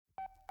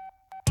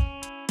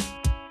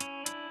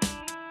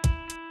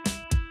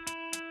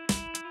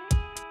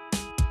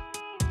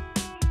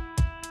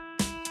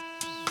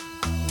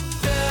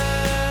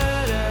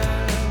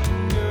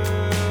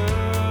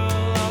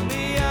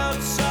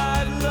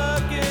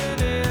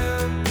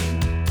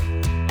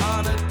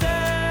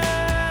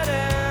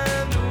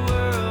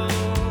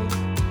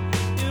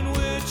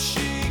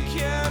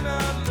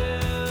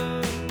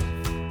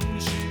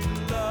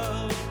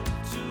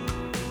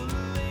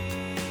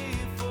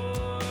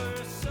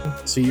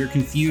So you're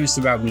confused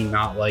about me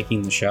not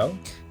liking the show?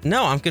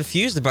 No, I'm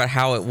confused about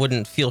how it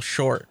wouldn't feel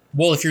short.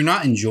 Well, if you're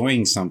not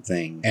enjoying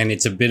something and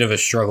it's a bit of a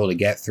struggle to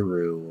get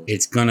through,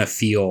 it's gonna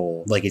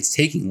feel like it's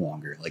taking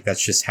longer. Like,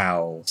 that's just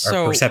how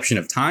our perception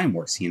of time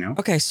works, you know?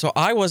 Okay, so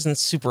I wasn't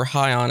super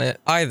high on it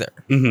either,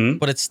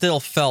 but it still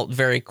felt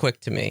very quick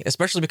to me,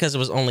 especially because it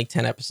was only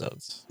 10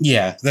 episodes.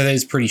 Yeah, that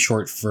is pretty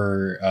short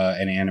for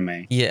an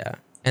anime. Yeah.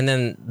 And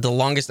then the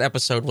longest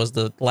episode was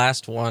the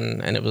last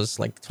one, and it was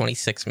like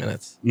 26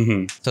 minutes.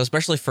 So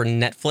especially for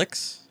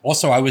Netflix.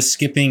 Also, I was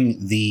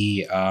skipping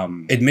the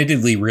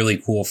admittedly really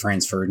cool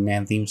Franz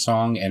Ferdinand theme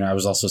song, and I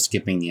was also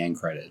skipping the end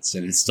credits,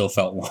 and it still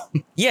felt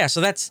long. Yeah,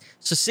 so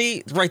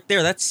see, right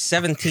there, that's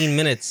 17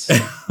 minutes.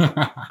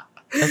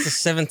 That's a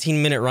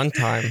 17-minute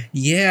runtime.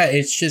 Yeah,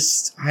 it's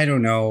just, I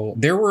don't know.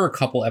 There were a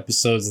couple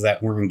episodes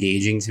that were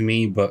engaging to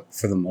me, but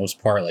for the most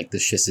part, like,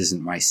 this just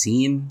isn't my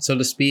scene, so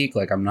to speak.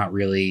 Like, I'm not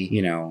really,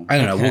 I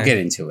don't know. We'll get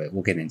into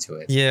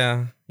it.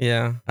 Yeah.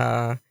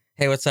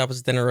 Hey, what's up?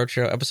 It's DeadEndRoad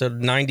Show,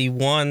 episode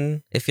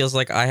 91. It feels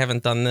like I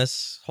haven't done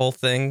this whole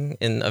thing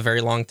in a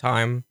very long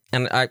time.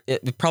 And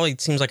it probably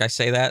seems like I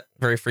say that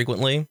very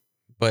frequently,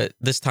 but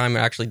this time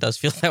it actually does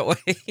feel that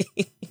way.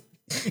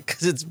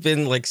 Because it's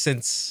been like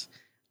since...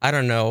 I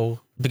don't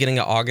know, beginning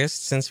of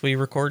August since we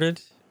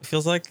recorded, it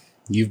feels like.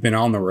 You've been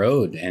on the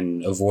road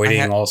and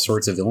avoiding all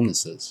sorts of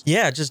illnesses.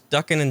 Yeah, just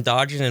ducking and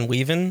dodging and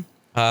weaving.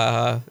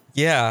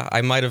 Yeah,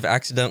 I might have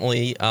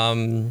accidentally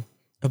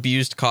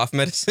abused cough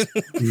medicine.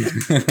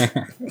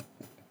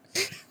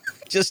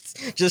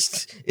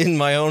 just in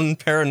my own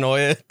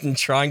paranoia and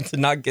trying to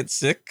not get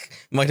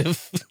sick, might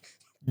have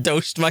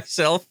dosed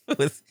myself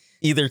with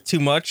either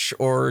too much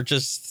or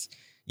just...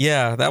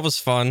 Yeah, that was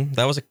fun.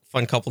 That was a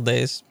fun couple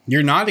days.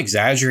 You're not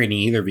exaggerating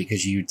either,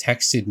 because you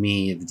texted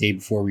me the day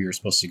before we were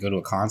supposed to go to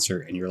a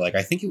concert, and you're like,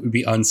 I think it would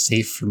be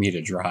unsafe for me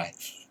to drive.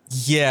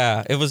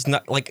 Yeah, it was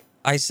not like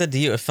I said to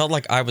you, it felt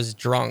like I was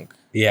drunk.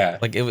 Yeah.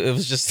 Like it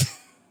was just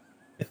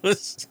it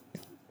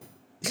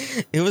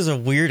was a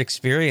weird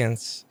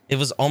experience. It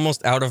was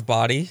almost out of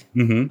body.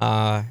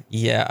 Yeah,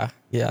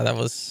 that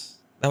was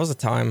a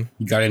time.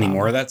 You got any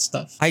more of that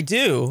stuff? I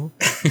do,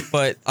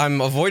 but I'm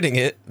avoiding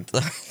it.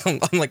 I'm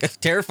like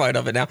terrified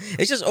of it now.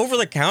 It's just over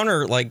the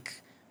counter,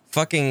 like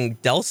fucking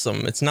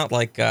Delsum. It's not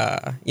like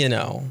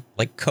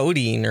like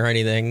codeine or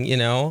anything.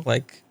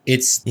 Like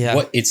it's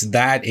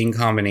that in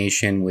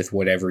combination with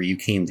whatever you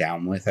came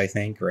down with. I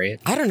think, right?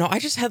 I don't know. I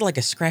just had like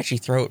a scratchy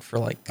throat for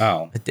like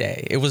a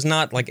day. It was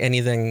not like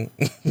anything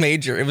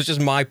major. It was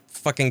just my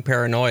fucking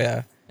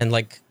paranoia and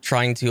like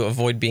trying to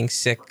avoid being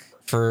sick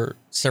for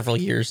several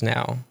years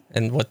now,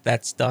 and what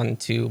that's done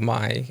to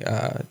my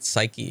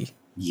psyche.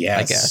 Yes.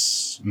 I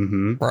guess.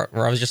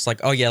 Where I was just like,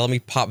 oh yeah, let me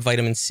pop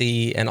vitamin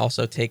C and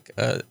also take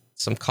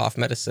some cough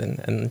medicine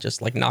and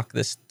just like knock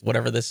this,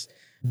 whatever this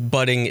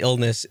budding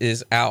illness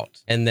is,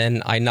 out. And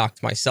then I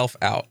knocked myself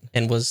out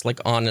and was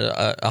like on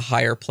a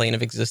higher plane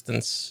of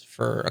existence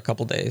for a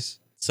couple days.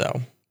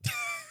 So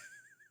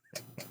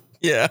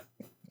yeah.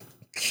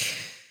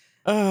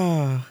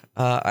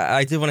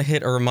 I did want to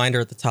hit a reminder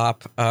at the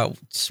top.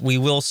 We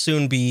will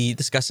soon be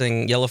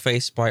discussing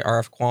Yellowface by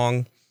R.F.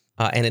 Kuang,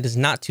 and it is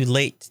not too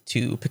late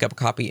to pick up a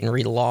copy and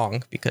read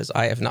along, because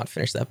I have not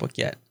finished that book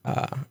yet.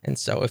 And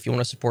so if you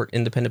want to support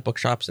independent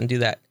bookshops and do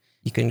that,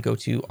 you can go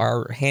to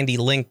our handy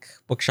link,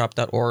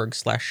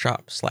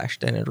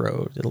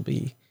 bookshop.org/shop/DeadEndRoad. It'll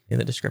be in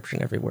the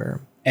description everywhere.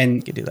 And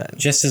you can do that.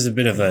 Just as a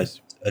bit of a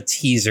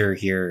teaser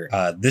here,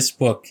 this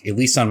book, at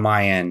least on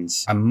my end,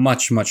 I'm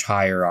much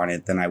higher on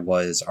it than I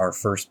was our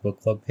first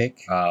book club pick.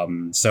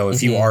 So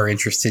if you are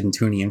interested in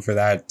tuning in for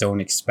that, don't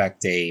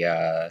expect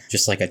a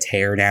just like a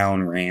tear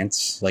down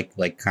rant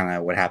like kind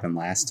of what happened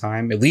last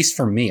time. At least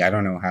for me, I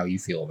don't know how you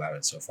feel about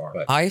it so far,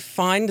 but I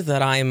find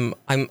that I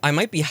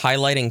might be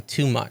highlighting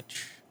too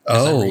much.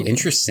 Oh,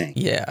 interesting.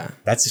 Yeah,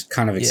 that's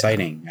kind of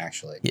exciting,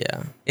 actually.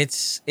 Yeah,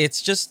 it's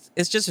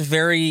just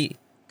very,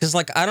 because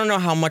like I don't know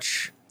how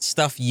much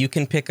stuff you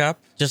can pick up,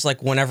 just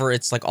like whenever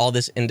it's like all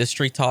this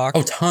industry talk.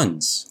 Oh,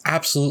 tons.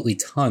 Absolutely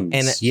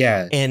tons.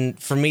 And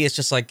for me, it's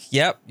just like,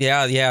 yeah,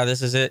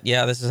 this is it.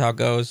 Yeah, this is how it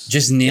goes.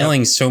 Just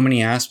nailing so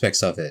many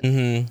aspects of it.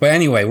 But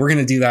anyway, we're going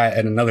to do that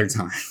at another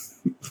time.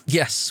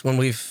 Yes, when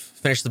we've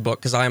finished the book,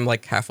 because I'm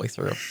like halfway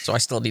through. So I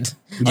still need to.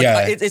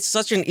 It's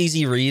such an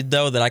easy read,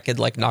 though, that I could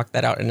like knock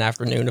that out in an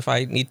afternoon if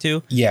I need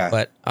to. Yeah.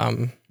 But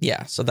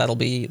yeah, so that'll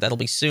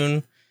be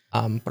soon.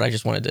 But I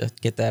just wanted to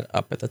get that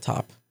up at the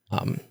top.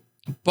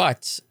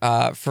 But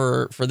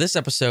for this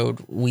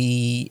episode,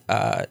 we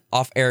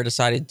off air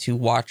decided to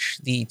watch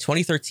the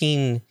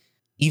 2013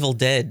 Evil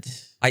Dead.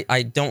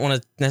 I don't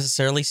want to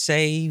necessarily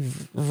say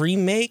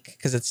remake,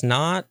 because it's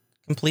not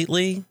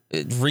completely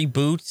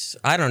reboot.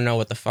 I don't know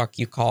what the fuck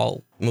you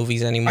call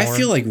movies anymore. I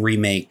feel like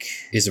remake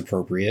is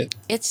appropriate.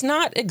 It's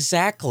not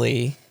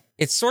exactly.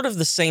 It's sort of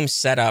the same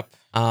setup.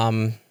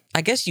 I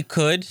guess you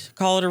could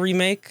call it a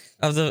remake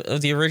of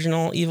the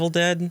original Evil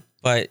Dead.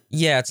 But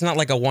yeah, it's not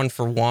like a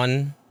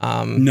 1-for-1.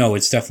 No,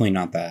 it's definitely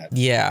not that.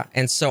 Yeah,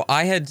 and so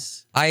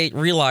I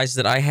realized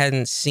that I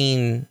hadn't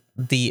seen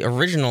the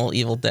original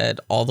Evil Dead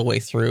all the way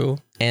through,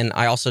 and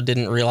I also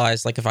didn't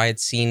realize like if I had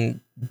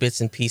seen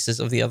bits and pieces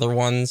of the other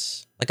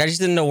ones. Like I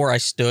just didn't know where I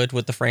stood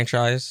with the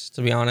franchise,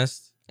 to be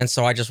honest. And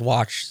so I just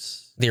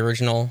watched the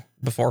original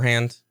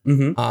beforehand.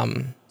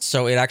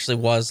 So it actually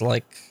was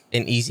like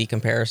an easy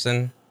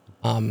comparison.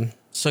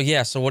 So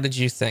yeah, so what did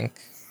you think?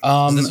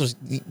 This was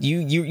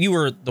you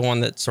were the one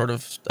that sort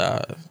of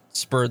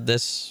spurred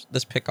this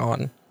pick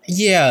on.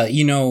 Yeah,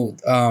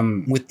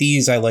 with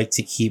these, I like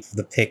to keep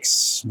the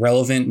picks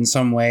relevant in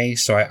some way.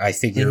 So I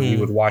figure we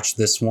would watch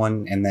this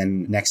one, and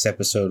then next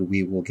episode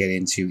we will get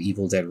into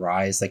Evil Dead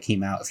Rise that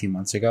came out a few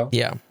months ago.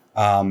 Yeah.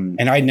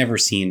 And I'd never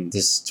seen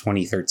this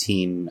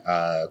 2013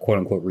 quote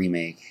unquote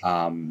remake.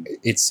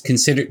 It's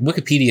considered,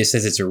 Wikipedia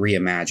says it's a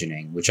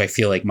reimagining, which I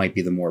feel like might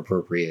be the more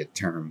appropriate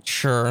term.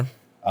 Sure.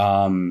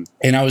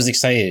 And I was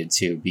excited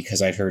too,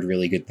 because I'd heard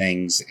really good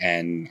things,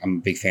 and I'm a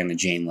big fan of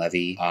Jane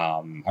Levy.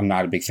 I'm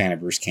not a big fan of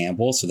Bruce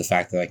Campbell, so the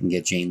fact that I can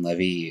get Jane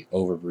Levy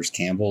over Bruce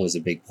Campbell is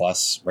a big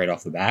plus right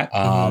off the bat.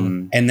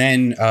 And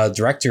then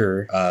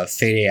director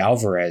Fede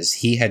Alvarez,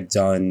 he had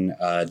done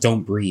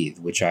Don't Breathe,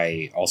 which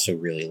I also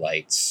really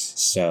liked.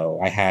 So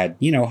I had,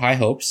 high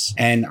hopes,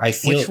 and I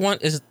feel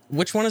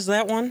which one is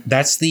that one?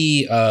 That's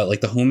the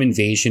like the home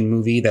invasion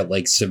movie that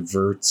like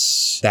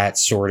subverts that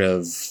sort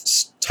of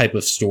type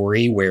of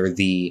story where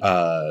the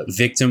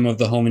victim of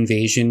the home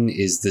invasion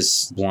is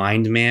this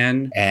blind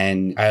man,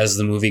 and as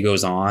the movie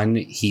goes on,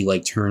 he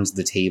like turns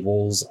the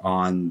tables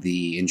on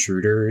the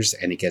intruders,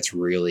 and it gets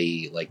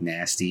really like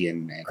nasty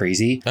and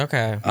crazy.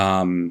 Okay.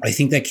 I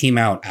think that came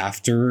out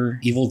after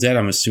Evil Dead.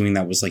 I'm assuming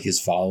that was like his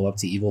follow-up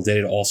to Evil Dead.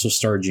 It also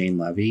starred Jane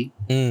Levy.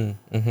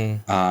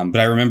 But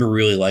I remember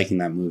really liking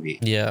that movie.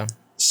 Yeah.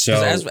 So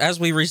as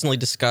we recently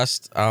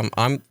discussed, I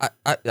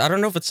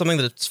don't know if it's something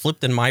that's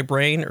flipped in my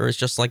brain or it's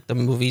just like the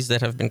movies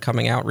that have been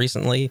coming out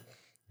recently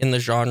in the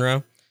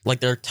genre. Like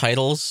their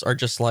titles are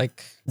just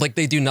like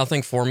they do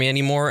nothing for me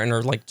anymore and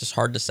are like just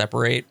hard to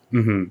separate.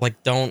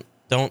 Like don't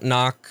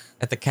knock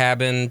at the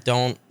cabin.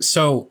 Don't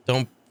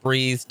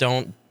breathe.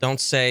 Don't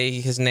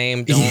say his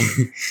name. Don't.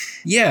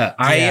 Yeah.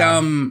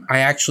 I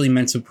actually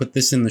meant to put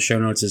this in the show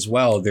notes as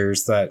well.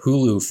 There's that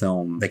Hulu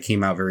film that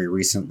came out very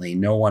recently,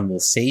 No One Will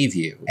Save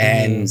You.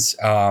 And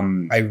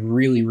I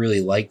really, really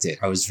liked it.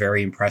 I was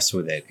very impressed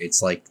with it.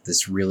 It's like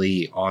this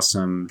really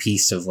awesome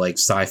piece of like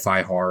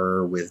sci-fi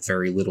horror with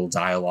very little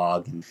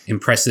dialogue and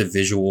impressive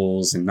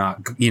visuals, and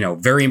not,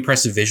 very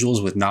impressive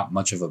visuals with not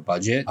much of a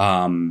budget.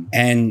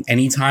 And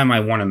anytime I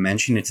want to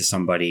mention it to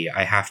somebody,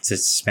 I have to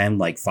spend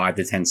like 5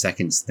 to 10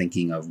 seconds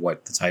thinking of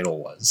what the title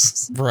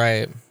was.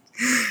 Right.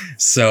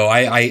 So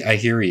I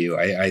hear you.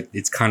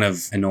 It's kind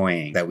of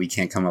annoying that we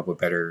can't come up with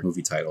better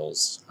movie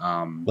titles.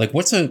 Like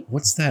what's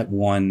that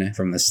one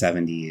from the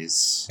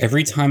 70s?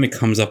 Every time it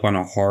comes up on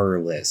a horror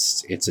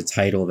list, it's a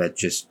title that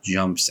just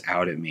jumps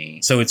out at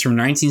me. So it's from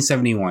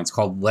 1971. It's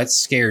called Let's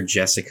Scare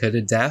Jessica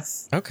to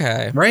Death.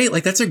 Okay. Right?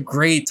 Like that's a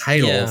great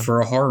title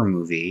for a horror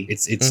movie.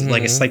 It's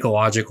like a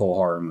psychological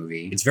horror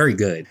movie. It's very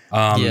good.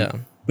 Yeah.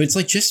 But it's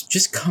like,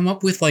 just come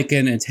up with like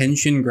an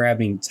attention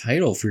grabbing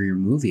title for your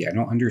movie. I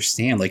don't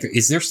understand. Like,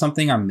 is there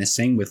something I'm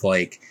missing with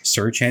like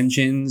search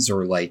engines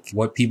or like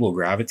what people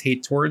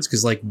gravitate towards?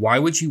 Because like, why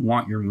would you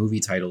want your movie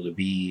title to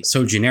be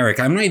so generic?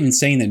 I'm not even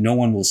saying that No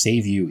One Will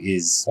Save You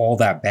is all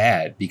that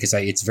bad, because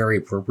it's very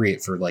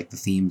appropriate for like the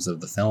themes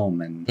of the film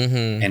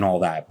and all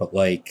that. But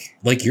like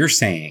you're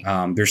saying,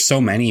 there's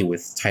so many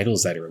with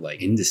titles that are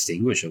like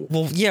indistinguishable.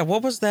 Well, yeah.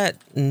 What was that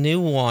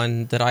new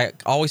one that I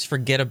always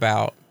forget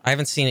about? I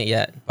haven't seen it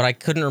yet, but I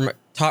couldn't remember.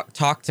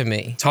 Talk to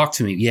me. Talk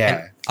to me.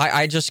 Yeah. And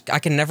I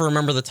can never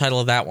remember the title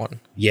of that one.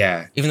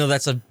 Yeah. Even though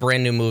that's a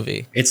brand new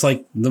movie. It's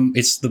like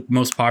it's the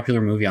most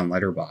popular movie on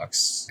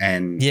Letterboxd,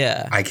 and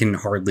yeah, I can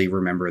hardly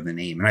remember the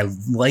name, and I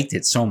liked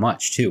it so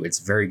much too. It's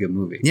a very good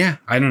movie. Yeah.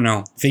 I don't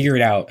know. Figure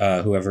it out.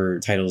 Whoever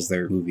titles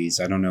their movies.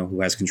 I don't know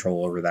who has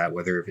control over that,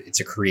 whether it's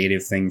a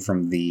creative thing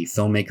from the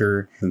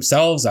filmmaker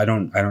themselves. I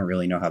don't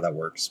really know how that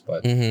works,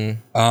 but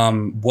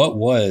what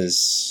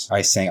was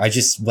I saying? I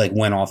just like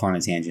went off on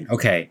a tangent.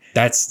 Okay.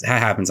 That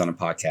happens on a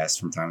podcast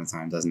from time to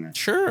time, doesn't it?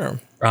 Sure.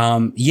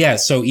 Yeah,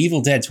 so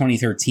Evil Dead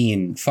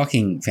 2013,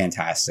 fucking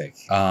fantastic.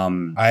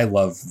 I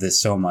love this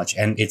so much,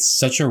 and it's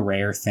such a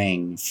rare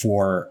thing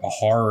for a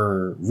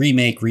horror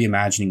remake,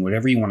 reimagining,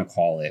 whatever you want to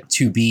call it,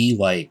 to be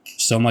like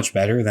so much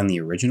better than the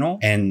original,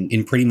 and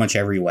in pretty much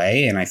every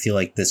way, and I feel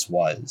like this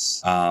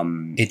was.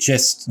 It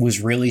just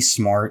was really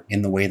smart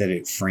in the way that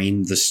it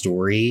framed the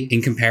story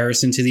in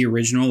comparison to the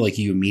original. Like,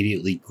 you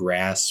immediately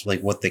grasp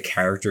like what the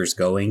character's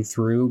going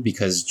through,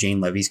 because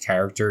Jane Levy's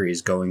character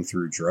is going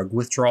through drug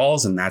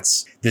withdrawals, and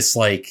that's this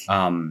like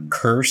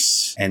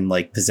curse and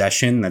like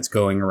possession that's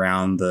going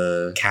around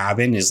the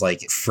cabin is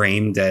like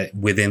framed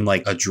within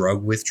like a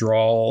drug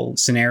withdrawal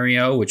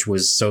scenario, which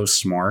was so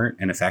smart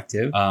and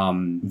effective.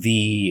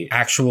 The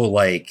actual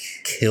like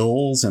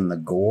kills and the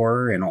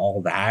gore and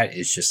all that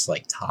is just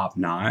like top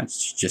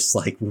notch, just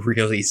like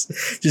really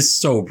just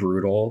so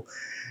brutal.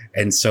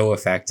 and so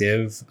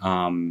effective.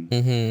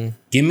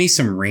 Give me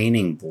some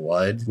raining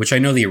blood, which I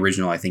know the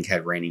original I think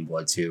had raining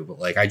blood too, but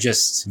like I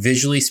just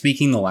visually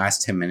speaking, the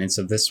last 10 minutes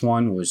of this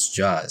one was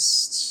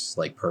just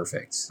like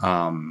perfect.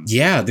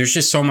 Yeah, there's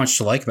just so much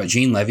to like about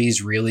Jane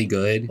Levy's really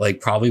good, like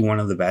probably one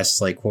of the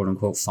best like quote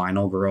unquote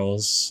final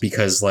girls,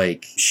 because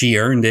like she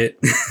earned it.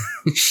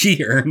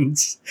 She earned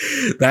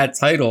that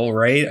title,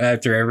 right?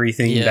 After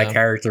everything that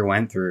character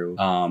went through.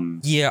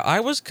 Yeah,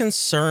 I was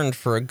concerned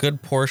for a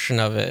good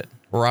portion of it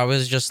where I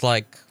was just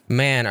like,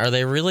 man, are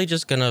they really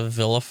just gonna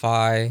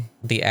vilify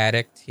the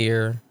addict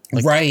here?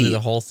 Like, right. Through the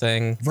whole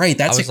thing. Right.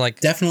 That's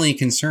definitely a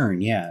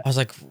concern. Yeah. I was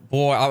like,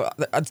 boy,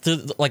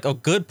 like a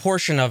good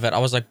portion of it. I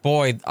was like,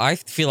 boy, I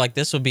feel like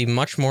this would be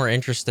much more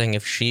interesting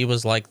if she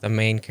was like the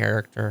main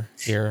character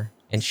here.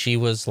 And she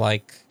was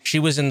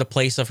in the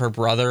place of her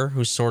brother,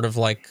 who's sort of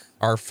like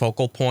our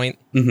focal point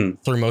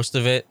through most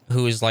of it,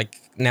 who is like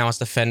now has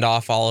to fend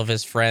off all of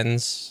his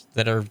friends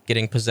that are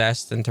getting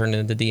possessed and turned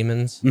into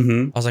demons.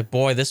 I was like,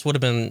 boy, this would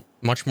have been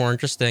much more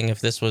interesting if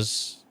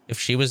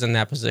she was in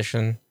that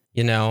position,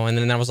 you know? And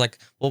then I was like,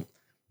 well,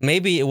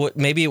 maybe it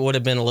would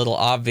have been a little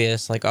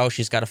obvious, like, oh,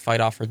 she's got to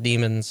fight off her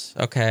demons.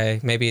 Okay,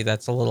 maybe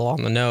that's a little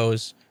on the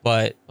nose.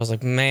 But I was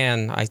like,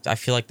 man, I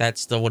feel like that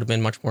still would have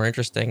been much more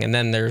interesting. And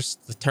then there's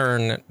the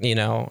turn, you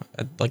know,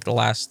 at like the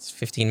last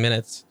 15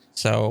 minutes.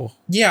 So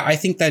yeah, I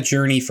think that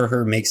journey for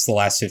her makes the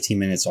last 15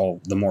 minutes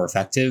all the more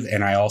effective.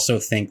 And I also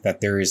think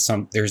that there's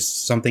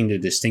something to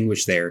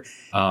distinguish there.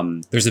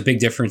 There's a big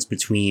difference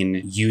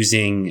between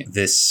using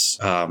this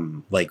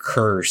like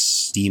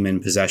curse, demon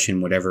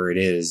possession, whatever it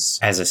is,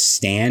 as a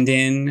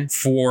stand-in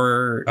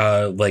for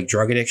like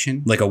drug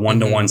addiction, like a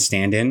one-to-one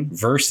stand-in,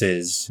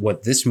 versus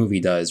what this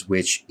movie does,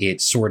 which it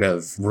sort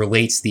of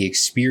relates the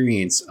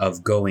experience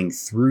of going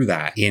through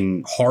that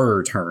in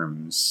horror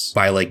terms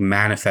by like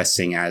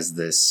manifesting as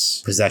this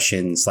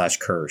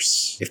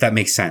possession/curse, if that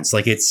makes sense.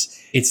 Like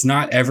it's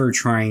not ever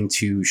trying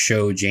to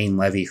show Jane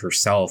Levy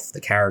herself,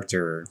 the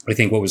character, I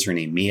think what was her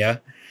name,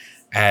 Mia,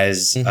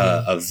 as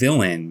a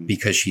villain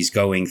because she's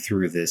going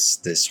through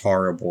this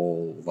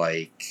horrible,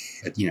 like,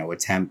 you know,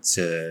 attempt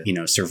to, you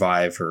know,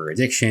 survive her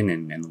addiction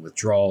and the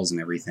withdrawals and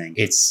everything.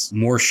 It's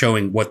more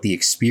showing what the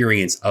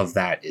experience of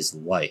that is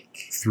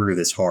like through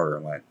this horror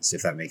lens,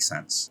 if that makes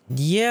sense.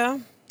 Yeah,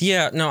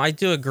 no, I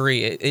do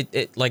agree.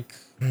 It like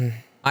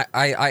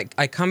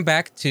I come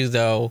back to,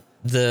 though,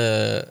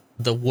 the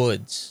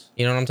woods.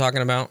 You know what I'm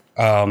talking about?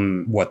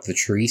 What, the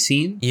tree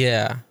scene?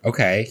 Yeah.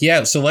 Okay.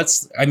 Yeah. So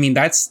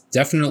that's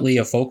definitely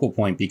a focal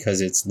point because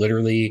it's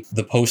literally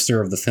the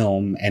poster of the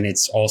film, and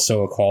it's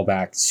also a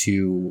callback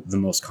to the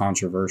most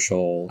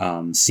controversial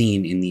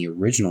scene in the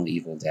original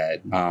Evil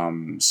Dead.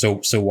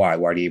 So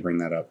why do you bring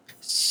that up?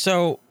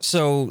 So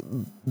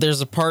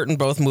there's a part in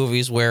both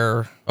movies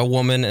where a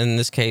woman, in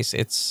this case,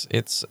 it's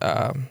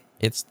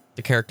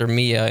the character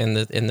Mia in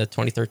the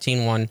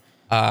 2013 one,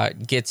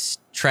 gets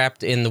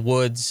trapped in the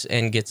woods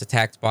and gets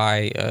attacked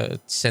by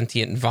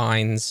sentient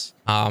vines.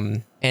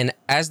 And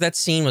as that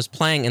scene was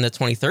playing in the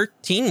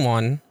 2013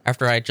 one,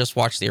 after I just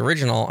watched the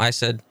original, I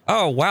said,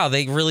 oh, wow,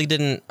 they really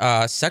didn't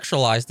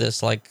sexualize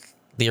this like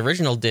the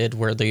original did,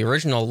 where the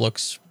original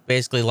looks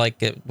basically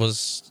like it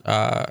was,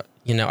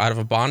 you know, out of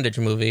a bondage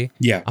movie.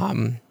 Yeah.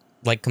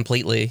 Like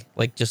completely,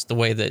 like just the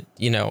way that,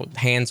 you know,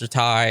 hands are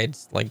tied,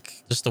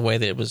 like just the way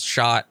that it was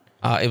shot.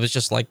 It was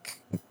just like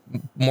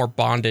more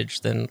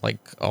bondage than like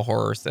a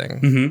horror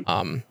thing.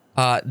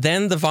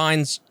 Then the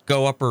vines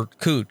go up her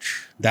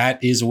cooch.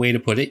 That is a way to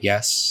put it.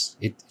 Yes,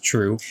 it's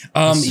true.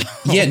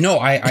 Yeah, no,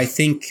 I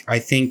think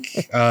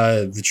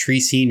the tree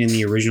scene in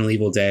the original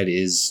Evil Dead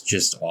is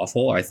just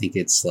awful. I think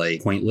it's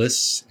like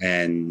pointless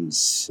and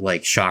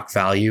like shock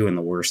value in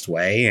the worst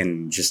way,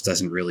 and just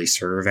doesn't really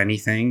serve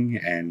anything.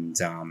 And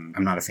I'm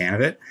not a fan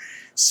of it.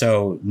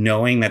 So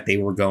knowing that they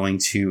were going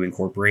to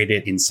incorporate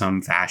it in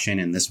some fashion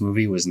in this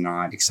movie was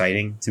not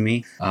exciting to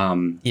me.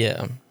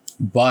 Yeah.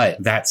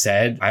 But that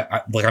said,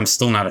 I'm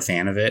still not a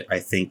fan of it. I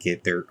think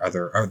there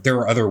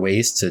are other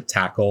ways to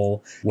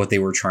tackle what they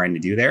were trying to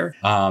do there.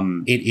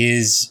 It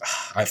is,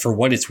 for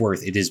what it's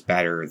worth, it is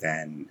better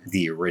than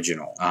the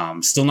original.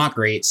 Still not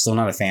great. Still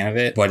not a fan of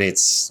it, but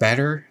it's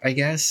better, I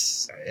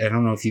guess. I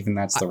don't know if even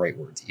that's the right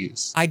word to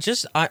use.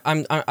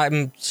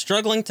 I'm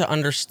struggling to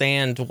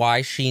understand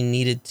why she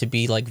needed to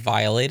be like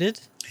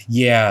violated.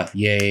 Yeah.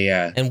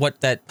 And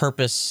what that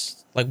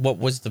purpose, like, what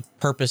was the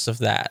purpose of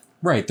that?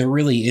 Right. There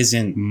really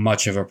isn't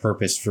much of a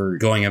purpose for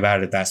going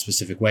about it that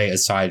specific way,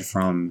 aside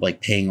from like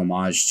paying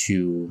homage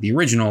to the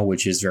original,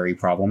 which is very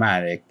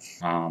problematic.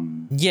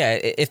 Yeah.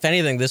 If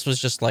anything, this was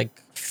just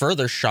like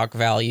further shock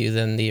value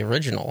than the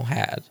original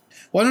had.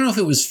 Well, I don't know if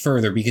it was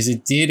further, because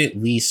it did at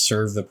least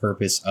serve the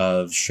purpose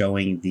of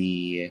showing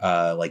the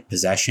like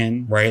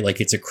possession, right?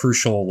 Like it's a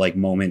crucial like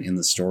moment in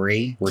the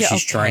story where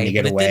she's trying to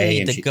get away. It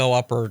didn't need to go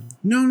up her.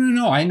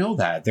 No. I know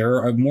that there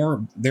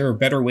are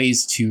better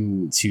ways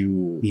to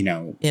you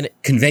know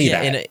convey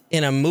that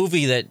in a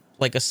movie that,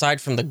 like,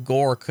 aside from the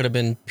gore, could have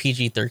been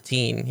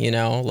PG-13. You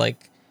know,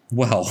 like.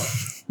 Well,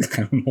 I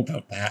don't know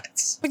about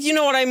that. But you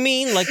know what I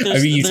mean? Like,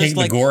 you take the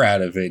like, gore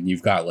out of it and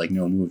you've got like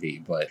no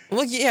movie, but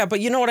well, yeah, but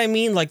you know what I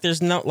mean? Like,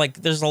 there's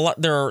a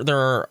lot,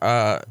 there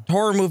are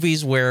horror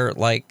movies where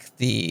like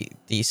the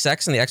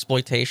sex and the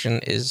exploitation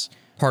is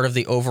part of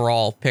the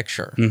overall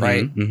picture,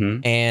 right?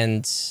 Mm-hmm.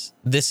 And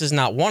this is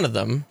not one of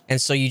them.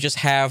 And so you just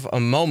have a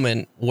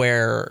moment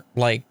where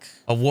like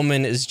a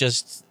woman is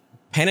just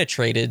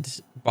penetrated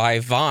by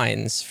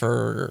vines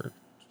for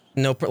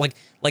no,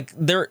 like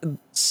there,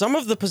 some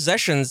of the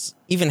possessions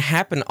even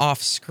happen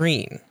off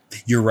screen.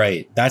 You're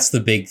right. That's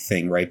the big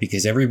thing, right?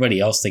 Because everybody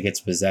else that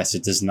gets possessed,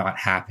 it does not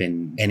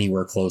happen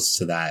anywhere close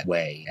to that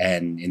way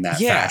and in that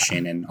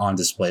fashion and on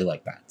display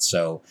like that.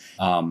 So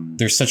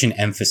there's such an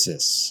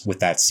emphasis with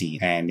that scene,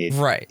 and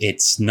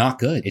it's not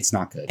good. It's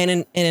not good.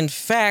 And in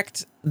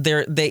fact,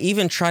 they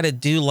even try to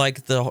do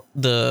like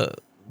the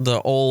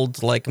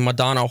old like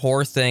Madonna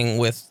whore thing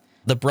with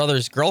the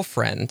brother's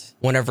girlfriend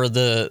whenever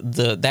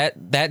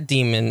that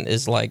demon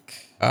is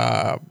like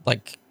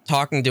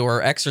talking to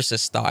her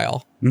exorcist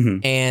style.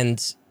 Mm-hmm.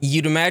 And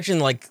you'd imagine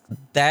like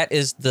that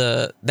is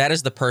the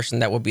person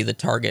that would be the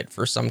target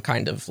for some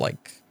kind of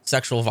like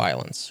sexual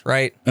violence,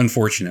 right?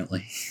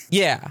 Unfortunately.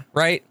 Yeah,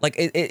 right? Like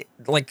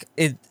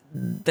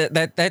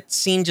that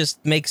scene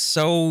just makes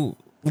so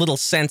little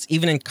sense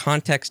even in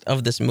context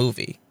of this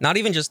movie. Not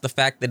even just the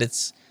fact that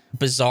it's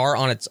bizarre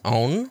on its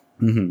own.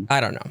 Mm-hmm. I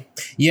don't know.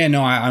 Yeah,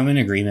 no, I'm in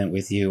agreement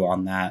with you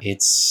on that.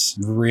 It's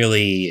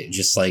really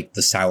just like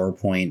the sour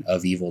point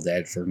of Evil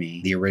Dead for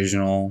me. The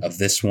original of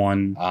this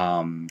one,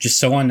 just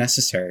so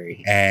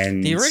unnecessary.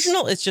 And the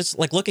original, it's just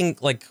like looking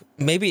like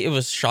maybe it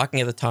was shocking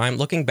at the time.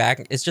 Looking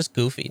back, it's just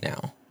goofy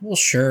now. Well,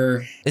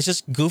 sure. It's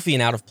just goofy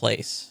and out of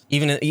place.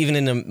 Even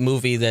in a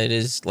movie that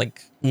is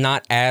like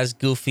not as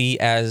goofy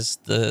as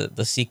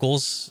the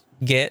sequels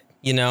get.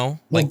 You know,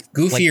 well, like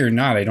goofy or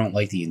not, I don't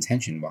like the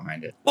intention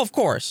behind it. Well, of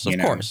course,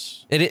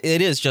 it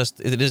is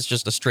just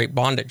a straight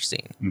bondage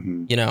scene.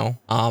 Mm-hmm. You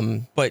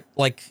know, but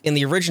like in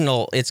the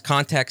original, its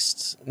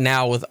context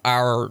now with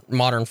our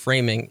modern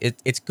framing,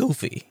 it's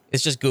goofy.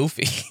 It's just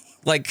goofy,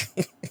 like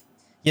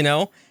you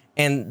know,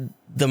 and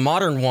the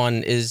modern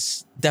one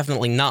is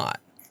definitely not.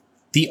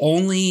 The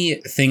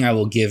only thing I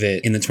will give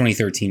it in the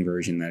 2013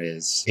 version, that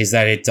is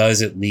that it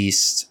does at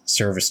least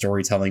serve a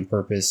storytelling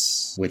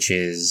purpose, which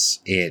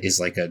is it is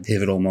like a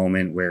pivotal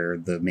moment where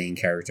the main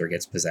character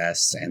gets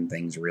possessed and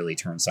things really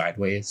turn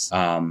sideways.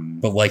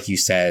 But like you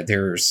said,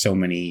 there are so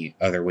many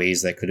other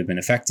ways that could have been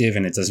effective,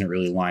 and it doesn't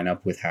really line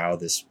up with how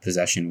this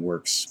possession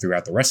works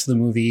throughout the rest of the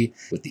movie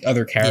with the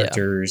other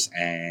characters.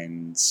 Yeah.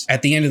 And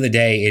at the end of the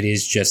day, it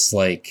is just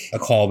like a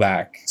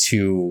callback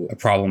to a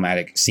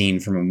problematic scene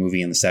from a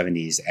movie in the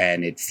 70s,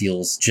 and it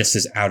feels just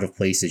as out of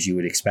place as you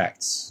would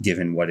expect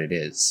given what it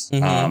is.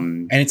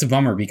 Mm-hmm. And it's a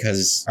bummer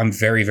because I'm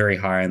very, very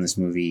high on this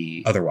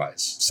movie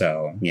otherwise.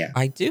 So yeah,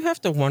 I do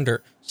have to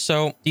wonder,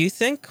 so do you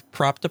think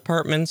prop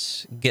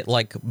departments get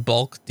like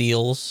bulk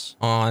deals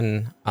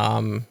on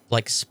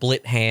like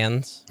split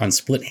hands? On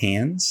split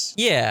hands?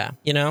 Yeah,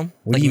 you know,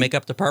 like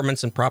makeup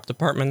departments and prop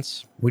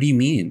departments. What do you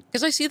mean?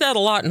 Because I see that a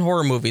lot in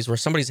horror movies where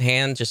somebody's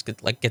hand just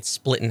gets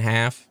split in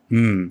half.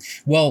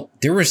 Well,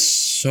 there was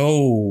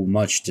so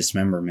much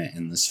dismemberment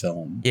in this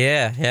film.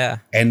 Yeah.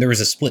 And there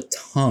was a split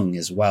tongue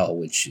as well,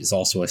 which is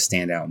also a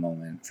standout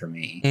moment for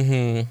me.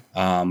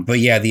 Mm-hmm. But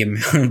yeah, the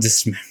amount of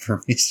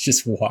dismemberment is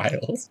just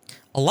wild.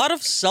 A lot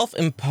of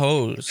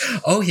self-imposed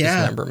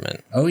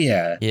dismemberment. Oh,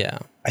 yeah. Yeah.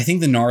 I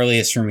think the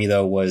gnarliest for me,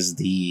 though, was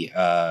the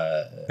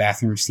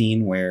bathroom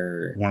scene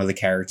where one of the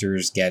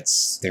characters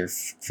gets their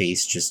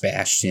face just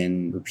bashed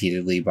in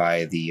repeatedly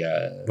by the,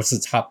 what's the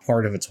top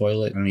part of a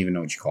toilet? I don't even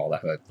know what you call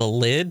that. But the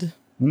lid?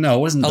 No, it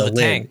wasn't the lid.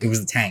 Tank. It was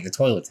the tank, the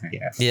toilet tank.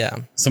 Yeah. Yeah.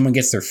 Someone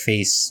gets their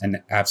face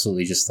and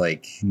absolutely just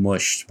like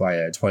mushed by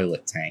a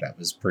toilet tank. That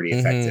was pretty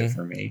effective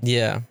for me.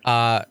 Yeah.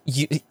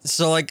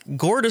 So like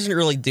gore doesn't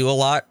really do a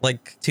lot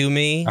like to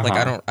me. Like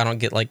I don't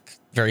get like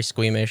very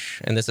squeamish,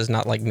 and this is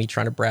not like me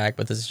trying to brag,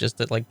 but this is just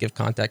to like give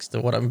context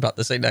to what I'm about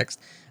to say next.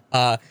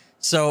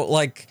 So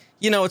like,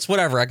 you know, it's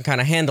whatever. I can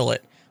kind of handle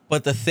it.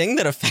 But the thing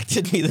that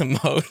affected me the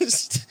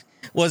most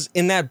was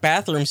in that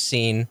bathroom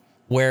scene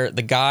where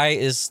the guy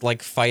is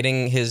like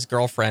fighting his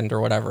girlfriend or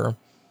whatever,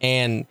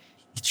 and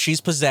she's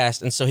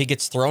possessed, and so he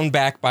gets thrown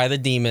back by the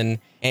demon,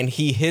 and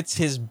he hits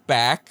his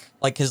back,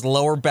 like his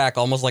lower back,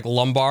 almost like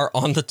lumbar,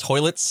 on the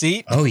toilet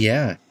seat. Oh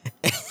yeah.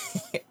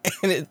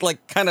 And it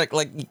like kind of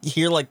like you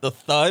hear like the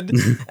thud,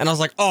 and I was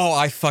like, oh,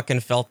 I fucking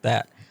felt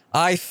that.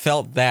 I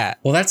felt that.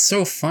 Well, that's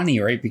so funny,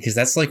 right? Because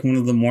that's like one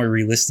of the more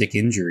realistic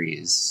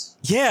injuries.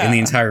 Yeah. In the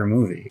entire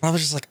movie. I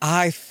was just like,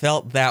 I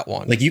felt that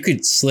one. Like you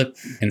could slip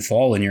and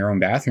fall in your own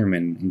bathroom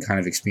and kind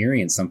of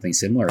experience something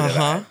similar to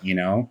that, you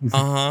know?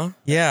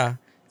 Yeah.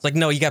 It's like,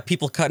 no, you got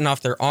people cutting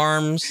off their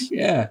arms.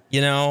 Yeah. You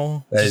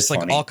know? That just is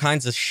like funny. all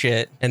kinds of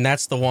shit. And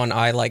that's the one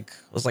I like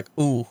was like,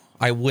 ooh,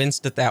 I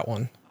winced at that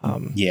one.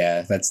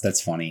 Yeah,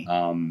 that's funny.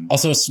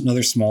 Also,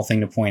 another small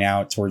thing to point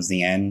out towards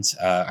the end,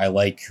 I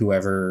like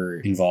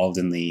whoever involved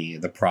in the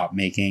prop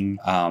making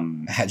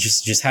had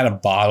just had a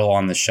bottle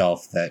on the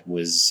shelf that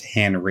was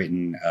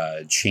handwritten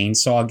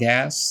chainsaw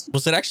gas.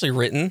 Was it actually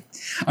written?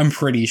 I'm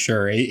pretty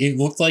sure it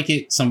looked like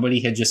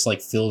somebody had just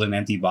like filled an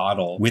empty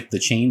bottle with the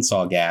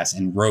chainsaw gas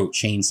and wrote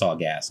chainsaw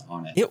gas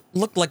on it. It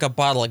looked like a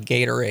bottle of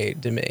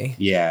Gatorade to me.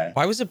 Yeah.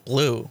 Why was it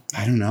blue?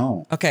 I don't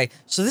know. Okay,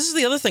 so this is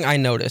the other thing I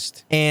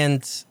noticed,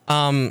 and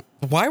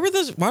why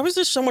was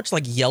there so much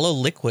like yellow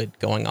liquid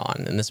going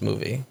on in this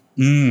movie?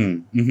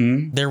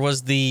 There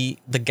was the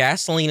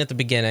gasoline at the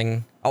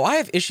beginning. Oh, I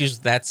have issues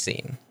with that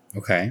scene.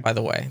 Okay. By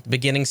the way, the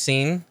beginning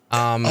scene.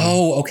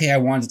 Okay. I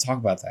wanted to talk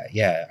about that.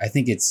 Yeah, I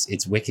think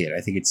it's wicked.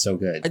 I think it's so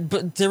good.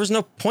 But there was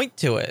no point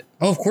to it.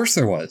 Oh, of course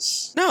there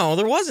was. No,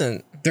 there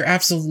wasn't. There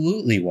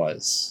absolutely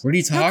was. What are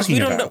you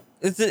talking about? Know.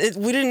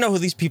 We didn't know who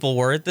these people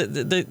were. It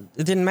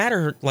didn't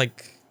matter.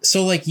 Like.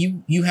 So, like,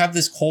 you have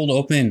this cold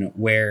open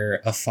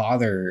where a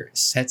father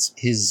sets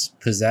his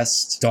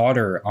possessed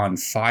daughter on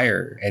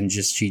fire and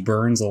she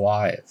burns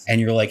alive.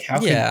 And you're like,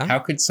 how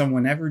could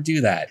someone ever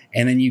do that?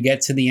 And then you get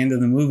to the end of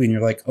the movie and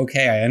you're like,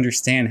 okay, I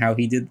understand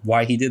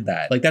why he did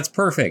that. Like, that's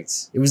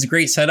perfect. It was a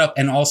great setup.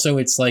 And also,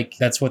 it's like,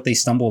 that's what they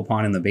stumble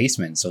upon in the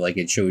basement. So, like,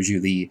 it shows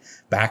you the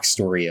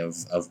backstory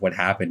of what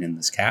happened in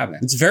this cabin.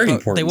 It's very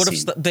important.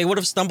 They would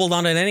have stumbled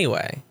on it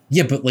anyway.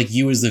 Yeah, but like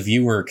you as the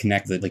viewer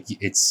connected, like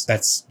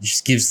that's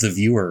just gives the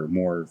viewer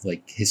more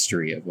like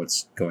history of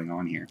what's going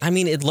on here. I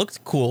mean, it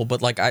looked cool,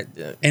 but like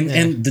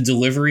and the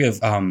delivery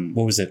of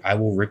what was it? I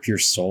will rip your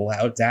soul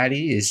out,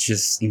 Daddy, is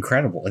just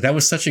incredible. Like, that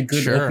was such a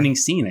good opening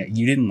scene.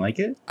 You didn't like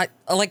it?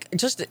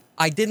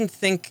 I didn't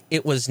think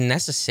it was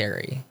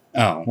necessary.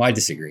 Oh, well, I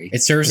disagree.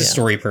 It serves a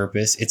story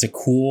purpose. It's a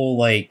cool,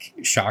 like,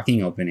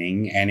 shocking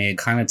opening, and it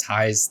kind of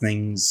ties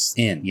things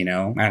in, you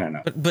know? I don't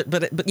know.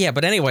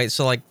 But anyway,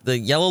 so, like, the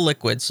yellow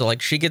liquid, so, like,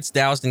 she gets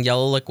doused in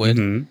yellow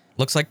liquid,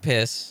 looks like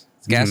piss,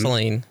 it's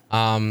gasoline.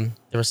 There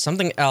was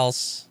something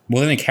else.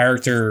 Well, then a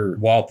character,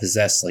 while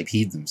possessed, like,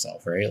 peed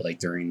themselves, right? Like,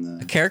 during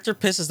the... A character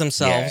pisses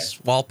themselves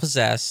while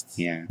possessed.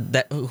 Yeah.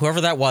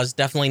 Whoever that was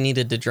definitely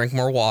needed to drink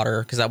more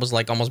water, because that was,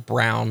 like, almost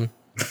brown.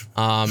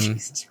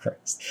 Jesus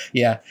Christ.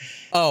 Yeah.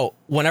 Oh,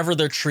 whenever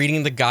they're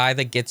treating the guy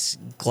that gets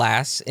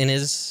glass in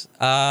his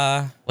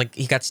like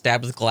he got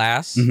stabbed with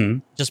glass,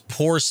 just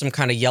pours some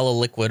kind of yellow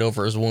liquid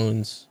over his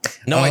wounds.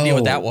 No idea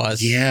what that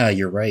was. Yeah,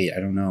 you're right.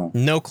 I don't know.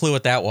 No clue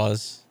what that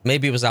was.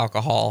 Maybe it was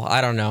alcohol. I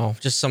don't know.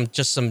 Just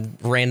some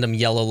random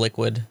yellow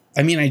liquid.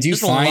 I mean, I do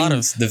find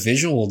the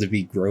visual to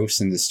be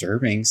gross and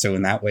disturbing, so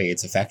in that way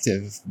it's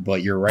effective.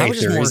 But you're right,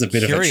 there is a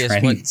bit of a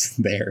trend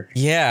there.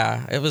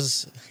 Yeah, it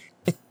was.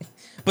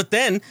 But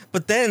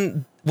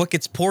then what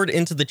gets poured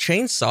into the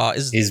chainsaw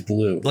is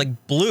blue.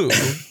 Like blue.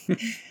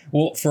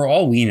 Well, for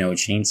all we know,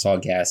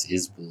 chainsaw gas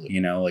is blue.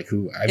 You know, like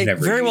I've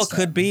never very used well that.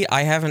 Could be.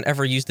 I haven't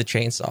ever used the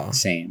chainsaw.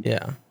 Same.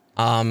 Yeah.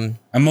 I'm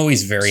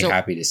always very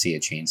happy to see a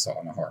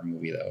chainsaw in a horror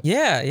movie, though.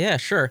 Yeah,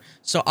 sure.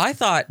 So I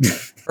thought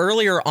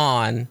earlier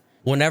on,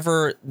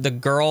 whenever the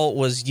girl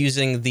was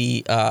using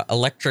the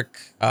electric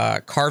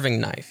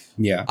carving knife,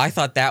 I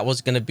thought that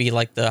was going to be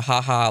like the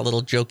haha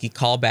little jokey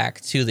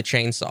callback to the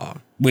chainsaw.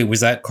 Wait,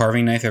 was that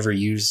carving knife ever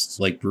used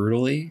like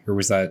brutally, or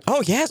was that?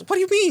 Oh yes. What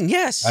do you mean?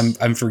 Yes.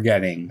 I'm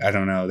forgetting. I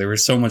don't know. There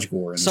was so much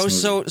gore in this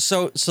movie.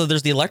 So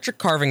there's the electric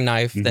carving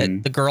knife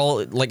that the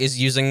girl like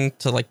is using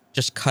to like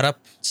just cut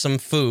up some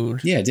food.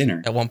 Yeah,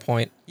 dinner at one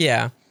point.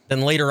 Yeah.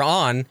 Then later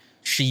on,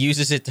 she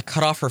uses it to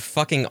cut off her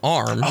fucking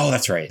arm. Oh,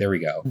 that's right. There we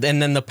go.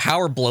 And then the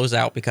power blows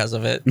out because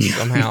of it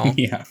somehow.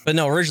 Yeah. But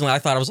no, originally I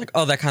thought it was like,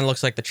 oh, that kind of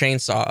looks like the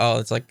chainsaw. Oh,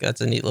 it's like, that's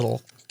a neat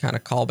little kind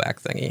of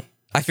callback thingy.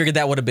 I figured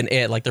that would have been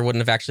it. Like, there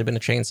wouldn't have actually been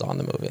a chainsaw in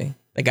the movie.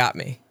 They got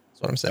me.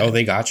 That's what I'm saying. Oh,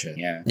 they got you.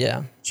 Yeah.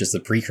 Yeah. Just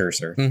the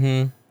precursor.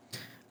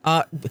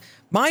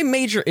 My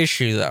major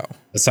issue, though.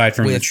 Aside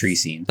from the tree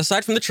scene.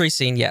 Aside from the tree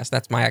scene, yes,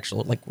 that's my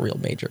actual, like, real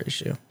major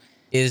issue.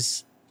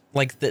 Is...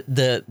 like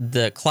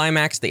the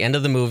climax, the end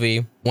of the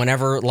movie,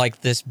 whenever like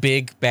this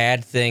big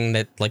bad thing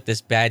that like this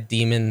bad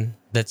demon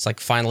that's like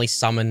finally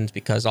summoned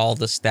because all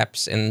the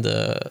steps in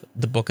the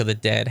Book of the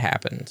Dead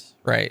happened,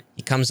 right?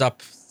 He comes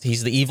up,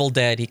 he's the evil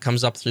dead, he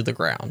comes up through the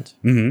ground.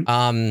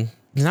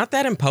 Not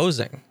that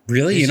imposing.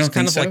 Really? He's you don't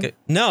think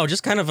so?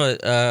 Just kind of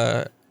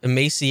a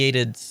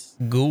emaciated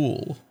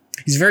ghoul.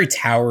 He's very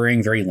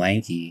towering, very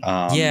lanky.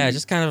 Yeah,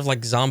 just kind of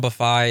like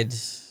zombified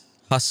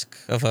husk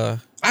of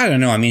a... I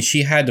don't know. I mean,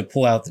 she had to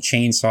pull out the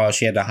chainsaw.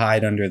 She had to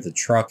hide under the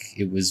truck.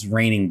 It was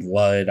raining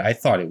blood. I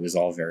thought it was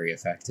all very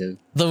effective.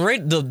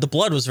 The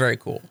blood was very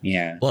cool.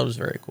 Yeah. Blood was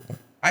very cool.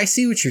 I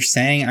see what you're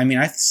saying. I mean,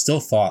 I still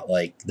thought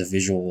like the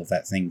visual of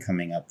that thing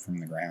coming up from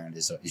the ground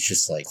is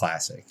just like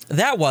classic.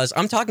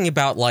 I'm talking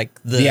about like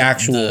the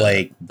actual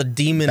like the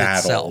demon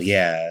battle. itself.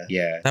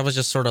 Yeah. That was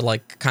just sort of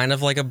like kind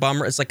of like a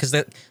bummer. It's like, because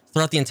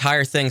throughout the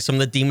entire thing, some of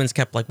the demons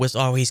kept like,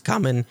 oh, he's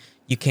coming.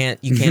 You can't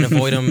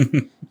avoid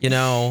him, you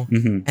know?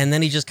 Mm-hmm. And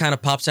then he just kind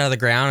of pops out of the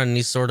ground, and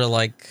he's sort of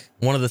like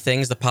one of the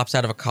things that pops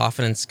out of a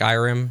coffin in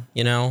Skyrim,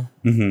 you know?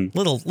 Mm-hmm.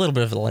 Little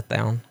bit of a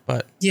letdown,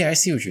 but... Yeah, I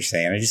see what you're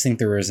saying. I just think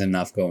there was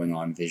enough going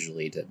on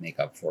visually to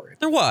make up for it.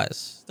 There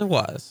was.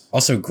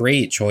 Also,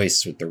 great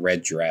choice with the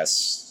red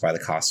dress by the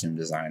costume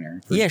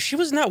designer. Yeah, she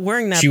was not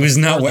wearing that. She was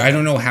not. I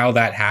don't know how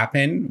that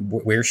happened,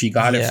 where she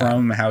got it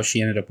from, how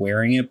she ended up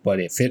wearing it, but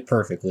it fit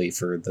perfectly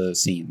for the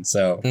scene.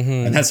 So,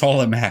 and that's all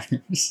that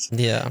matters.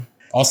 Yeah.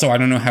 Also, I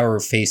don't know how her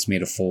face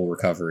made a full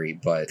recovery,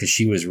 but because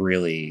she was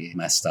really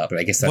messed up. But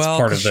I guess that's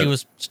part of the... she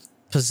was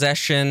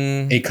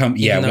possession.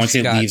 Once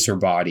it leaves her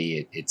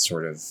body, it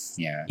sort of,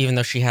 Even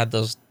though she had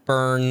those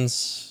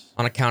burns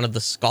on account of the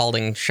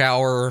scalding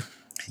shower.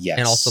 Yes.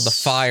 And also the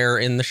fire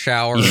in the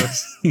shower.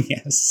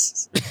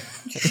 Yes.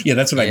 Yeah,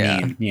 that's what I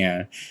mean.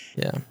 Yeah.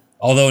 Yeah.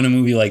 Although in a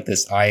movie like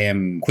this, I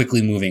am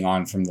quickly moving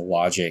on from the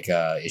logic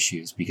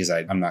issues because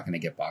I'm not going to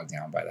get bogged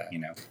down by that, you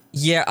know?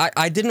 Yeah,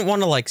 I didn't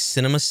want to like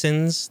cinema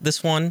sins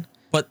this one,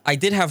 but I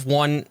did have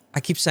one.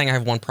 I keep saying I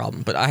have one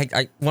problem, but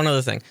I one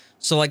other thing.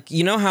 So like,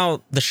 you know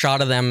how the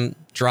shot of them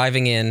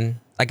driving in,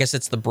 I guess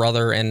it's the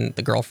brother and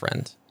the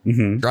girlfriend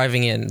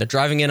driving in. They're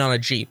driving in on a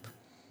Jeep.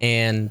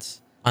 And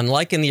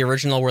unlike in the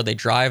original where they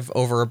drive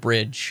over a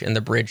bridge and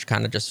the bridge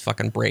kind of just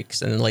fucking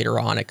breaks and then later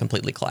on it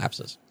completely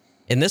collapses.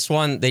 In this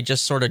one, they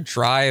just sort of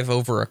drive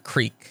over a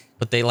creek,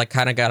 but they like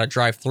kind of got to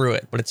drive through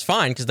it. But it's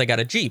fine because they got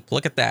a Jeep.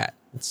 Look at that.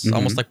 It's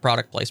almost like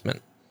product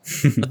placement.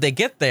 But they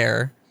get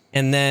there,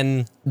 and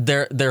then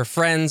their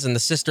friends and the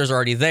sister's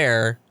already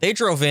there. They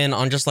drove in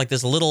on just like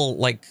this little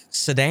like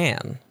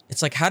sedan.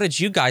 It's like, how did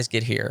you guys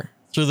get here?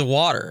 Through the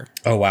water.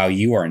 Oh, wow.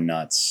 You are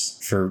nuts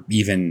for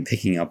even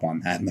picking up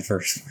on that in the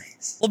first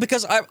place. Well,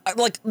 because I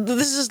like,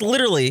 this is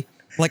literally...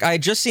 Like, I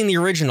had just seen the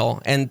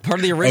original, and part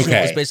of the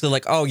original was basically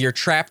like, oh, you're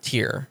trapped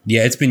here.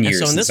 Yeah, it's been years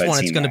since since so in this one,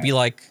 I've it's going to be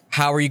like,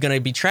 how are you going to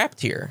be trapped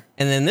here?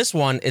 And then this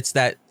one, it's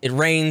that it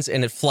rains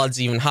and it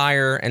floods even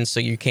higher, and so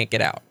you can't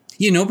get out.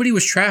 Yeah, nobody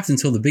was trapped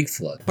until the big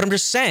flood. But I'm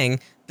just saying,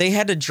 they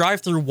had to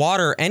drive through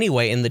water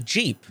anyway in the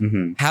Jeep.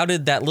 How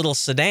did that little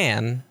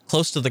sedan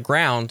close to the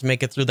ground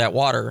make it through that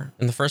water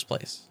in the first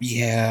place?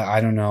 Yeah, I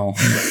don't know.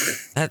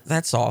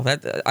 That's all.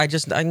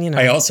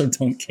 I also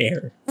don't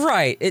care.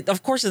 Right.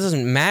 Of course, it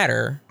doesn't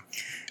matter.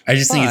 I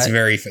just think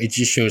it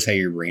just shows how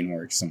your brain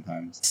works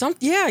sometimes.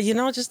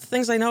 Just the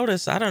things I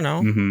notice. I don't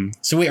know.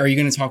 So wait, are you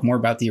going to talk more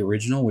about the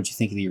original? What'd you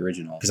think of the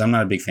original? Because I'm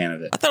not a big fan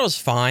of it. I thought it was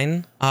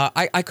fine.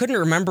 I couldn't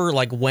remember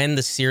like when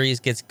the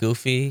series gets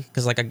goofy.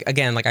 Because like,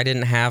 again, like I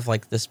didn't have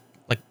like this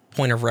like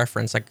point of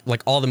reference.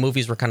 Like all the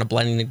movies were kind of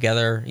blending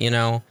together, you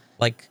know,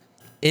 like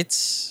it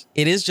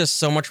is just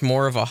so much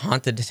more of a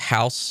haunted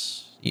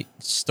house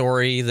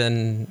story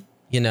than,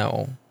 you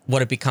know,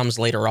 what it becomes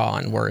later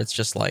on, where it's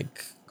just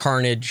like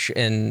carnage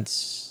and,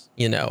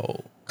 you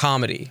know,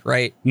 comedy,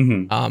 right?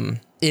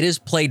 It is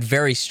played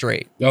very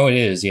straight. Oh, it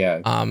is,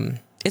 yeah.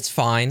 It's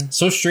fine.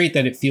 So straight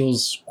that it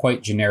feels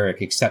quite generic,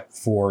 except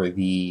for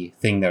the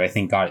thing that I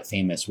think got it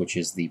famous, which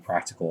is the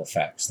practical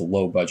effects, the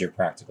low budget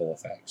practical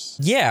effects.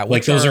 Yeah.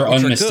 Like those are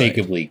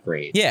unmistakably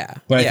great. Yeah.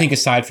 But I think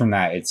aside from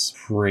that, it's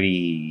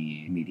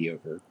pretty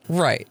mediocre.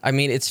 Right. I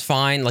mean, it's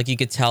fine. Like you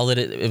could tell that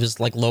it was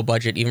like low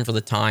budget even for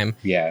the time.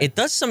 Yeah. It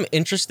does some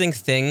interesting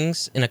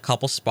things in a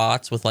couple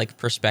spots with like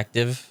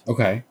perspective.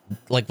 Okay.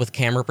 Like with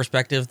camera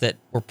perspective that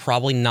were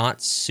probably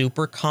not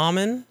super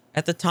common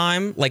at the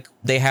time. Like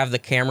they have the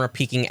camera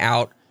peeking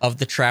out of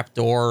the trap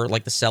door,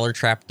 like the cellar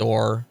trap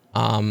door.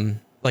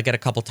 Like at a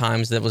couple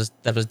times that was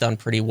done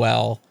pretty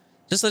well.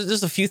 Just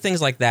a few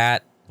things like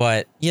that,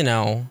 but you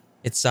know,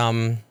 it's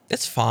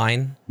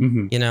fine.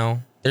 You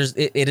know,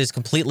 it is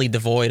completely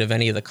devoid of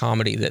any of the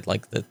comedy that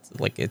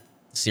the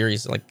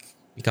series like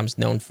becomes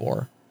known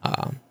for.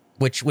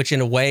 Which in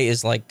a way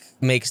is like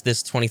makes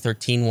this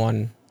 2013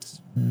 one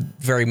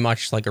very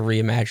much like a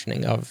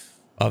reimagining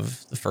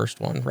of the first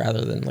one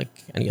rather than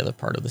like any other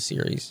part of the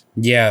series.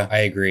 Yeah, I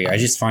agree. I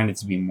just find it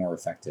to be more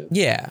effective.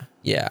 Yeah.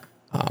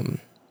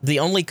 The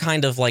only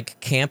kind of like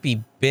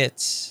campy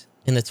bits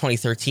in the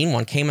 2013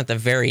 one came at the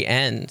very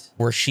end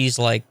where she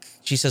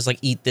says like,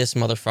 eat this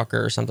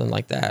motherfucker or something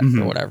like that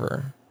or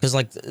whatever. Because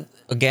like,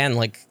 again,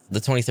 like the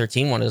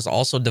 2013 one is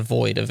also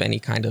devoid of any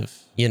kind of,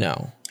 you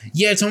know.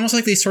 Yeah, it's almost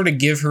like they sort of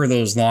give her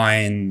those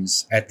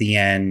lines at the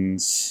end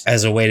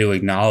as a way to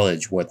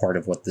acknowledge what part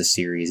of what this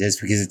series is,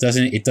 because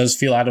it does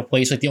feel out of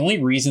place. Like the only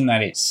reason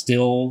that it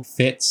still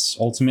fits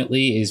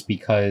ultimately is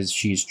because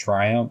she's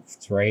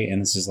triumphed, right?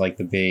 And this is like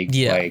the big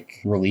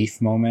like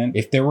relief moment.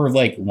 If there were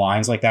like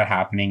lines like that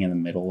happening in the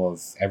middle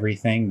of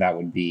everything, that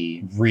would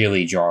be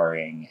really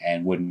jarring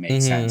and wouldn't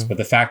make sense. But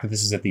the fact that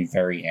this is at the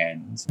very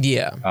end,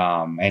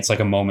 and it's like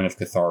a moment of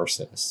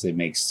catharsis, it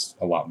makes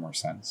a lot more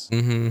sense.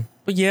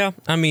 But yeah,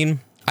 I mean,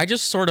 I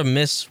just sort of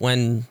miss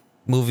when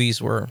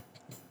movies were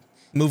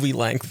movie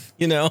length,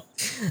 you know?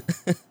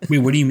 Wait,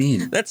 what do you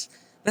mean? That's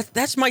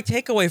my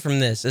takeaway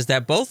from this, is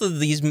that both of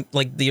these,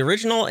 like the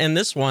original and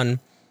this one,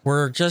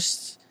 were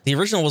just, the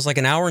original was like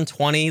an hour and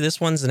 20,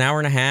 this one's an hour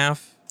and a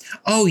half.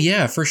 Oh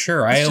yeah, for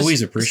sure. I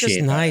always appreciate it's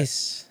just that.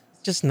 nice.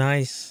 It's just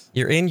nice.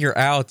 You're in, you're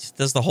out.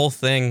 Does the whole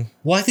thing.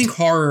 Well, I think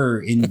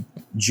horror in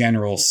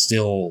general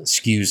still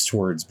skews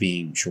towards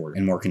being short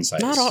and more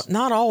concise.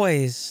 Not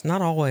always.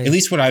 Not always. At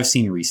least what I've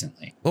seen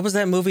recently. What was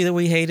that movie that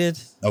we hated?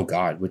 Oh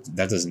God,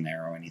 that doesn't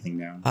narrow anything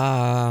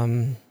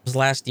down. It was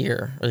last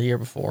year or the year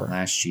before.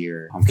 Last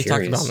year. We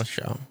talked about it on the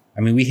show.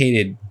 I mean, we've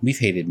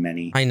hated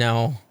many. I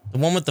know. The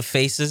one with the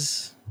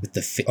faces. With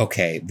the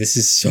okay, this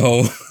is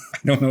so. I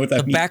don't know what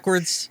that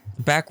means.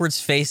 Backwards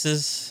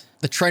faces.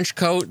 The trench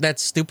coat. That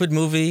stupid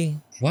movie.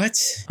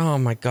 What? Oh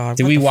my God!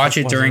 Did we watch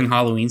it during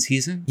Halloween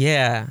season?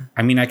 Yeah.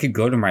 I mean, I could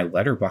go to my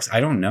letterbox. I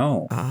don't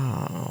know.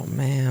 Oh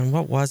man,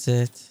 what was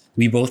it?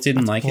 We both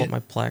didn't like it. My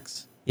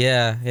Plex.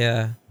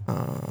 Yeah.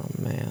 Oh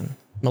man,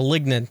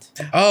 Malignant.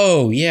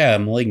 Oh yeah,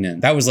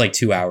 Malignant. That was like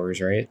 2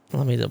 hours, right?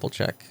 Let me double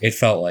check. It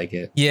felt like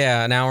it.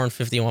 Yeah, an hour and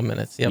 51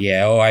 minutes. Yep.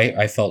 Yeah. Oh,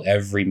 I felt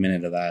every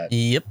minute of that.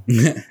 Yep.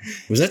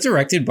 Was that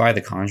directed by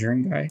the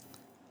Conjuring guy?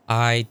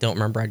 I don't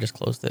remember. I just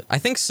closed it. I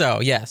think so.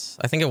 Yes,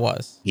 I think it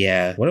was.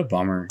 Yeah. What a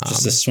bummer.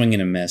 Just a swing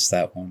and a miss,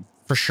 that one.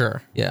 For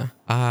sure. Yeah.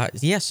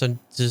 Yeah. So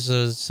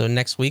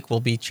next week we'll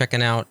be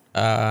checking out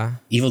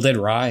Evil Dead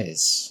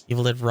Rise.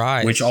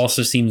 Which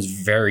also seems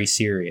very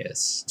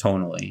serious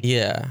tonally.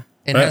 Yeah.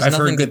 And I've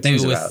heard good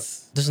things about.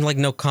 There's like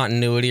no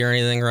continuity or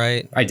anything,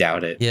 right? I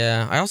doubt it.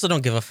 Yeah. I also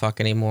don't give a fuck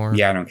anymore.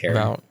 Yeah, I don't care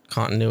about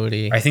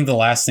continuity. I think the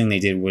last thing they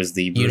did was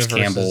the Bruce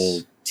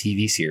Campbell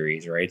TV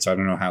series, right? So I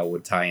don't know how it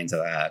would tie into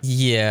that.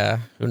 Yeah,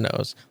 who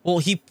knows? Well,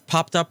 he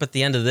popped up at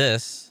the end of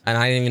this, and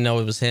I didn't even know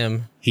it was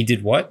him. He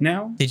did what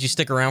now? Did you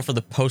stick around for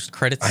the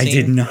post-credits scene? I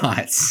did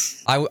not.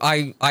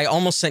 I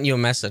almost sent you a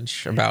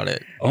message about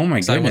it. Oh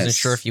my goodness. I wasn't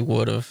sure if you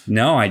would have.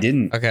 No, I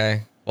didn't.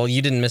 Okay. Well,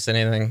 you didn't miss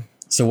anything.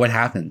 So what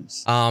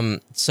happens?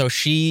 So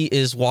she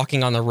is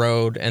walking on the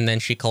road, and then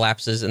she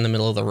collapses in the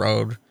middle of the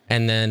road.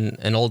 And then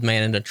an old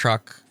man in a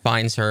truck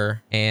finds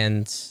her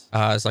and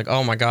is like,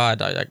 oh my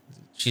God,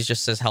 she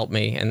just says, help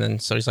me. And then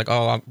so he's like,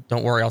 oh,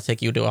 don't worry, I'll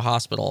take you to a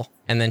hospital.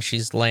 And then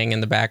she's laying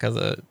in the back of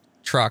the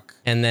truck.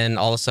 And then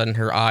all of a sudden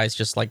her eyes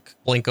just like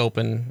blink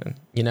open,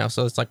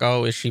 so it's like,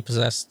 oh, is she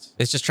possessed?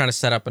 It's just trying to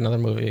set up another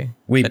movie.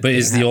 Wait, but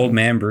is the old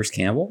man Bruce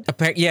Campbell?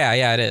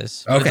 Yeah, it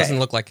is. Okay. It doesn't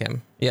look like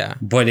him. Yeah.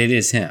 But it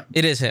is him.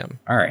 It is him.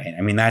 All right.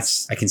 I mean, I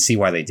can see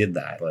why they did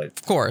that, but.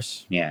 Of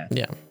course. Yeah.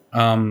 Yeah.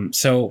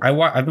 So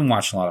I've been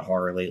watching a lot of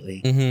horror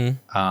lately.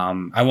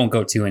 Mm-hmm. I won't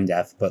go too in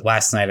depth, but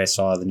last night I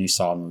saw the new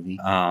Saw movie.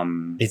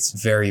 It's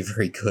very,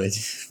 very good.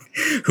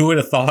 Who would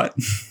have thought?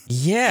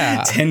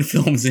 Yeah. 10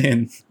 films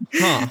in,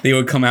 they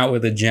would come out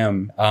with a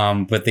gem.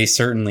 But they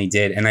certainly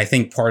did. And I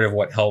think part of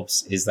what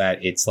helps is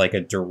that it's like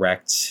a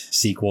direct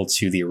sequel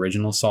to the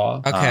original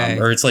Saw. Okay.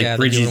 Or it's like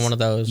bridges one of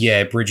those.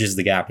 Yeah, it bridges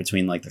the gap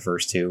between like the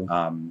first two.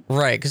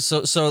 Right. Cause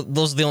so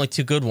those are the only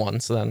two good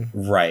ones then.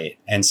 Right.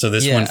 And so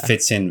this one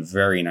fits in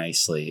very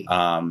nicely.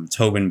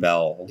 Tobin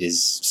Bell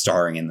is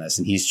starring in this,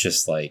 and he's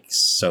just like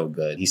so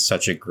good. He's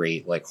such a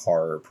great like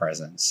horror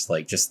presence.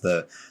 Like just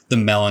the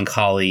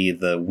melancholy,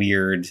 the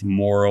weird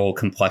moral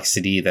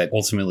complexity that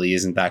ultimately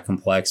isn't that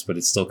complex, but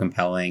it's still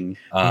compelling.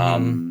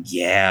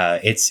 Yeah,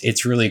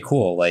 it's really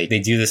cool. Like they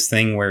do this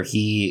thing where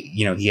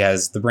he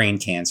has the brain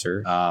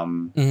cancer.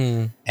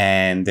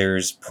 And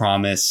there's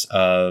promise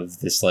of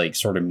this like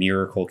sort of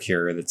miracle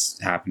cure that's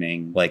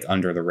happening like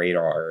under the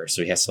radar.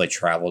 So he has to like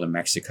travel to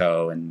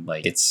Mexico, and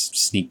like it's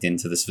sneaked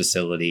into this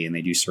facility, and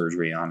they do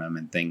surgery on him,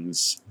 and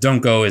things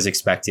don't go as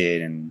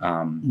expected. And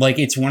like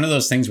it's one of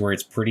those things where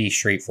it's pretty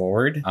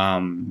straightforward.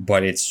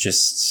 But it's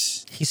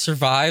just... He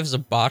survives a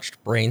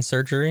botched brain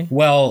surgery?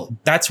 Well,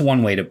 that's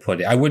one way to put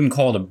it. I wouldn't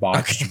call it a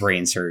botched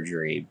brain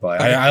surgery, but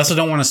I also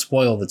don't want to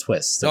spoil the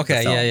twist.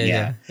 Okay,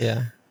 yeah.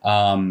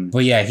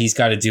 But yeah, he's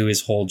got to do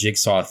his whole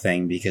jigsaw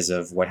thing because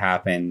of what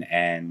happened,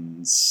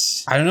 and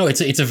I don't know.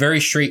 It's a very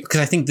straight,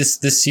 because I think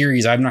this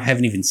series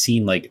haven't even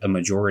seen like a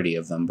majority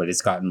of them, but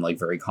it's gotten like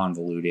very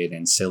convoluted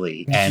and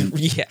silly, and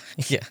yeah.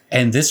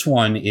 And this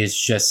one is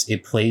just,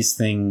 it plays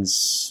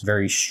things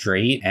very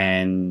straight,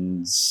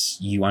 and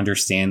you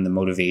understand the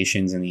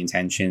motivations and the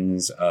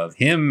intentions of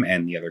him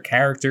and the other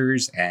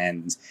characters,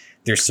 and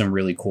there's some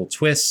really cool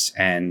twists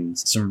and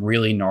some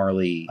really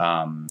gnarly,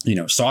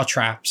 saw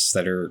traps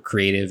that are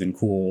creative and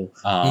cool.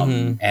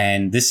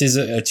 And this is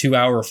a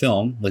 2-hour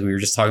film. Like we were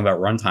just talking about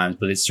runtimes,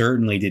 but it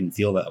certainly didn't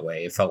feel that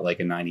way. It felt like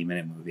a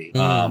 90-minute movie.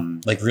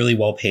 Like really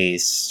well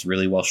paced,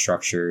 really well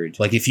structured.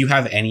 Like if you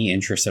have any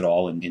interest at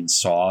all in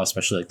Saw,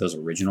 especially like those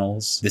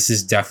originals, this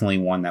is definitely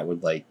one that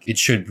would it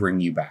should bring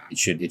you back. It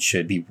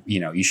should be,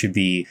 you should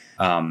be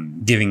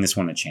giving this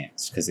one a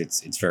chance, because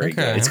it's very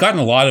good. It's gotten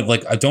a lot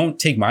of don't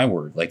take my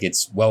word. Like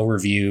it's well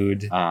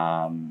reviewed.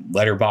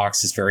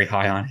 Letterboxd is very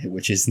high on it,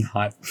 which is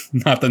not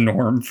the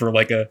norm for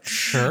like a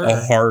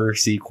horror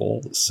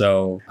sequel.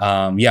 So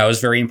I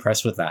was very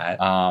impressed with that.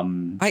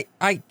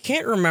 I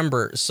can't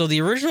remember. So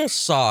the original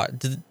Saw,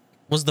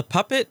 was the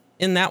puppet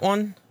in that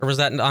one, or was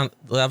that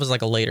that was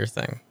like a later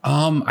thing?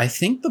 I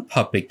think the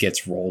puppet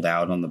gets rolled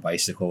out on the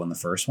bicycle in the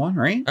first one,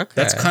 right? Okay.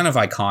 That's kind of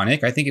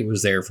iconic. I think it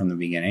was there from the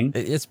beginning.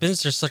 It's been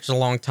just such a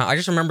long time. I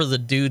just remember the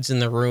dudes in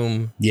the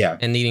room,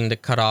 and needing to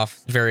cut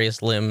off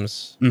various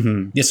limbs.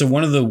 Mm-hmm. Yeah. So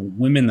one of the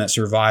women that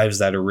survives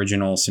that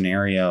original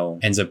scenario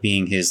ends up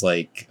being his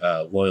like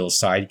loyal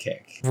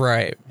sidekick.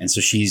 Right. And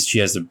so she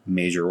has a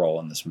major role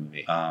in this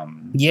movie.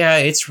 Yeah,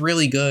 it's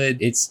really good.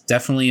 It's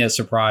definitely a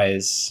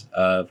surprise,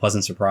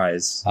 pleasant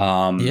surprise.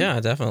 Yeah,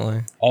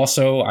 definitely.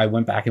 Also, I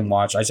went back and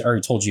watched, I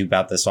already told you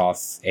about this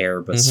off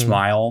air, but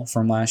Smile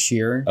from last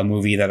year, a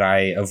movie that I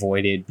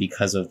avoided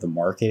because of the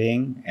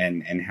marketing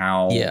and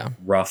how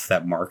rough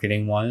that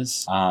marketing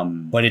was.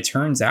 But it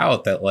turns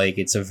out that like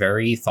it's a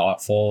very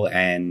thoughtful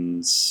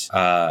and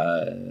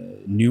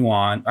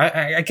nuanced,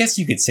 I guess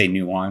you could say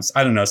nuanced.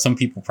 I don't know. Some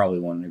people probably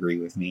won't agree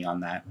with me on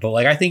that, but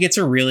like I think it's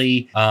a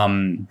really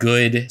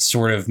good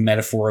sort of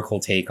metaphorical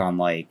take on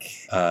like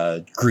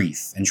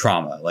grief and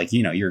trauma, like,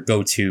 you know, your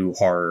go-to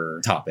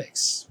horror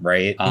topics,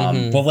 right?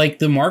 But like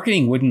the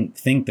marketing wouldn't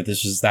think that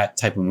this was that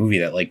type of movie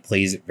that like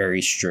plays it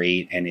very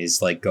straight and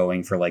is like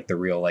going for like the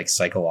real like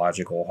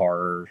psychological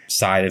horror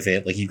side of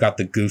it. Like you've got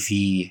the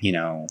goofy, you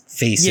know,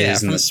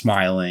 faces and the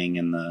smiling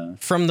and the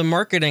from the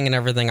marketing and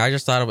everything. I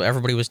just thought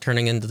everybody was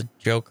turning into the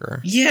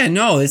Joker. Yeah,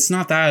 no, it's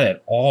not that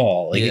at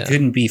all. Like it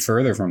couldn't be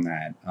further from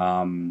that.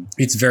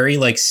 It's very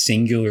like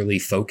singularly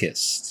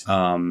focused.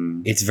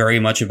 It's very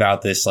much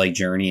about this like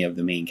journey of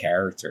the main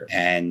character,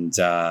 and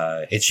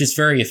it's just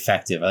very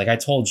effective. Like I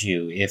told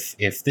you,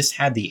 if this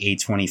had the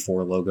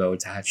A24 logo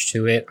attached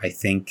to it, I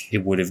think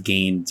it would have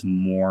gained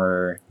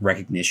more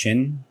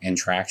recognition and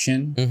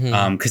traction,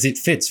 because it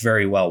fits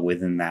very well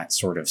within that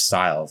sort of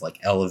style of like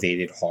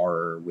elevated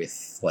horror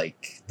with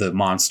like the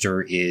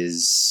monster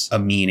is a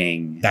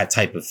meaning, that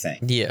type of thing.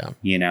 Yeah,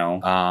 you know.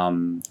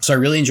 So I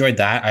really enjoyed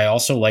that. I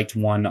also liked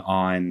one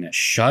on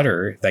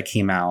Shudder that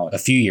came out a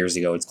few years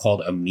ago. It's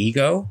called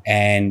Amigo,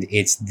 and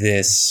it's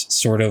this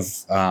sort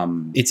of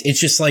it's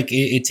just like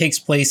it takes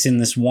place in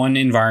this one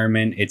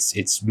environment.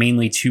 It's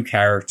mainly two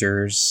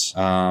characters.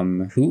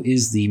 Who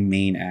is the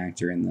main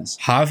actor in this?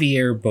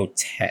 Javier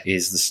Botet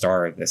is the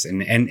star of this,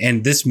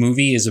 and this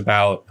movie is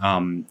about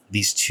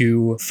these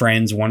two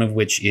friends, one of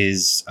which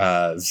is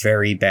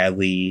very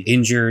badly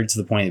injured to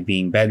the point of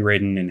being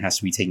bedridden and has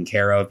to be taken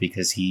care of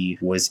because he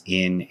was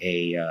in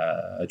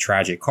a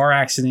tragic car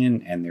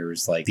accident, and there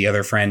was like the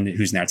other friend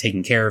who's now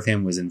taking care of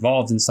him was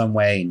involved in some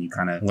way, and you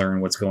kind of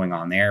learn what's going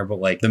on there. But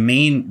like the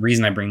main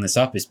reason I bring this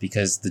up is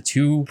because the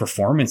two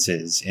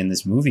performances in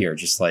this movie are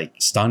just like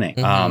stunning.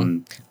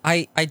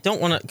 I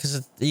don't want to,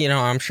 because you know,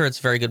 I'm sure it's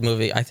a very good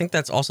movie. I think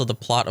that's also the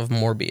plot of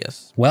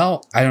Morbius.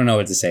 Well, I don't know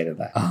what to say to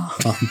that.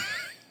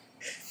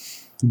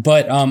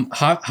 But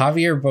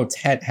Javier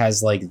Botet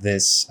has like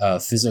this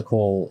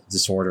physical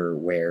disorder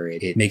where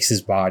it makes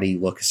his body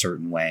look a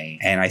certain way.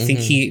 And I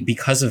think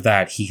because of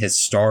that, he has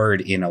starred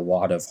in a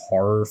lot of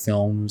horror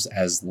films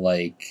as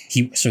like,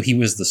 he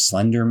was the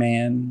Slender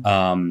Man.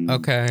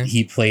 Okay.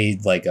 He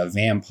played like a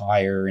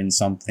vampire in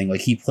something.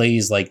 Like he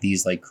plays like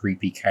these like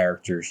creepy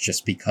characters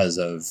just because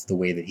of the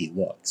way that he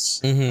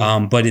looks.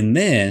 But in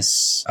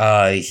this,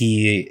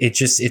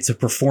 it's a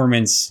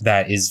performance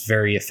that is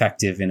very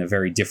effective in a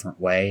very different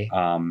way.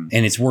 And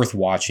it's worth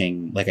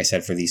watching, like I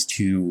said, for these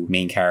two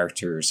main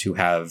characters who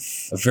have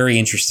a very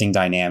interesting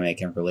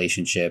dynamic and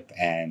relationship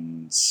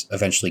and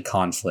eventually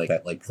conflict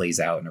that like plays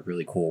out in a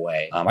really cool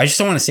way. I just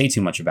don't want to say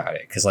too much about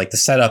it because like the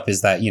setup is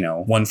that, you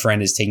know, one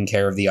friend is taking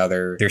care of the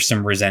other. There's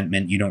some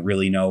resentment. You don't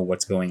really know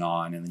what's going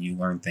on, and then you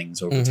learn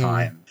things over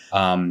time.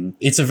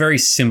 It's a very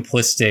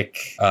simplistic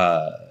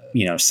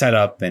you know,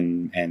 setup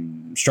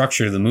and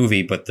structure of the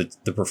movie, but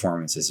the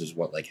performances is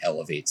what like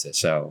elevates it.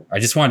 So I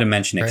just wanted to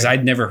mention it because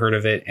I'd never heard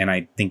of it, and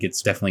I think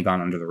it's definitely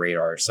gone under the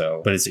radar.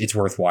 So, but it's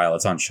worthwhile.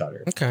 It's on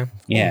Shudder. Okay. Cool.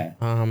 Yeah.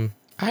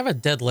 I have a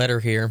dead letter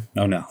here.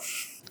 Oh no.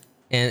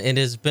 And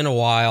it has been a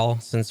while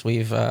since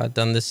we've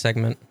done this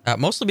segment,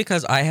 mostly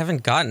because I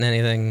haven't gotten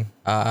anything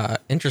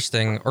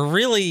interesting or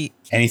really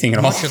anything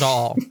at much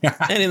all. At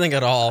all. Anything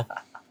at all.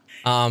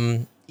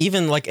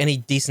 Even like any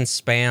decent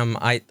spam,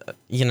 I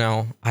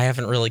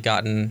haven't really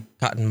gotten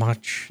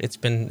much. It's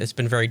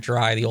been very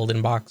dry, the old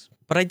inbox.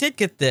 But I did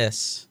get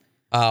this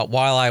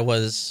while I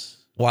was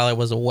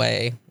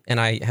away, and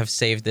I have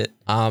saved it.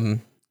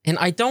 And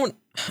I don't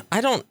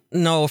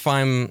know if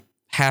I'm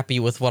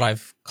happy with what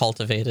I've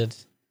cultivated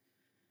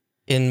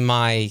in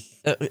my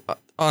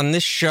on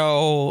this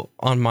show,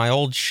 on my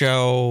old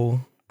show.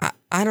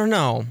 I don't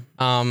know.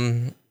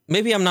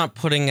 Maybe I'm not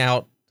putting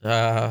out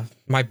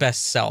my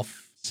best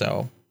self.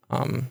 So.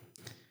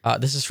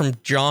 This is from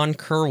John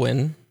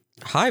Kerwin.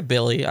 Hi,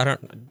 Billy. I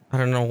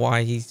don't know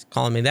why he's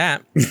calling me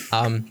that.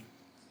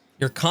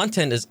 Your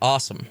content is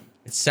awesome.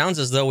 It sounds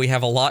as though we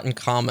have a lot in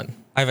common.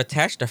 I've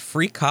attached a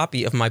free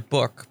copy of my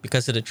book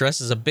because it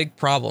addresses a big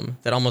problem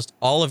that almost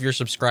all of your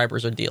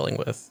subscribers are dealing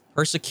with.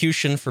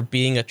 Persecution for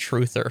being a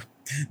truther.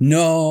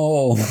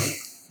 No.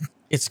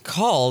 It's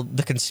called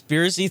The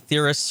Conspiracy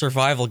Theorist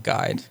Survival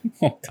Guide,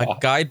 a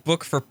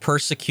guidebook for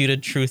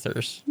persecuted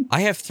truthers.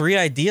 I have 3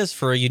 ideas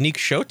for a unique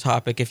show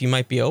topic if you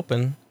might be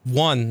open.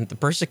 1, the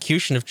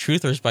persecution of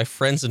truthers by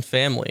friends and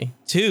family.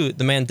 2,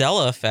 the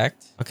Mandela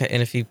effect. Okay,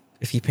 and if you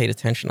paid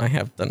attention, I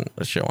have done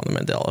a show on the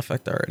Mandela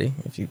effect already,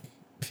 if you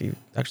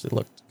actually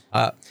looked.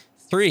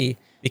 3,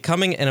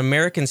 becoming an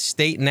American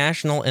state,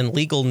 national, and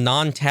legal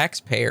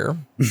non-taxpayer.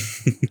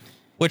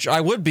 Which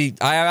I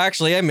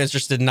actually am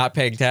interested in not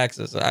paying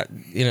taxes.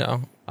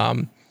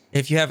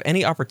 If you have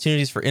any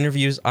opportunities for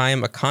interviews, I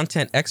am a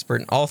content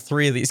expert in all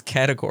 3 of these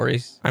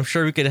categories. I'm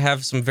sure we could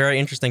have some very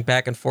interesting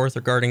back and forth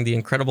regarding the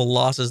incredible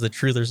losses that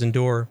truthers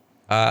endure.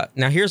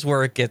 Now here's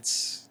where it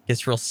gets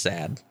real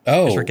sad.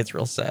 Oh, here's where it gets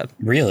real sad.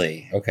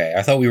 Really? Okay,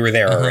 I thought we were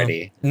there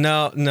already.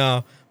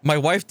 No. My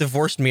wife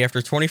divorced me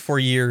after 24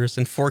 years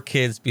and 4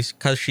 kids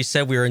because she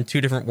said we were in 2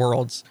 different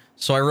worlds.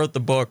 So I wrote the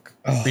book.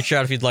 Oh. Reach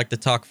out if you'd like to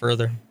talk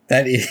further.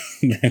 That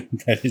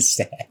is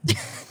sad.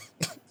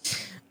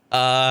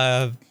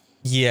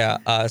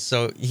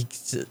 So he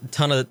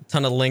ton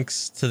of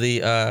links to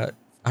the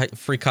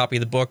free copy of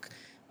the book.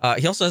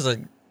 He also has a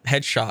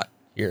headshot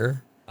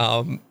here.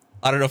 I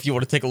don't know if you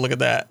want to take a look at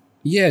that.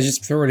 Yeah,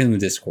 just throw it in the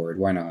Discord.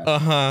 Why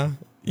not?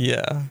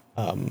 Yeah.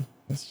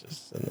 Let's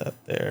just send that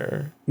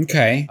there.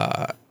 Okay.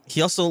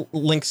 He also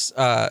links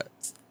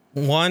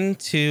 1,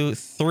 2,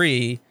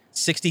 3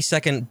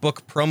 60-second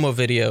book promo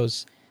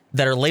videos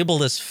that are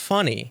labeled as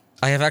funny.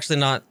 I have actually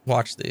not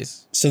watched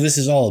these. So this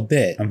is all a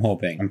bit, I'm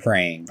hoping. I'm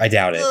praying. I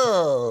doubt it.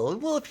 Oh,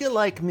 well, if you're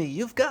like me,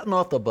 you've gotten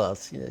off the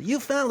bus. You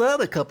found out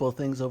a couple of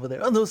things over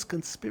there on those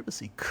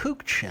conspiracy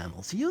kook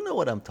channels. You know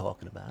what I'm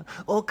talking about.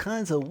 All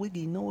kinds of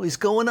wiggy noise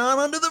going on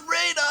under the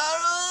radar.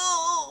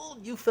 Oh,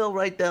 you fell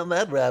right down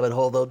that rabbit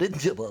hole, though,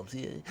 didn't you, Bubs?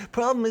 Yeah.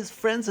 Problem is,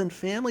 friends and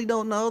family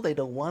don't know. They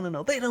don't want to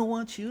know. They don't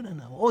want you to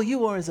know. All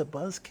you are is a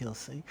buzzkill,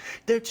 see?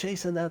 They're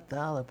chasing that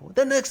dollar, boy.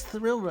 The next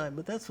thrill ride,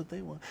 but that's what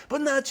they want.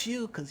 But not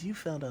you, because you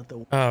found out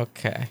the...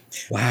 Okay.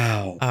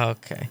 Wow.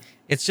 Okay.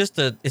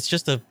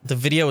 The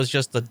video is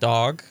just the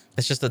dog.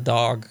 It's just a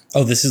dog.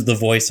 Oh, this is the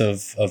voice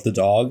of the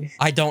dog?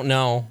 I don't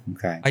know.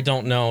 Okay. I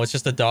don't know. It's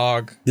just a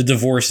dog. The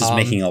divorce is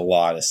making a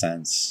lot of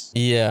sense.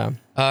 Yeah.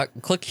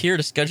 Click here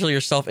to schedule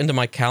yourself into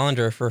my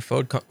calendar for a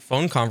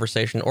phone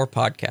conversation or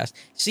podcast.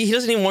 See, he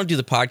doesn't even want to do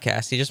the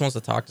podcast. He just wants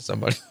to talk to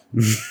somebody.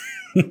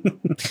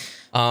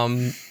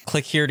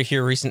 Click here to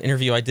hear a recent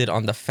interview I did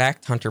on the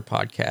Fact Hunter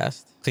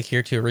podcast. Click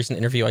here to a recent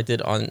interview I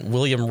did on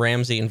William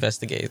Ramsey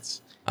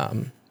Investigates.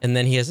 And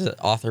then he has an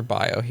author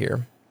bio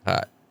here.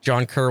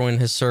 John Kerwin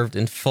has served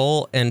in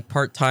full and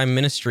part-time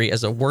ministry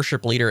as a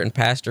worship leader and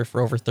pastor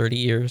for over 30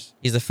 years.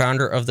 He's the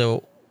founder of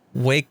the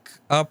Wake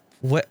Up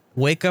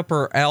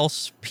or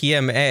Else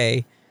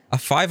PMA, a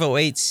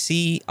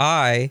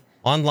 508c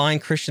online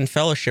Christian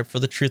fellowship for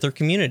the truther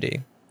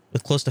community.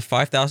 With close to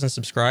 5,000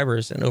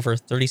 subscribers and over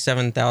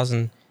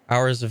 37,000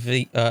 hours of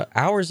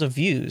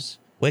views,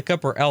 Wake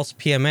Up or Else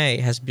PMA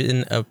has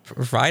been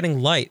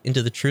providing light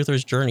into the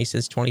truther's journey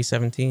since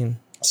 2017.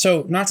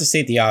 So, not to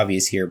state the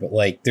obvious here, but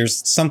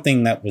there's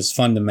something that was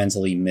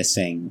fundamentally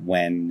missing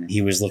when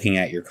he was looking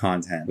at your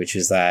content, which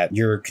is that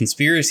your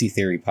conspiracy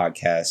theory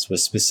podcast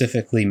was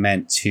specifically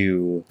meant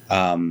to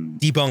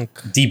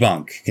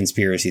debunk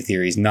conspiracy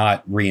theories,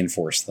 not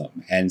reinforce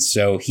them. And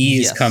so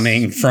he is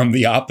coming from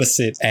the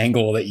opposite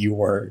angle that you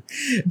were,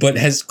 but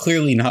has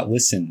clearly not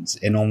listened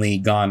and only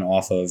gone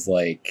off of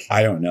I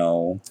don't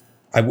know.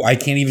 I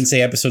can't even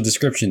say episode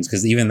descriptions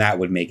because even that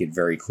would make it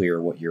very clear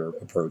what your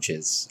approach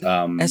is.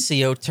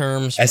 SEO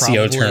terms.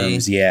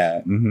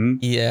 Yeah. Mm-hmm.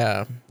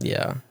 Yeah.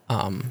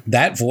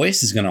 That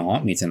voice is going to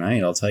haunt me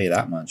tonight. I'll tell you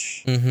that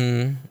much.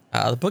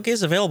 Mm-hmm. The book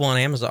is available on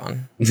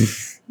Amazon.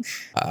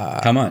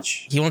 How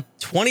much? He wants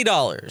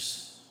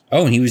 $20.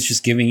 Oh, and he was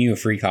just giving you a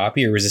free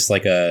copy, or was this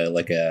like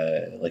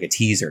a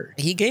teaser?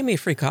 He gave me a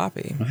free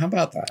copy. Well, how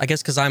about that? I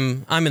guess because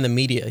I'm in the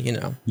media, you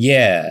know.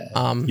 Yeah.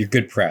 You're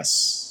good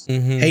press.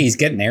 Mm-hmm. Hey, he's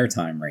getting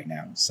airtime right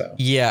now, so.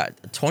 Yeah,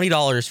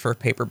 $20 for a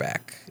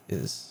paperback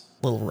is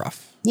a little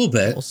rough. A little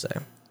bit. We'll say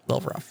a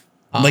little rough.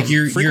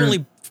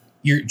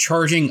 You're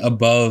charging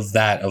above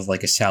that of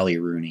a Sally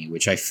Rooney,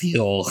 which I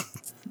feel.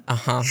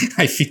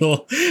 I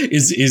feel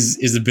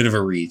is a bit of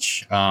a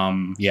reach.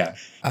 Yeah.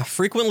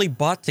 Frequently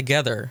bought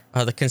together,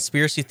 the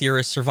Conspiracy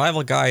Theorist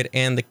Survival Guide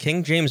and the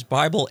King James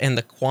Bible and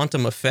the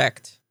Quantum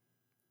Effect.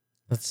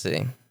 Let's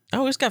see.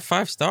 Oh, he's got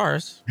 5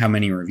 stars. How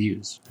many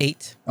reviews?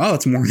 8. Oh,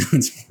 it's more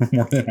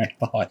than I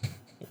thought.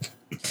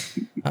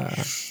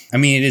 I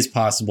mean, it is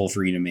possible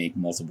for you to make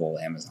multiple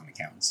Amazon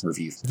accounts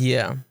review.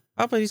 Yeah.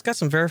 Oh, but he's got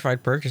some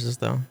verified purchases,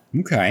 though.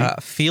 Okay.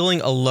 Feeling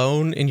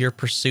alone in your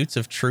pursuits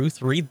of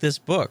truth? Read this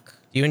book.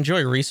 Do you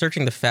enjoy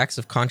researching the facts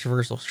of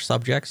controversial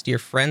subjects? Do your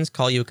friends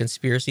call you a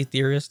conspiracy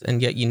theorist,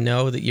 and yet you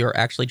know that you're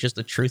actually just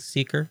a truth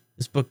seeker?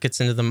 This book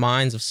gets into the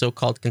minds of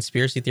so-called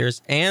conspiracy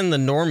theorists and the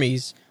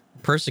normies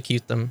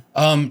persecute them.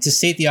 To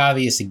state the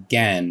obvious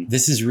again,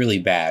 this is really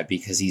bad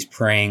because he's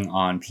preying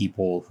on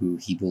people who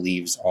he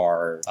believes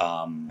are,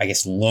 I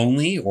guess,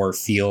 lonely or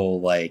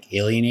feel like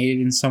alienated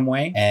in some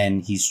way.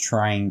 And he's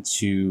trying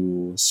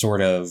to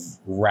sort of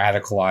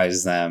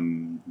radicalize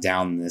them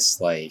down this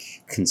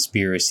like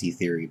conspiracy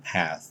theory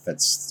path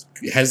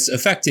has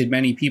affected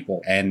many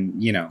people. And,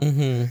 you know,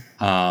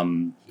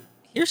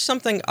 here's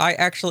something I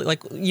actually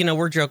like, you know,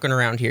 we're joking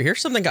around here. Here's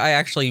something I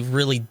actually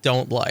really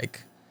don't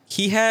like.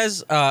 He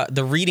has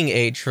the reading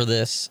age for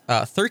this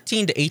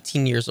 13 to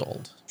 18 years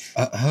old.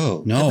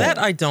 Oh, no. That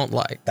I don't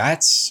like.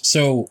 That's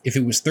so if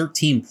it was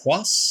 13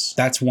 plus,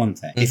 that's one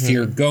thing.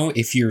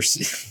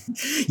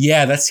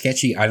 Yeah, that's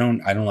sketchy. I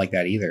don't like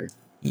that either.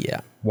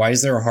 Yeah. Why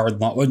is there a hard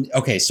line?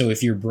 Okay, so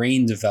if your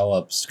brain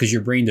develops, because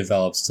your brain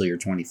develops till you're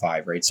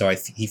 25, right? So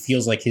he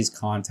feels like his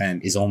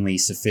content is only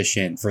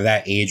sufficient for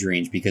that age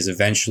range because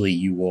eventually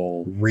you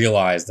will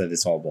realize that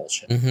it's all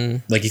bullshit.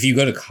 Like if you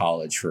go to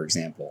college, for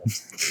example,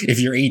 if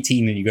you're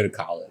 18 and you go to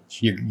college,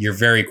 you're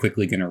very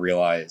quickly going to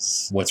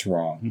realize what's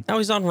wrong. Now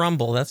he's on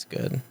Rumble. That's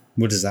good.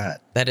 What is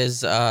that? That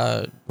is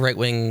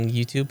right-wing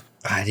YouTube.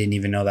 I didn't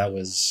even know that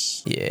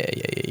was...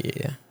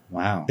 Yeah.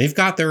 Wow. They've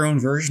got their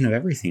own version of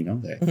everything,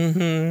 don't they?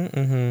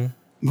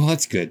 Well,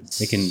 that's good.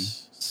 They can...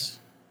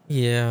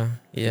 Yeah.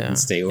 They can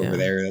stay over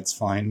there. That's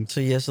fine.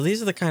 So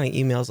these are the kind of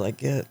emails I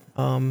get.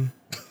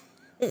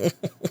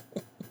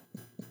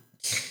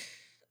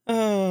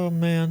 Oh,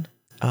 man.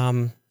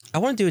 I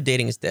want to do a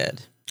Dating is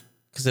Dead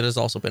because it has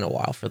also been a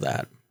while for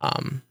that.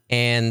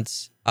 And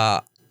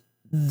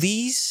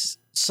these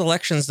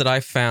selections that I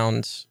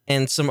found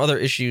and some other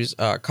issues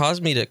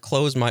caused me to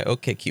close my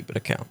OkCupid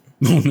account.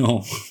 Oh,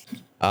 no.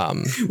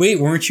 Wait,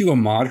 weren't you a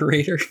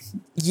moderator?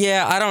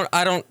 Yeah, I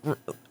don't,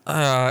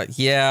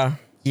 yeah.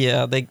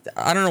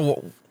 I don't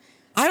know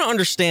I don't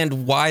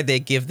understand why they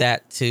give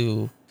that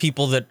to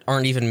people that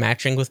aren't even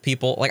matching with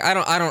people. Like, I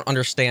don't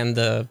understand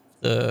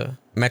the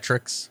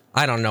metrics.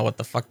 I don't know what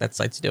the fuck that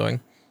site's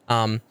doing.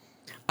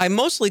 I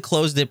mostly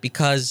closed it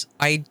because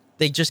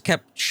they just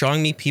kept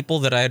showing me people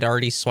that I had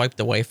already swiped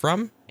away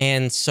from.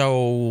 And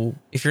so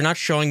if you're not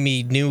showing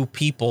me new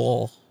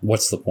people,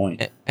 what's the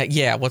point?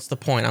 Yeah, what's the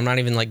point? I'm not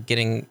even like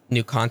getting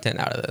new content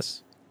out of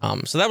this.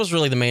 So that was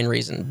really the main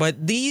reason.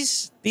 But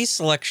these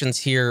selections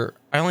here,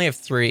 I only have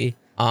 3.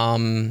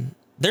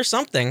 There's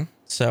something.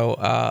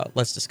 So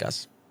let's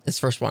discuss. This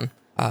first one.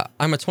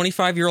 I'm a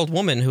 25-year-old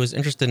woman who is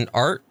interested in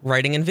art,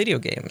 writing, and video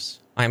games.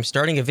 I am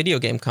starting a video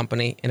game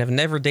company and have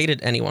never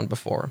dated anyone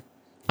before.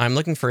 I'm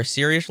looking for a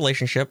serious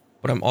relationship,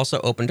 but I'm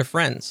also open to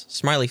friends.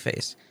 Smiley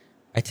face.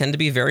 I tend to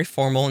be a very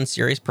formal and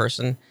serious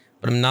person,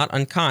 but I'm not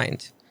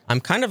unkind.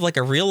 I'm kind of like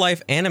a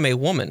real-life anime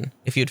woman,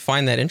 if you'd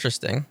find that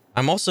interesting.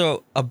 I'm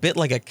also a bit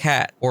like a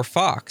cat or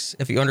fox,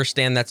 if you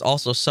understand that's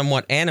also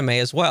somewhat anime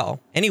as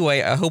well.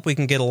 Anyway, I hope we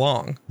can get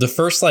along. The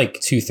first, like,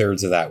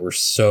 2/3 of that were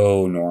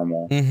so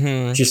normal.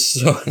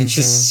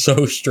 Just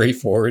so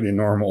straightforward and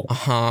normal.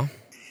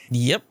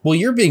 Yep. Well,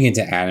 you're big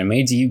into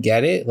anime. Do you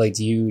get it? Like,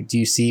 do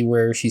you see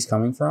where she's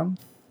coming from?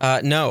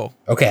 No.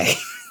 Okay.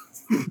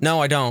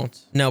 No, I don't.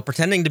 No,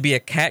 pretending to be a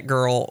cat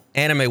girl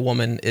anime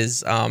woman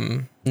is,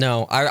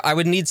 no. I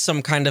would need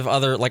some kind of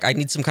other, like, I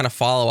need some kind of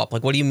follow-up.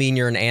 Like, what do you mean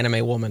you're an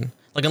anime woman?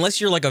 Like, unless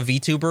you're, like, a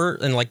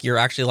VTuber and, like, you're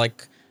actually,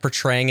 like,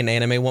 portraying an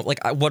anime woman.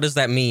 Like, what does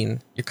that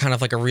mean? You're kind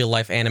of like a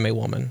real-life anime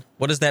woman.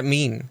 What does that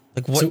mean?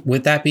 Like, what? So,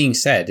 with that being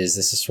said, is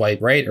this a swipe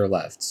right or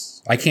left?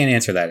 I can't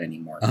answer that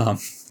anymore.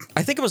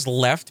 I think it was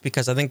left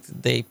because I think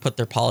they put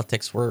their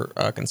politics were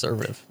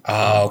conservative.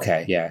 Oh,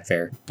 okay. Yeah,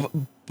 fair.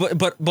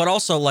 But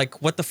also,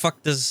 like, what the fuck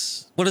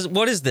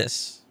what is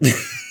this?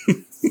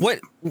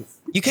 What?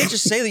 You can't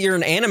just say that you're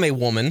an anime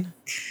woman.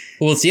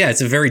 Well,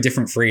 it's a very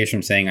different phrase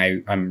from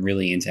saying I'm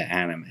really into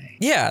anime.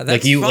 Yeah,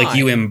 that's fine. Like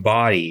you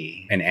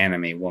embody an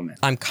anime woman.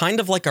 I'm kind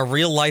of like a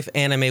real life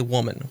anime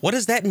woman. What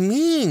does that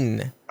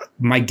mean?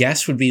 My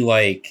guess would be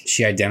like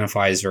she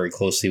identifies very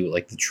closely with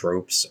like the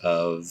tropes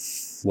of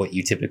what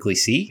you typically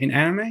see in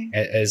anime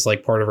as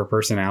like part of her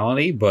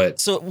personality. But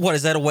so what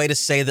is that a way to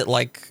say that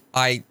like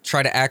I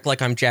try to act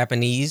like I'm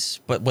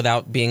Japanese but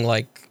without being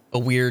like a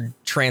weird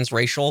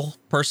transracial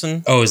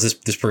person? Oh, is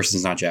this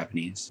person's not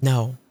Japanese?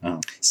 No.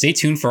 Oh. Stay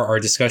tuned for our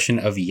discussion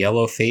of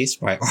Yellow Face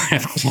by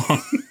R.F.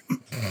 Wong.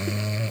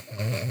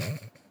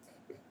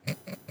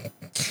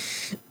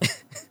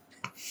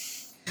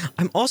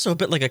 I'm also a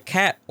bit like a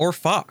cat or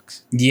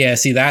fox. Yeah,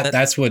 see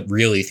that's what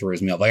really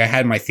throws me off. Like I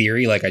had my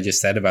theory, like I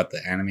just said about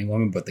the anime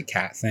woman, but the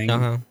cat thing,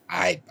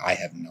 I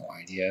have no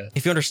idea.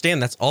 If you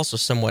understand, that's also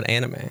somewhat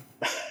anime.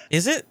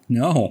 Is it?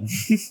 No.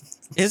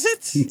 Is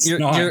it? It's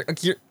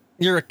not.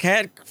 You're a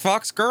cat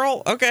fox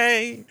girl?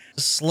 Okay.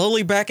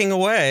 Slowly backing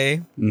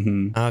away.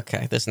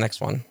 Okay, this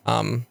next one.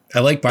 I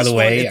like, by the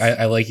way,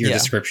 I like your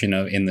description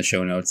of in the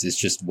show notes. It's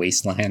just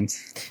wasteland.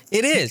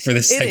 It is. For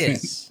this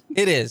segment.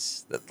 It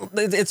is.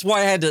 It's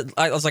why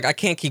I was like, I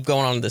can't keep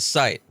going on this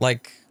site.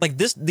 Like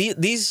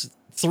these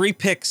 3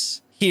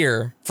 picks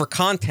here for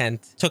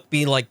content took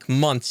me like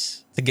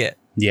months to get.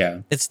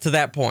 Yeah. It's to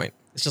that point.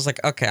 It's just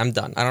like, okay, I'm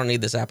done. I don't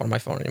need this app on my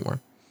phone anymore.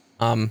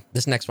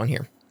 This next one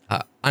here.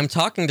 I'm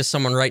talking to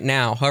someone right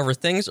now. However,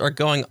 things are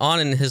going on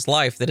in his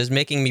life that is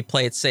making me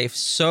play it safe.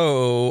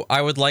 So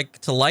I would like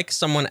to like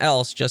someone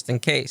else just in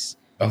case.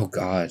 Oh,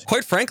 God.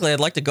 Quite frankly, I'd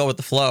like to go with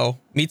the flow.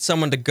 Meet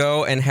someone to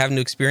go and have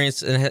new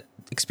experiences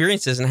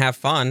and have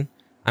fun.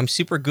 I'm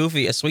super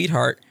goofy, a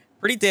sweetheart,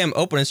 pretty damn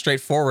open and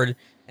straightforward,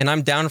 and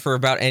I'm down for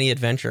about any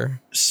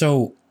adventure.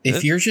 So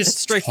if you're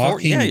just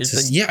talking,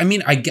 I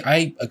mean,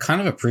 I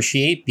kind of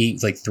appreciate being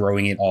like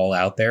throwing it all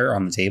out there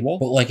on the table,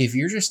 but like if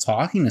you're just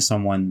talking to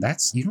someone,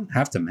 you don't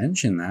have to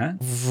mention that,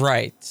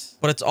 right?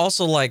 But it's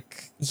also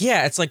like,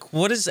 yeah, it's like,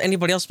 what is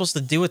anybody else supposed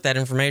to do with that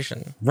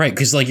information, right?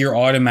 Because like you're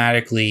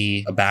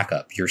automatically a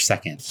backup, you're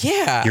second,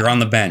 yeah, you're on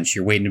the bench,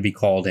 you're waiting to be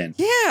called in,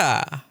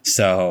 yeah.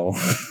 So,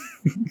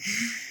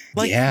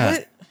 like, yeah.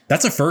 what?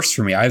 That's a first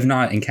for me. I've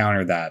not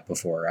encountered that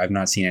before. I've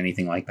not seen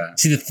anything like that.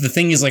 See, the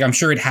thing is, like, I'm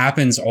sure it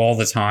happens all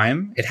the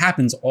time. It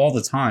happens all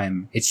the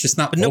time. It's just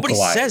not vocalized. Nobody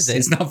says it.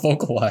 It's not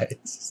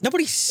vocalized.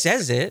 Nobody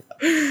says it,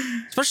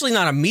 especially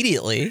not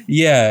immediately.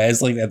 Yeah,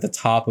 as like at the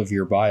top of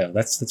your bio.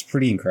 That's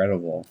pretty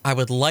incredible. I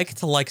would like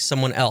to like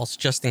someone else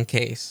just in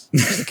case.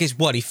 Just in case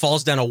what? He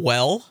falls down a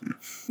well?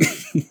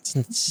 It's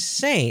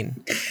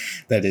insane.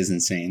 That is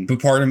insane.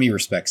 But part of me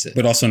respects it,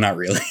 but also not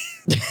really.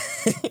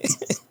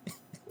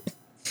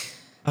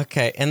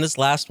 Okay, and this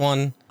last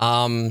one,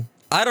 I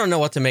don't know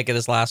what to make of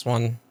this last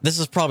one. This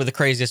is probably the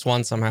craziest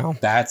one somehow.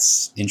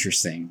 That's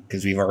interesting,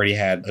 because we've already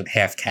had a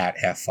half cat,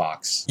 half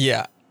fox.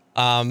 Yeah.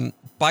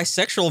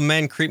 Bisexual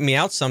men creep me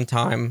out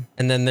sometime,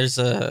 and then there's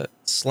a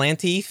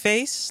slanty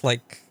face,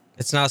 like,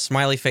 it's not a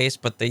smiley face,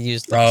 but they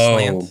used like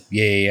slant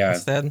yeah.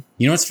 instead.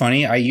 You know what's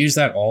funny? I use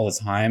that all the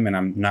time, and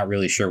I'm not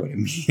really sure what it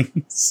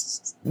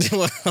means.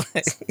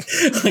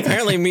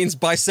 Apparently it means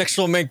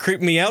bisexual men creep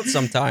me out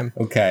sometime.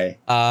 Okay.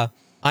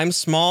 I'm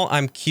small,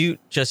 I'm cute,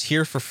 just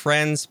here for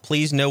friends,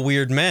 please no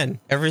weird men.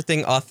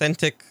 Everything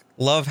authentic,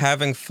 love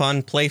having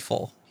fun,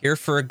 playful. Here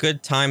for a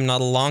good time,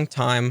 not a long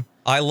time.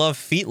 I love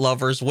feet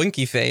lovers,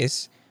 winky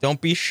face.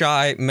 Don't be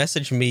shy,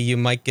 message me, you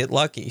might get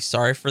lucky.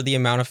 Sorry for the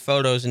amount of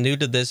photos, new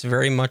to this,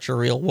 very much a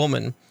real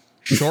woman.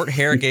 Short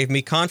hair gave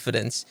me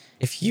confidence.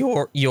 If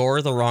you're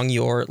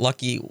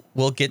lucky,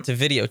 we'll get to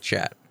video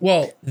chat.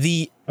 Well,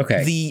 the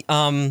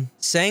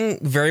saying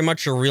very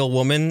much a real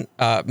woman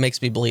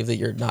makes me believe that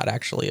you're not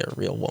actually a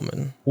real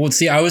woman. Well,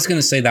 see, I was going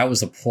to say that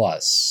was a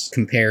plus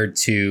compared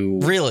to...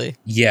 Really?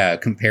 Yeah,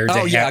 compared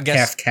to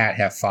half cat,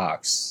 half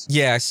fox.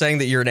 Yeah, saying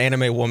that you're an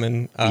anime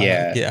woman.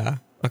 Yeah.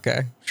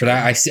 Okay. Sure.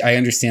 But I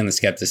understand the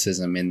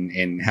skepticism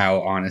in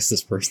how honest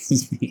this person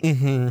is being.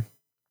 Mm-hmm.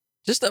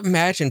 Just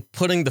imagine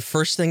putting the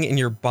first thing in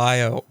your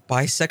bio,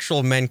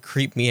 bisexual men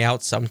creep me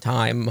out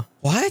sometime.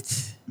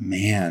 What?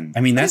 Man.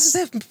 I mean, that's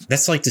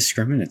like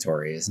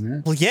discriminatory, isn't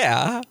it? Well,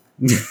 yeah.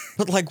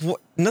 But like,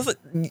 what?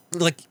 Nothing,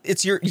 like,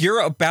 it's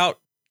you're about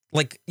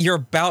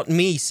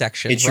me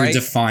section. It's right?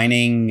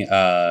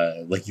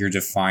 You're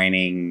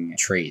defining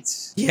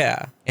traits.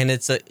 Yeah. And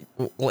it's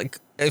like,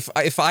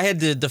 if I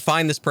had to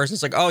define this person,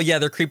 it's like, oh yeah,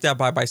 they're creeped out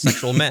by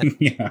bisexual men.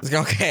 Yeah. It's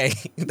like, okay,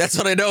 that's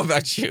what I know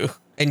about you.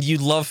 And you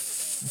love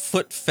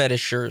foot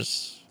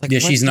fetishers. Like, yeah,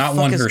 she's not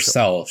one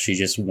herself.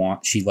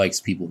 She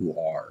likes people who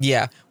are.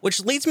 Yeah, which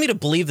leads me to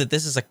believe that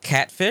this is a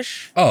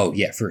catfish. Oh,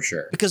 yeah, for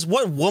sure. Because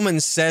what woman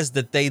says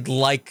that they'd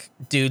like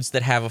dudes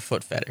that have a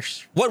foot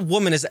fetish? What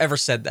woman has ever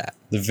said that?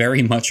 The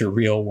very much a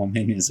real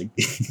woman is a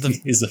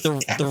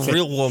the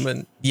real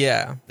woman.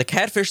 Yeah, the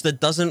catfish that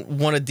doesn't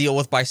want to deal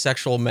with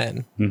bisexual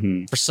men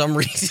for some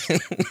reason.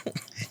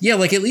 Yeah,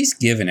 like at least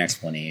give an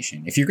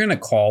explanation. If you're gonna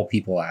call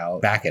people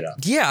out, back it up.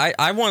 Yeah,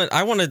 I want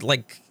to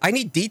like, I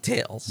need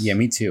details. Yeah,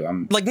 me too.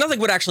 I'm like, nothing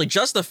would actually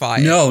justify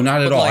it. No,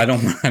 not at all. Like, I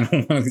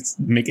don't want to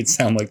make it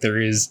sound like there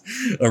is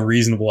a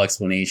reasonable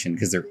explanation,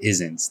 because there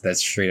isn't. That's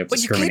straight up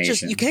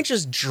discrimination. You can't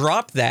just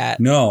drop that.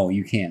 No,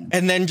 you can't.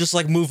 And then just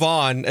like move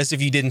on as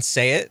if you didn't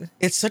say it.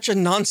 It's such a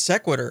non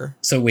sequitur.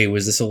 So wait,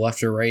 was this a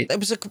left or right? It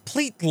was a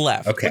complete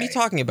left. Okay. What are you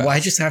talking about? Well,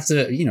 I just have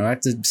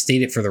to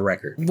state it for the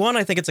record. 1,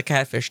 I think it's a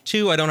catfish.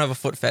 2, I don't have a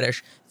foot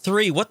fetish.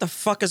 3, what the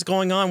fuck is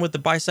going on with the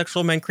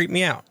bisexual men creep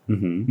me out?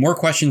 More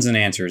questions than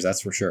answers,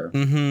 that's for sure.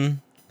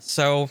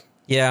 So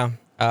yeah,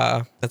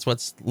 that's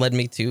what's led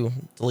me to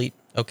delete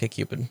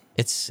OkCupid.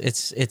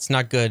 It's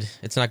not good.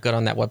 It's not good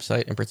on that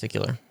website in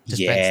particular.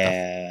 Just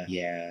bad stuff.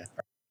 Yeah.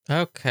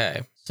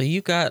 Okay, so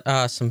you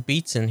got some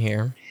beats in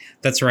here.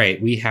 That's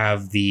right. We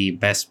have the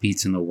best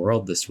beats in the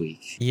world this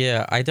week.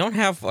 Yeah, I don't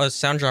have a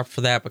sound drop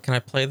for that, but can I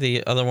play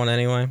the other one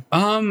anyway?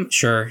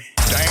 Sure.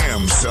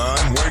 Damn, son,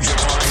 where'd you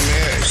find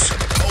this?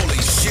 Holy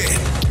shit,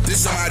 this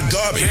is hot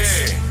garbage.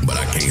 Yeah. But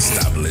I can't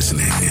stop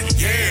listening.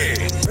 Yeah.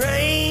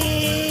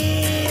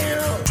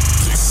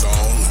 This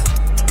song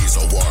is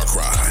a war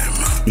crime.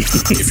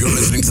 If you're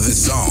listening to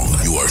this song,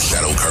 you are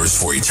shadow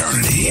cursed for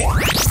eternity. You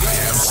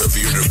have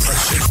severe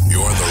depression.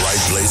 You're in the right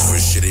place for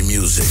shitty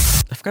music.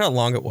 I forgot how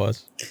long it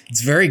was.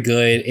 It's very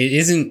good. It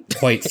isn't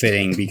quite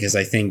fitting because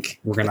I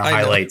think we're going to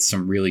highlight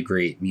some really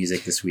great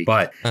music this week.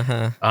 But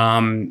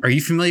are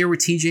you familiar with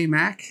TJ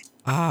Maxx?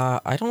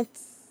 I don't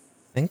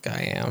think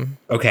I am.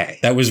 Okay,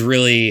 that was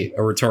really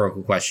a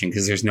rhetorical question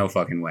because there's no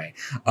fucking way.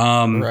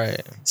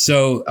 Right.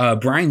 So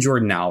Brian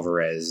Jordan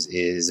Alvarez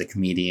is a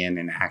comedian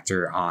and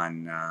actor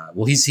on.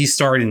 He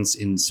starred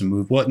in some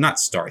movies. Well, not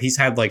starred. He's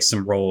had like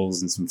some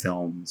roles in some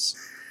films.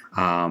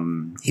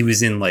 He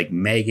was in like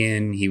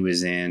Megan. He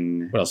was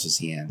in, what else was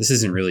he in? This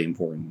isn't really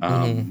important.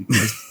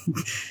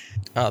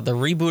 The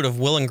reboot of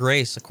Will and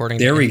Grace, according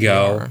there to we NPR.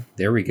 go.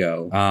 There we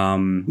go.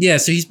 Yeah,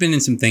 so he's been in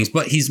some things,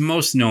 but he's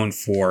most known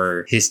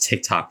for his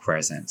TikTok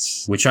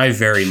presence, which I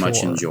very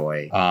much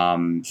enjoy.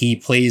 He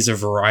plays a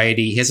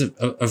variety. He has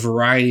a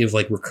variety of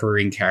like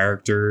recurring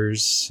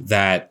characters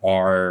that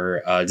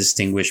are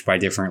distinguished by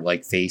different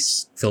like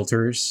face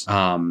filters.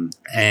 And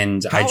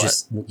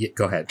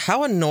go ahead.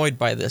 How annoyed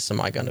by this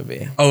am I going to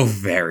be? Oh,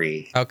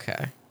 very.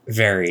 Okay.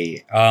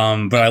 Very.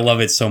 But I love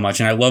it so much.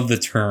 And I love the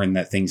turn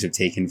that things have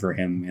taken for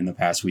him in the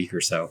past week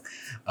or so.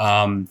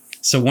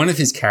 So one of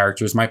his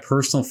characters, my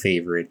personal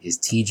favorite, is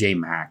TJ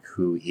Maxx,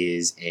 who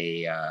is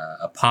a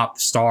pop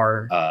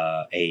star,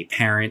 a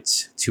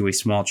parent to a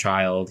small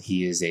child.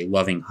 He is a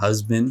loving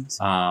husband.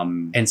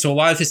 And so a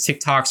lot of his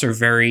TikToks are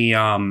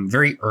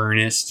very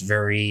earnest,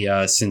 very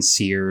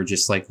sincere,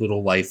 just like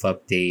little life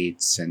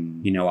updates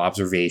and,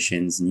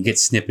 observations. And you get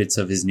snippets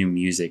of his new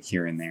music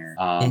here and there.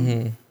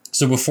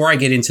 So before I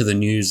get into the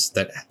news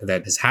that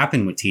has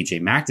happened with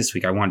TJ Maxx this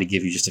week, I wanted to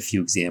give you just a few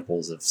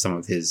examples of some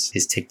of his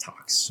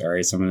TikToks. All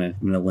right, so I'm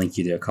gonna link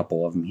you to a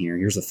couple of them here.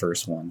 Here's the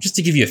first one, just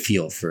to give you a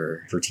feel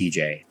for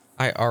TJ.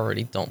 I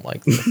already don't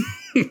like this.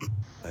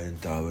 I'm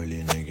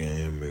traveling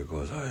again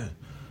because I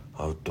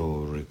have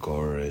to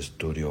record a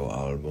studio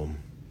album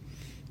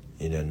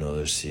in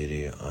another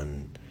city,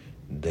 and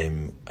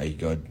then I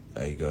got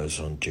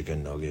some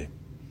chicken nugget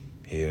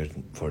here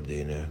for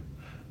dinner.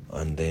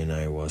 And then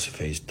I was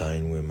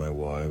FaceTime with my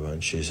wife,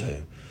 and she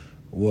said,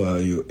 "Why are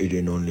you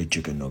eating only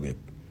chicken nugget?"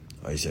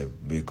 I said,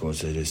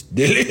 "Because it is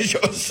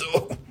delicious."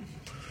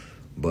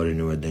 But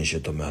anyway, then she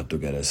told me I had to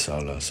get a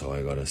salad, so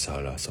I got a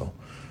salad. So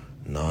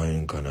now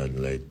I'm kind of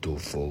like too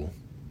full,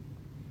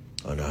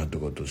 and I had to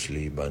go to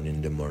sleep. And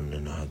in the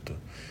morning, I had to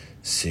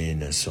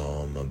sing a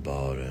song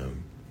about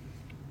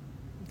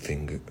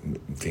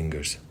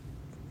fingers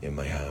in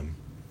my hand.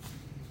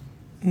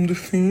 The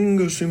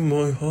fingers in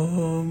my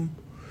hand.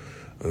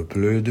 I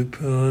play the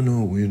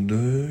piano with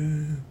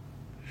them.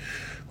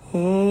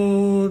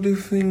 All the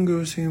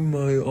fingers in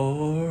my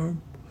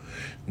arm,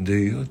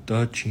 they are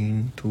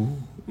touching to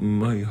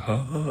my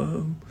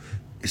heart.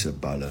 It's a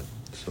ballad,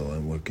 so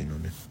I'm working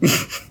on it.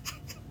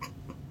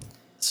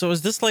 So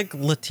is this like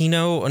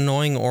Latino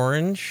Annoying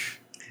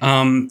Orange?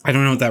 I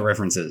don't know what that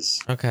reference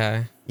is.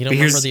 Okay. You don't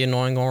remember the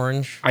Annoying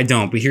Orange? I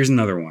don't, but here's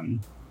another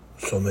one.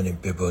 So many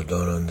people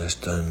don't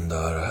understand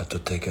that I have to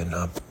take a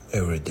nap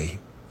every day.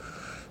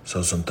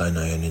 So sometimes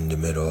I am in the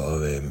middle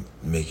of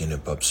making a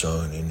pop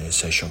song in a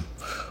session,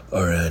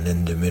 or I'm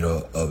in the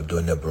middle of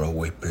doing a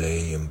Broadway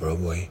play in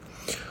Broadway,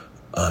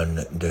 and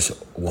there's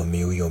 1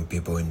 million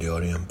people in the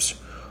audience,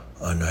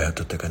 and I have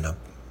to take a nap.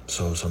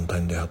 So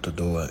sometimes they have to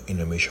do an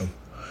intermission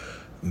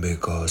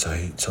because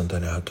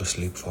sometimes I have to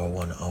sleep for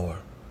 1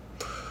 hour.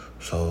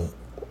 So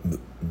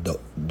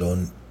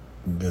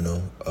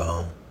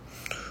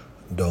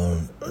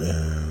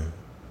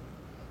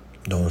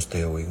don't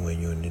stay awake when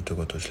you need to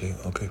go to sleep.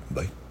 Okay,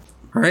 bye.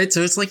 All right,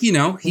 so it's like,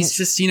 he's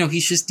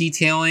just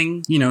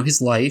detailing, his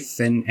life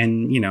and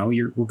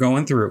we're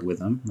going through it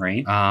with him,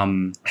 right?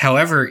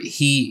 However,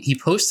 he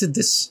posted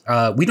this,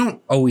 we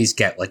don't always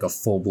get like a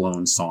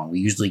full-blown song.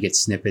 We usually get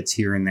snippets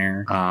here and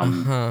there.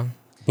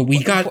 But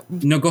we got,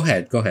 no, go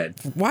ahead.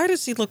 Why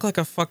does he look like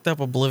a fucked up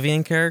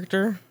Oblivion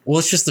character? Well,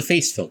 it's just the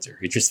face filter.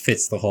 It just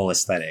fits the whole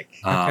aesthetic.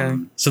 Okay.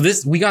 So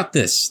we got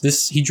this,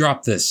 he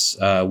dropped this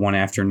one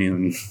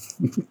afternoon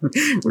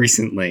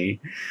recently.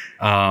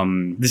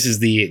 This is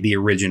the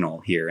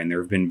original here, and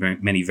there have been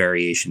many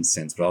variations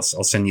since, but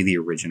I'll send you the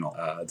original.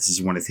 This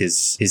is one of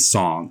his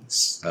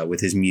songs with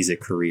his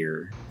music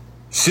career.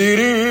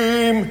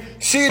 Sirim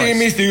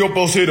is the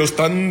opposite of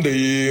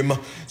standing.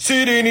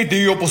 Sitting is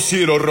the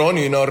opposite of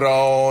running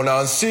around.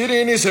 And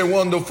sitting is a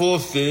wonderful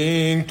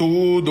thing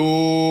to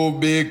do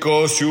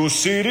because you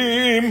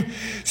sitting.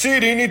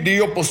 Sitting is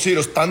the opposite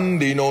of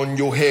standing on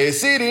your head.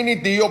 Sitting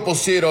is the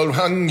opposite of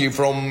hanging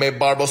from a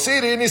bar. But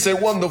sitting is a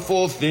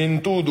wonderful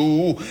thing to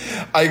do.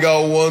 I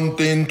got one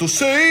thing to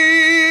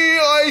say.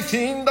 I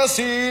think that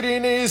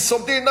sitting is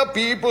something that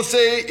people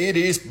say it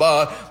is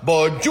bad.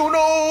 But you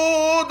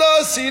know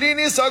that sitting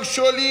is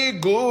actually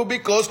good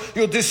because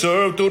you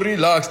deserve to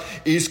relax.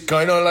 It's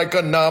kind of like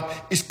a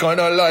nap. It's kind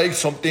of like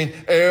something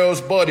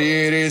else, but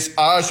it is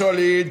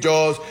actually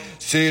just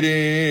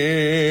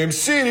sitting.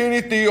 Sitting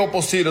is the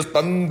opposite of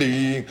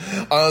standing,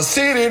 and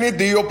sitting is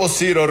the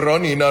opposite of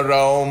running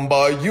around.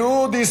 But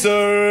you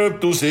deserve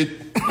to sit.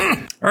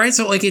 All right,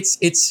 so like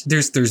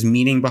there's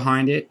meaning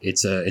behind it.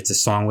 It's a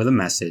song with a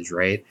message,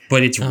 right?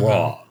 But it's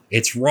raw.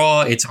 It's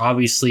raw. It's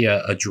obviously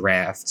a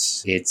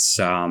draft. It's,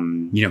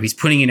 he's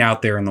putting it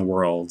out there in the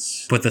world.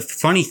 But the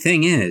funny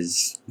thing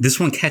is, this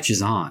one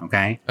catches on,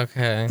 okay?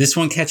 Okay. This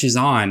one catches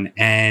on,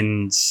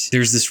 and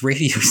there's this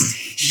radio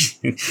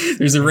station.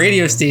 There's a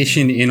radio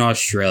station in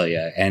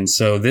Australia, and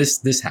so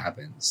this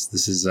happens.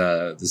 This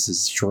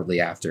is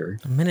shortly after.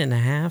 A minute and a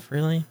half,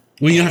 really?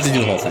 Well, you don't have to do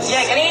the whole thing.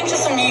 Yeah, getting into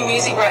some new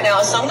music right now.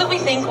 A song that we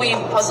think we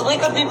possibly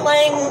could be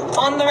playing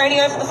on the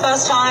radio for the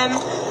first time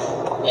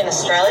in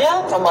Australia.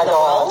 Oh my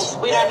God.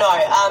 We don't know.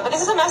 But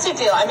this is a massive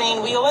deal. I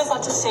mean, we always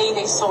like to see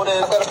these sort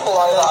of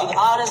emerging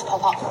artists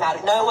pop up from out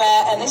of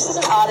nowhere. And this is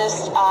an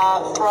artist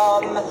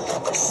from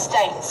the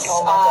States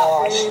who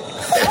had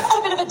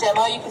a bit of a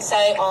demo, you could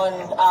say, on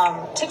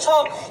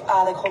TikTok.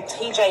 They're called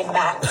TJ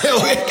Maxx.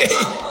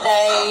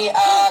 They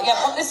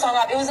put this song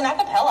up. It was an a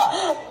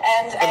cappella.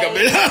 And a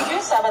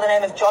producer by the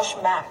name of Josh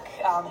Mack,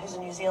 who's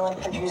a New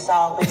Zealand producer,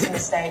 lives in the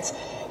States.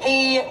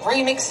 He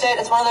remixed it.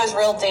 It's one of those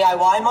real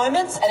DIY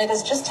moments, and it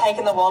has just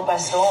taken the world by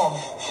storm.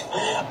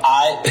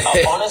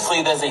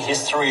 Honestly, there's a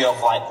history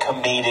of like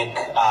comedic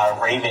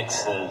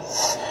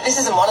remixes. This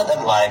isn't one of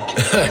them. Like,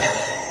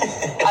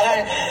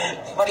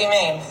 What do you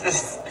mean?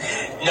 This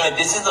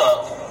is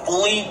a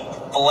fully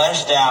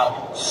fleshed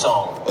out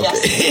song. Okay. Yes.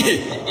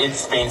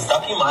 It's been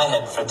stuck in my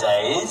head for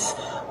days,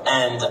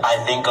 and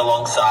I think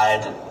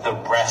alongside the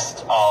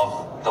rest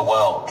of the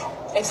world.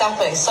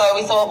 Exactly. So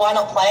we thought, why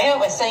not play it?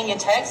 We're seeing your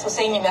texts, we're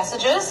seeing your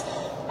messages,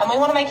 and we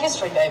want to make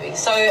history, baby.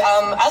 So,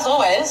 as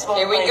always,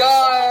 here we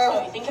go.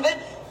 So you think of it,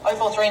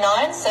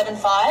 0439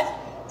 75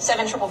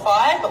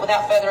 7555. But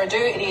without further ado,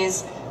 it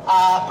is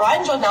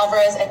Brian Jordan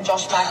Alvarez and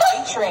Josh Mack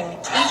featuring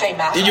TJ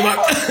Maxx.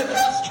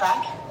 This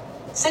track,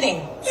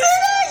 Sitting.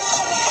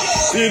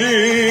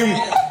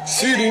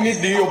 Sitting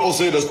is the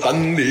opposite of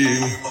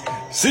standing.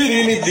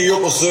 Sitting is the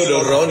opposite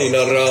of running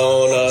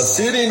around.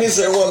 Sitting is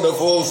a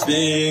wonderful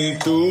thing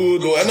to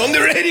do. And on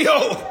the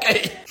radio!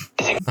 Okay.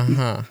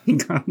 He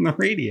got on the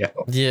radio.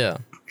 Yeah.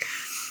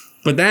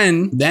 But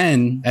then,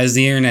 as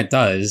the internet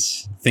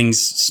does,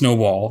 things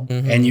snowball,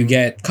 and you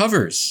get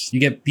covers. You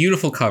get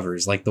beautiful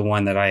covers, like the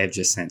one that I have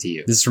just sent to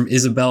you. This is from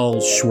Isabel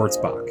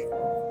Schwartzbach.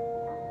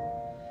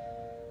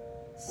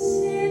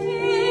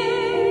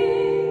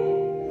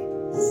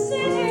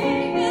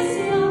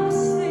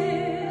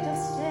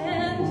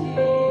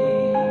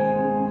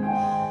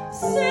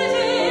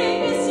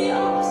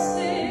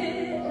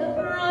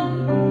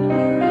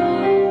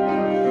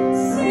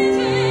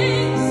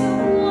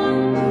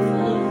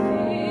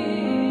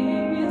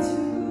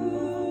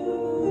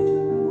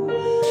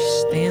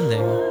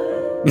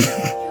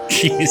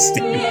 She is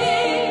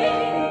standing.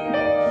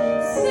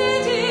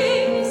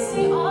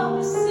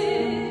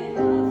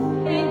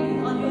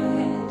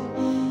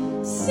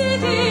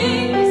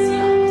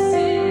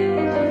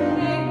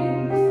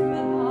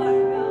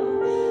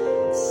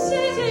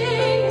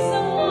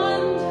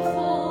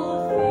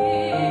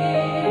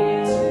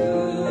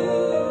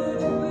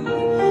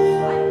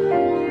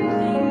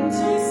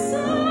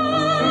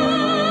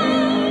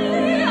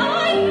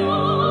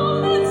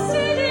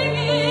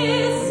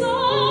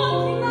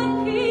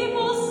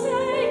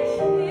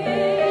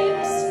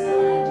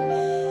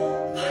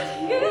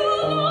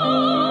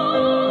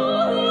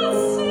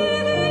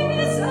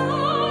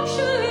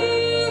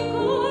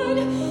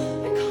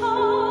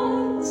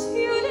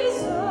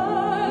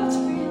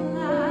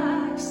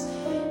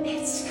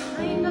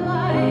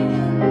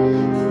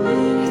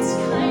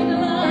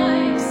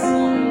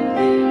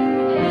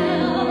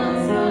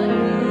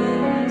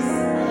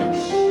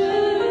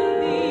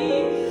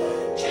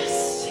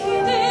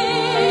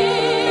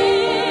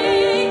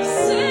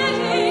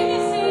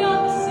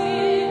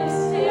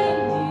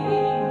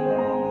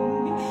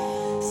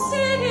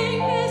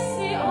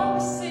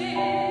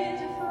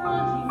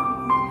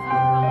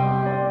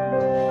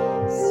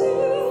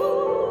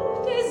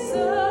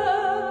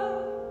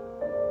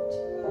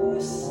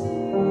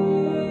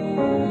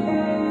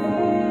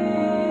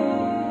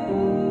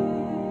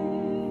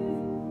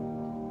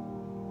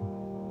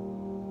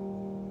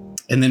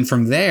 And then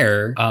from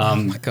there,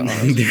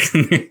 there's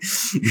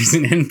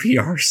an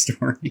NPR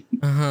story.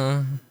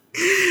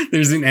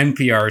 There's an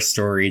NPR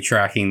story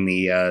tracking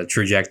the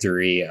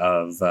trajectory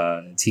of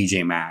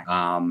TJ Maxx.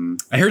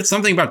 I heard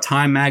something about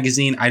Time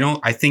Magazine.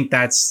 I think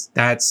that's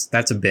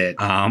a bit.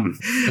 I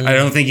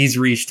don't think he's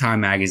reached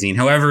Time Magazine.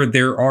 However,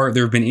 there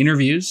have been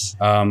interviews.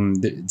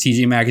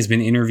 TJ Maxx has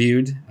been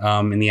interviewed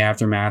in the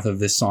aftermath of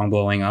this song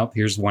blowing up.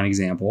 Here's one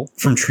example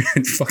from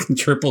fucking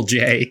Triple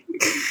J.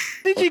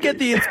 Did you get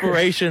the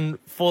inspiration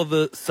for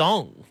the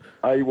song?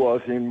 I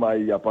was in my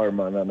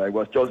apartment and I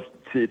was just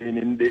sitting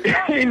in the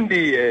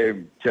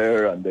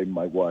chair, and then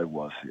my wife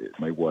was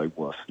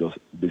just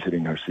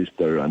visiting her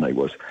sister, and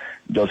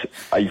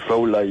I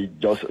felt like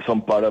just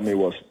some part of me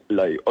was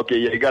like,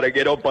 okay, I gotta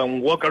get up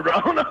and walk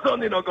around or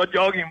something, go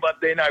jogging. But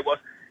then I was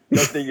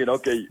just thinking,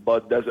 okay,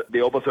 but that's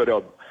the opposite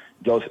of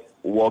just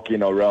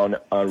walking around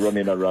and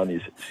running around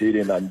is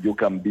sitting, and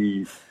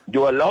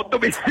you're allowed to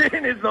be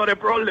sitting. It's not a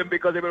problem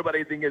because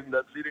everybody thinks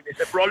that sitting is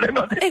a problem.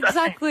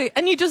 Exactly,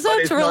 and you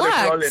deserve to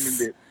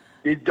relax.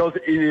 it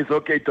is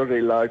okay to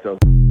relax.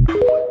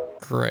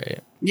 Great.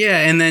 Yeah,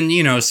 and then,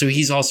 so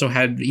he's also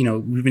had,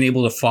 we've been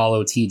able to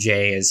follow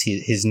TJ as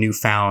his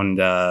newfound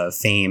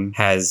fame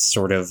has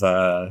sort of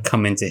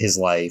come into his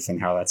life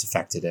and how that's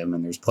affected him.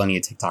 And there's plenty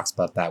of TikToks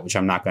about that, which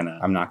I'm not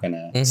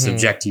gonna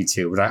subject you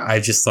to. But I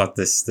just thought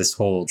this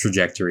whole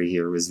trajectory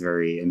here was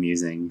very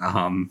amusing.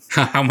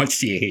 How much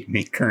do you hate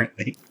me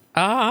currently?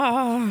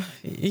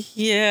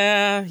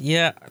 Yeah.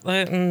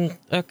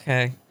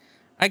 Okay.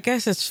 I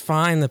guess it's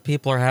fine that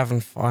people are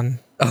having fun.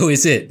 Oh,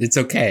 is it? It's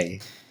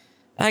okay.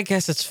 I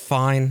guess it's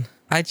fine.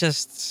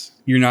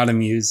 You're not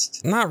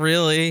amused? Not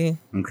really.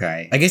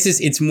 Okay. I guess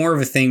it's more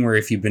of a thing where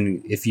if you've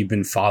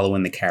been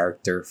following the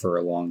character for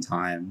a long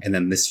time and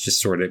then this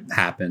just sort of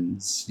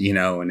happens,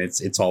 and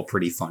it's all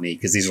pretty funny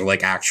because these are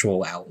like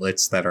actual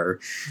outlets that are,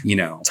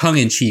 tongue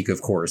in cheek,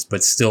 of course,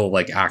 but still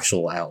like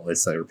actual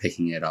outlets that are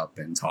picking it up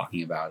and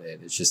talking about it.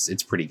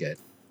 It's pretty good.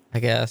 I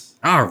guess.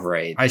 All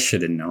right. I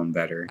should have known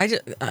better.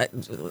 What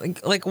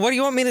do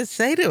you want me to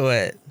say to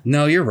it?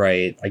 No, you're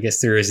right. I guess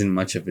there isn't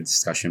much of a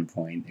discussion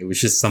point. It was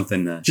just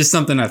something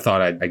I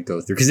thought I'd go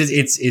through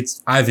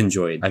because I've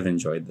enjoyed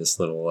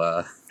this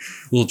little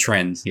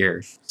trend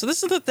here. So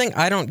this is the thing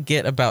I don't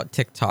get about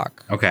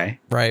TikTok. Okay.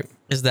 Right.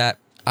 Is that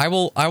I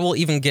will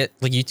even get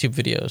like YouTube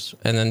videos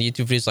and then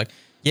YouTube videos like,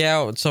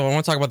 yeah, so I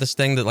want to talk about this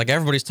thing that like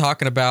everybody's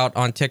talking about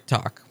on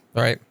TikTok.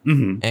 Right.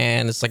 Mm-hmm.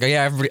 And it's like, oh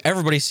yeah,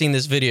 everybody's seen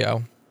this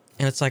video.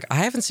 And it's like, I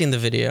haven't seen the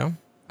video.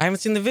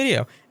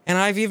 And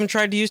I've even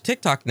tried to use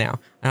TikTok now.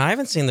 And I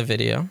haven't seen the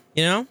video,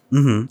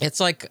 Mm-hmm. It's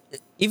like,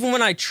 even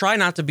when I try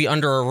not to be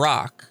under a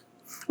rock.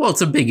 Well,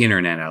 it's a big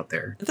internet out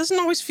there. It doesn't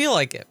always feel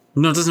like it.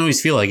 No, it doesn't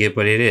always feel like it,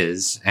 but it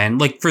is. And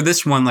like for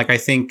this one, like I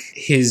think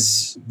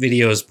his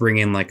videos bring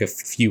in like a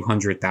few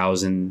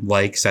 100,000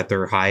 likes at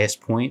their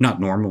highest point. Not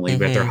normally,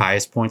 but at their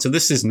highest point. So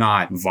this is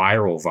not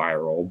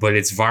viral, but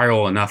it's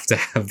viral enough to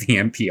have the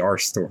NPR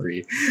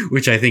story,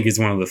 which I think is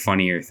one of the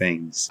funnier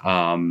things.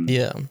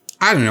 Yeah.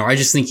 I don't know. I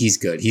just think he's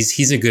good.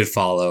 He's a good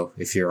follow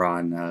if you're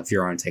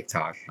on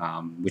TikTok,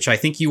 which I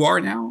think you are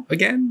now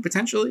again,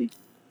 potentially.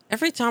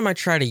 Every time I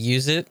try to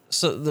use it,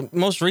 so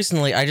most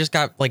recently I just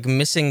got like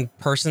missing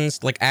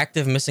persons, like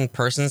active missing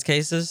persons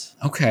cases.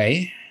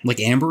 Okay. Like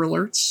Amber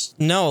Alerts?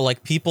 No,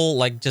 like people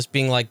like just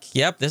being like,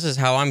 yep, this is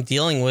how I'm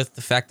dealing with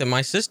the fact that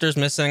my sister's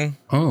missing.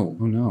 Oh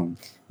no.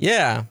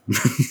 Yeah.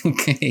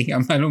 Okay.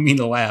 I don't mean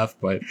to laugh,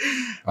 but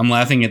I'm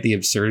laughing at the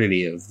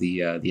absurdity of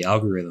the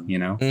algorithm,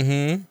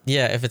 Mm-hmm.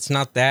 Yeah. If it's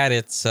not that,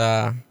 it's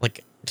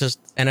like just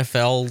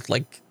NFL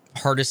like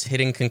hardest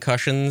hitting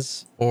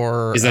concussions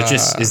or is that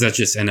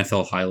just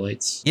NFL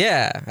highlights?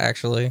 Yeah,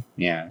 actually.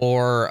 Yeah.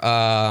 Or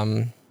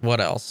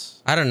what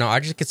else? I don't know. I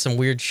just get some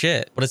weird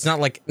shit, but it's not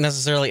like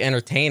necessarily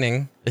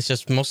entertaining. It's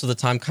just most of the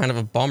time kind of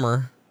a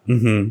bummer.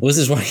 Mm-hmm. Well, this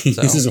is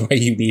why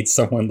you need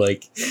someone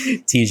like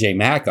TJ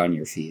Maxx on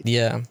your feed.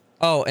 Yeah.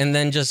 Oh, and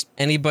then just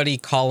anybody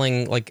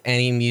calling like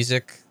any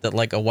music that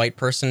like a white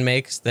person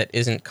makes that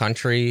isn't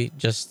country,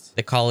 just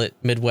they call it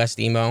Midwest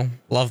emo.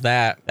 Love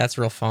that. That's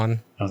real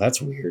fun. Oh,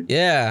 that's weird.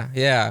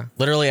 Yeah.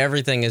 Literally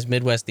everything is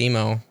Midwest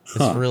emo.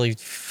 It's really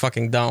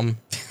fucking dumb.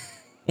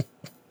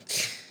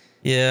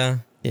 Yeah.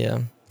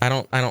 I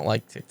don't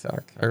like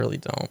TikTok. I really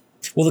don't.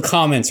 Well, the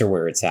comments are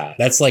where it's at.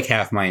 That's like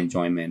half my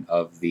enjoyment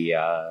of the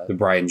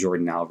Brian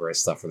Jordan Alvarez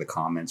stuff, or the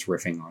comments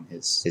riffing on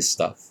his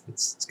stuff.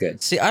 It's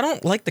good. See, I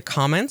don't like the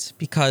comments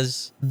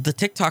because the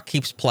TikTok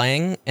keeps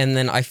playing, and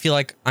then I feel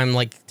like I'm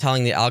like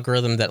telling the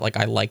algorithm that like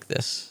I like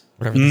this,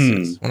 whatever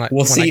this is. When I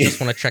just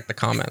want to check the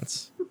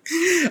comments.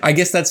 I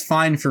guess that's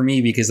fine for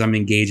me because I'm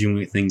engaging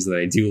with things that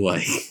I do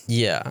like.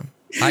 Yeah.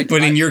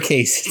 But in your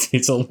case,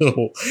 it's a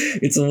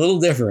little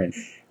different.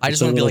 I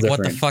just want to be like,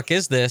 what the fuck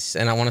is this?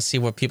 And I want to see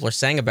what people are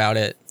saying about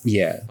it.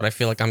 Yeah. But I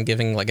feel like I'm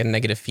giving like a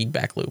negative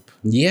feedback loop.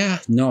 Yeah.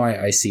 No,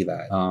 I see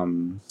that.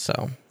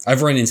 So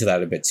I've run into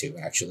that a bit too,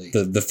 actually.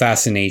 The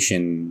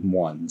fascination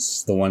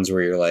ones, the ones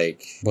where you're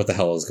like, what the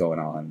hell is going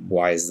on?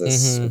 Why is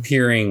this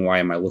appearing? Why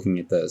am I looking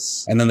at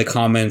this? And then the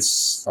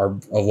comments are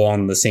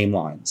along the same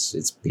lines.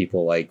 It's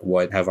people like,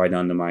 what have I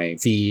done to my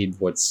feed?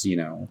 What's,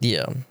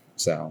 Yeah.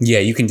 So yeah,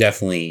 you can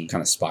definitely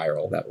kind of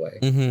spiral that way.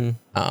 We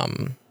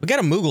got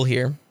a Moogle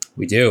here.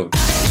 We do.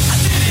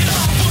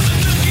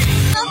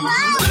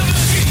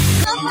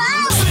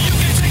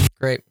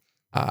 Great.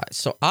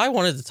 So I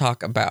wanted to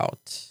talk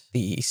about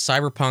the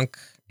cyberpunk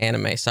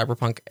anime,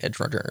 Cyberpunk Edge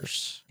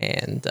Runners,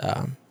 and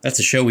that's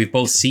a show we've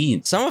both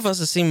seen. Some of us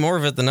have seen more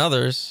of it than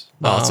others.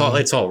 Well,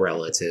 it's all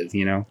relative,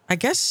 I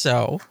guess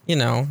so.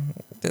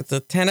 It's a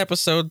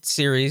 10-episode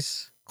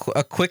series.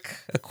 A quick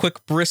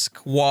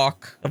brisk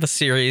walk of a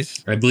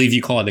series. I believe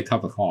you call it a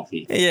cup of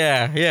coffee.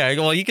 Yeah.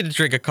 Well, you can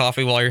drink a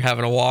coffee while you're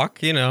having a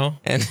walk,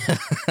 And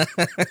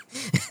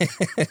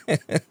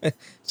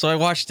so I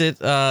watched it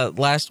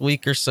last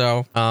week or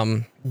so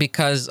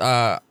because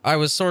I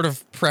was sort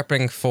of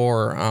prepping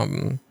for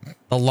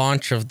the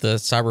launch of the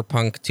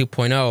Cyberpunk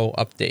 2.0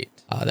 update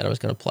that I was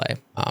going to play.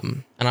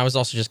 And I was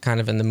also just kind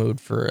of in the mood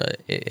for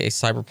a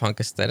cyberpunk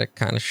aesthetic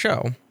kind of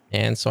show.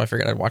 And so I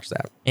figured I'd watch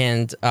that.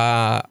 And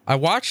I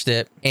watched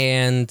it,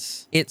 and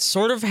it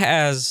sort of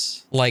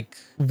has like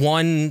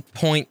one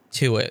point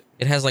to it.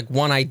 It has like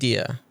one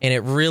idea, and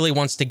it really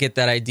wants to get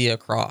that idea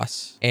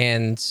across.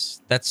 And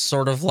that's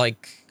sort of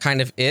like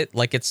kind of it.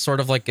 Like it's sort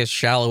of like as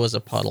shallow as a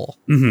puddle.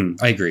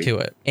 I agree. To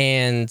it.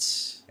 And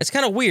it's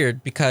kind of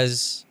weird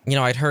because, you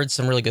know, I'd heard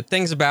some really good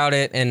things about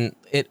it, and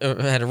it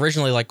had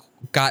originally like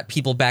got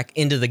people back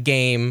into the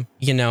game,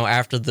 you know,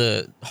 after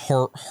the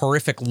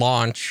horrific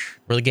launch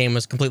where the game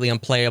was completely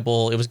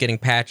unplayable. It was getting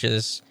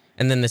patches.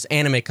 And then this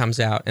anime comes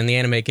out, and the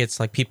anime gets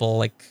like people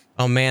like,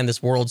 oh man,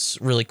 this world's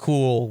really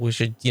cool. We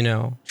should, you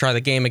know, try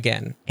the game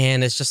again.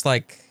 And it's just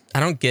like, I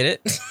don't get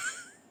it.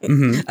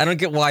 I don't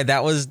get why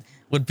that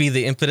would be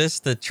the impetus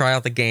to try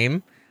out the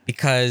game,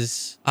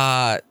 because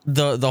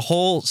the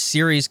whole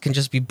series can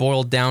just be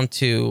boiled down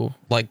to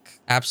like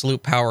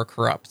absolute power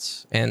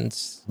corrupts, and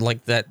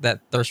like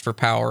that thirst for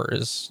power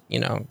is, you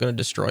know, going to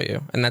destroy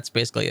you. And that's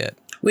basically it.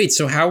 Wait,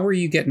 so how were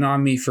you getting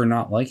on me for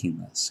not liking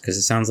this? Because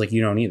it sounds like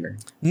you don't either.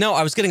 No,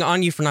 I was getting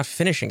on you for not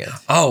finishing it.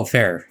 Oh,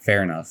 fair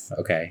enough.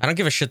 Okay. I don't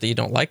give a shit that you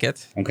don't like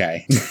it.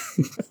 Okay.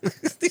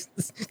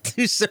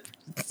 Two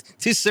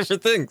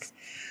separate things.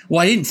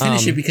 Well, I didn't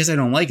finish it because I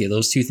don't like it.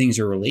 Those two things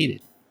are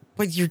related.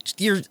 But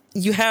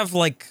you have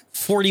like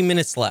 40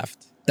 minutes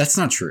left. That's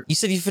not true. You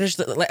said you finished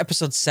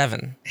episode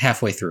 7.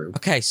 Halfway through.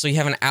 Okay, so you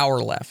have an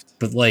hour left.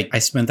 But like, I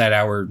spent that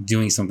hour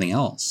doing something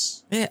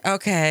else. Yeah,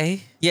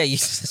 okay. Yeah, you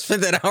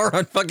spent that hour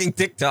on fucking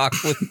TikTok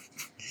with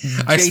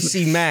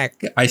JC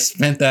Mack. I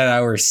spent that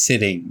hour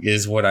sitting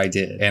is what I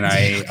did. And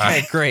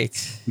Okay,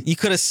 great. You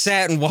could have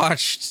sat and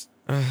watched.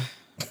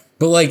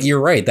 But like, you're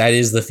right. That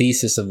is the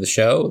thesis of the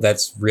show.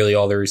 That's really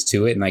all there is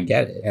to it. And I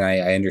get it. And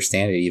I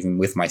understand it even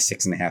with my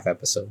 6.5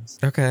 episodes.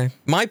 Okay.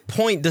 My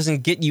point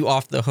doesn't get you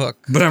off the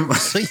hook. But I'm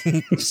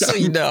so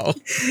you know.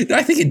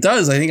 I think it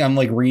does. I think I'm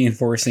like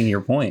reinforcing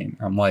your point.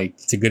 I'm like,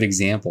 it's a good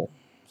example.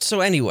 So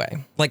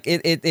anyway, like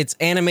it's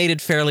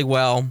animated fairly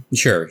well.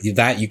 Sure.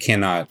 That you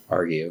cannot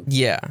argue.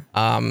 Yeah.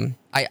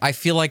 I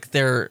feel like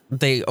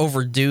they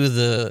overdo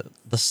the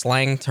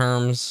slang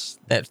terms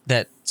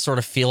that sort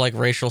of feel like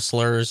racial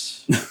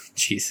slurs.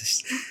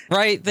 Jesus.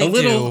 Right? They a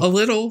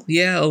little.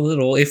 Yeah, a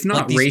little. If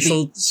not like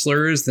racial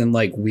slurs, then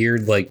like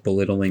weird, like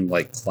belittling,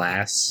 like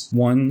class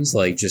ones.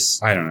 Like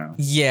just, I don't know.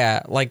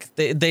 Yeah. Like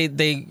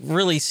they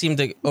really seem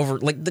to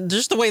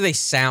just the way they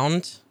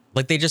sound.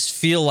 Like they just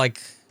feel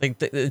like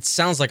it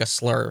sounds like a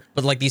slur,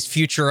 but like these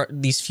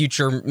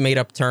future made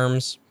up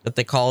terms that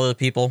they call other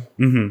people.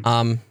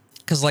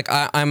 Because like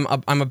I'm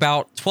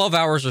about 12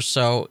 hours or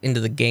so into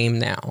the game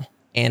now,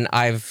 and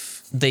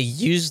they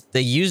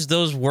use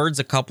those words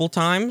a couple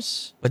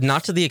times, but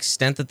not to the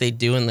extent that they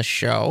do in the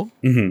show.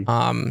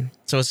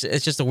 So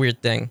it's just a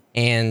weird thing.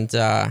 And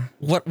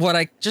what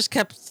I just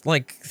kept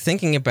like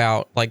thinking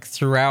about like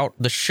throughout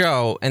the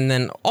show, and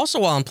then also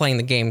while I'm playing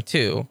the game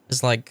too,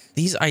 is like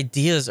these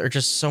ideas are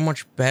just so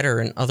much better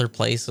in other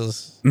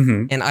places.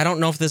 And I don't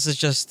know if this is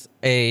just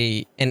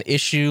an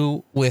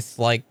issue with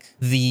like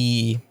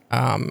the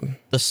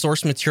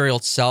source material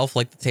itself,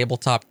 like the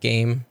tabletop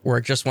game, where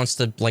it just wants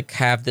to like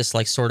have this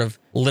like sort of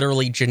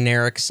literally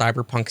generic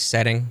cyberpunk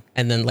setting,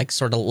 and then like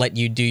sort of let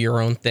you do your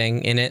own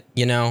thing in it,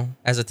 you know,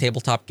 as a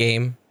tabletop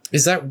game.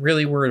 Is that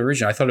really where it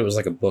originated? I thought it was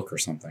like a book or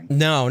something.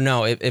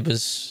 No, it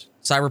was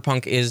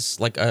cyberpunk is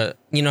like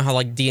you know how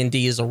like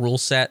D&D is a rule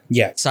set?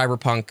 Yeah.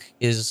 Cyberpunk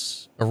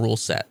is a rule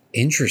set.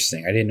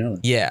 Interesting. I didn't know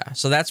that. Yeah.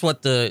 So that's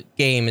what the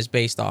game is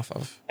based off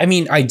of. I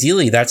mean,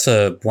 ideally, that's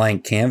a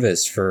blank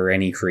canvas for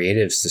any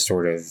creatives to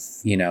sort of,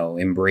 you know,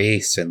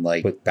 embrace and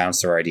like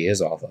bounce their ideas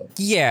off of.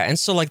 Yeah. And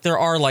so like there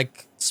are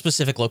like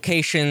specific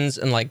locations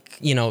and like,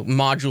 you know,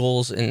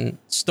 modules and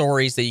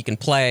stories that you can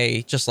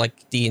play, just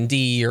like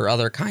D&D or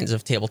other kinds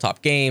of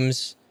tabletop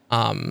games.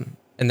 And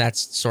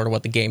that's sort of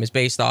what the game is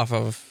based off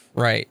of.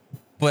 Right.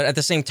 But at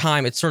the same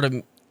time, it sort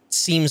of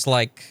seems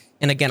like,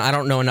 and again, I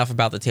don't know enough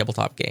about the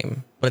tabletop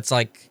game, but it's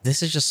like,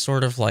 this is just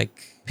sort of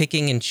like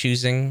picking and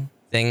choosing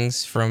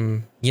things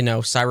from, you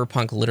know,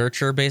 cyberpunk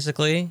literature,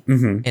 basically,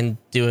 and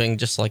doing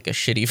just like a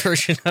shitty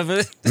version of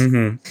it.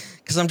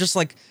 Because I'm just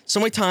like,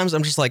 so many times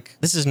I'm just like,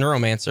 this is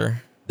Neuromancer.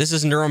 This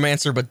is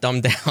Neuromancer, but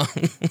dumbed down.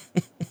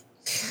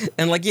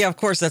 And like, yeah, of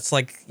course, that's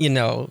like, you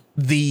know,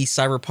 the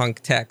cyberpunk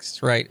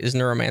text, right, is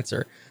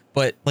Neuromancer.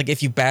 But like,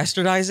 if you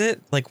bastardize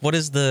it, like,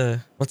 what's the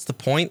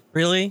point,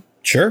 really?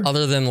 Sure.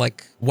 Other than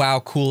like,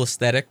 wow, cool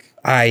aesthetic.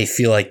 I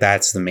feel like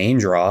that's the main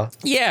draw.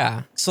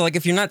 Yeah. So like,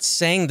 if you're not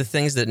saying the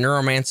things that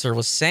Neuromancer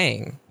was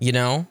saying, you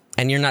know,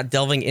 and you're not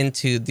delving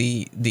into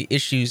the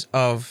issues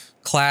of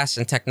class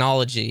and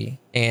technology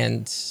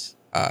and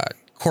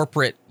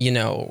corporate, you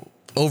know,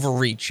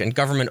 overreach and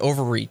government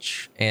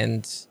overreach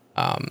and,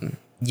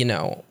 you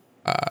know,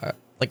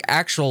 like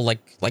actual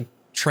like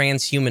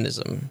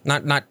transhumanism,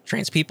 not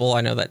trans people.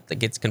 I know that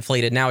gets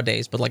conflated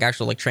nowadays, but like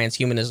actual like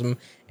transhumanism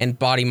and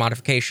body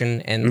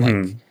modification and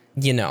like,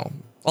 you know,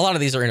 a lot of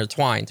these are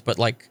intertwined, but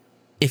like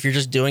if you're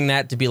just doing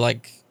that to be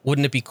like,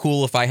 wouldn't it be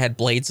cool if I had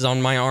blades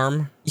on my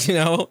arm, you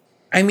know,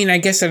 I mean, I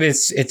guess at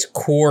its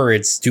core,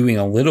 it's doing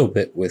a little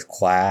bit with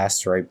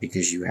class, right?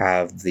 Because you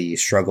have the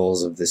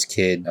struggles of this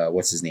kid,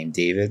 what's his name,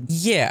 David?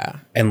 Yeah.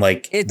 And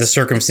like the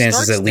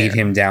circumstances that lead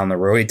there. him down the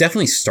road. It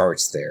definitely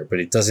starts there, but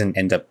it doesn't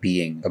end up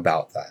being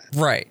about that.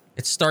 Right.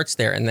 It starts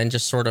there and then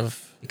just sort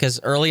of, because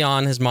early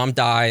on his mom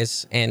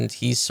dies and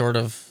he's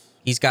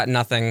got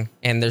nothing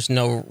and there's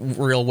no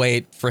real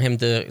way for him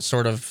to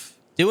sort of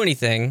do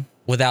anything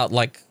without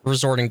like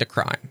resorting to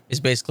crime is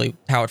basically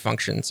how it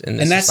functions in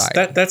this society.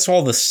 And that's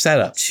all the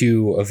setup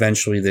to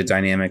eventually the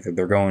dynamic that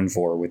they're going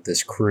for with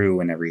this crew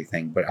and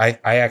everything. But I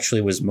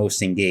actually was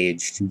most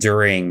engaged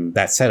during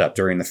that setup,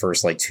 during the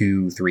first like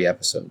 2-3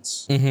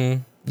 episodes.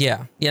 Mm-hmm.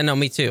 Yeah. Yeah, no,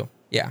 me too.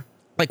 Yeah.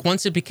 Like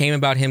once it became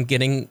about him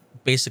getting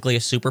basically a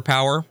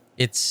superpower,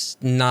 it's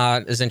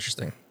not as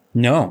interesting.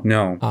 No.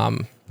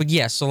 But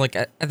yeah, so like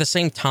at the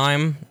same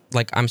time,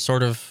 like I'm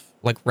sort of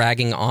like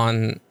ragging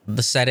on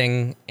the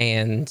setting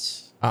and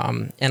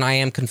I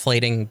am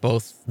conflating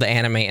both the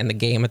anime and the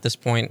game at this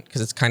point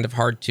because it's kind of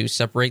hard to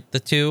separate the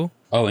two.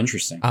 Oh,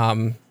 interesting.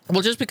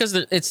 Well, just because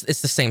it's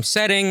the same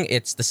setting,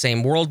 it's the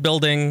same world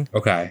building.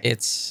 Okay.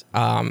 It's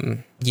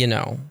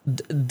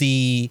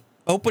the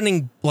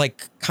opening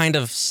like kind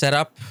of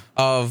setup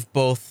of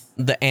both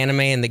the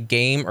anime and the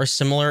game are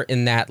similar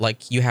in that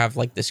like you have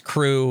like this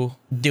crew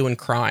doing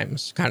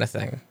crimes kind of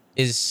thing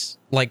is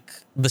like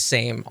the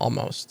same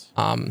almost.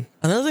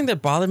 Another thing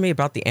that bothered me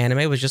about the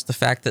anime was just the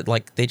fact that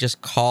like they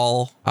just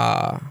call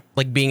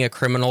like being a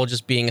criminal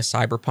just being a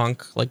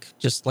cyberpunk, like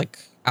just like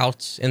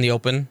out in the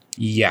open.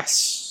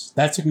 Yes,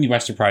 that took me by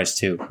surprise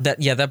too.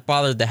 That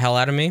bothered the hell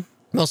out of me,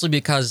 mostly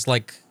because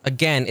like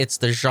again it's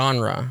the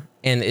genre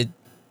and it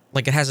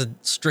has a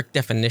strict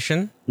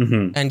definition.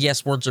 Mm-hmm. And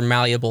yes, words are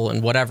malleable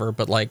and whatever,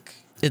 but like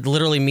it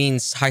literally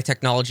means high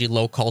technology,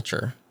 low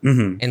culture.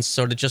 Mm-hmm. And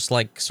so to just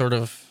like sort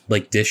of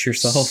like dish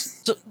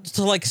yourself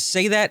to like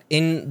say that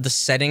in the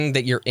setting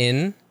that you're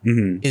in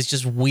mm-hmm. is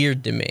just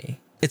weird to me.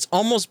 It's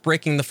almost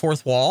breaking the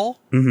fourth wall.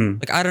 Mm-hmm.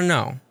 Like, I don't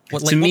know.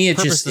 What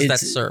purpose does that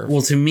serve?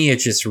 Well, to me, it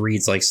just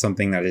reads like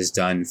something that is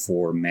done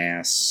for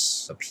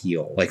mass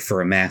appeal, like for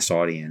a mass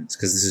audience,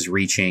 because this is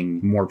reaching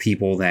more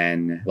people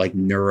than like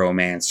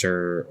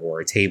Neuromancer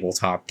or a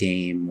tabletop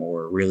game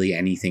or really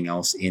anything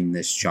else in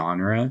this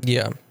genre.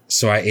 Yeah.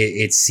 So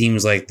it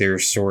seems like they're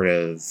sort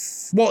of,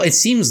 well, it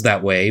seems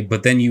that way,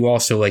 but then you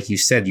also, like you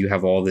said, you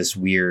have all this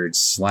weird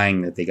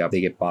slang that they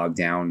get bogged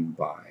down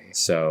by.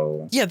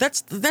 So yeah,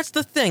 that's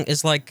the thing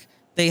is like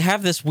they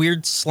have this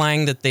weird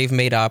slang that they've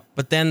made up,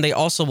 but then they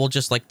also will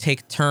just like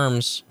take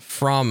terms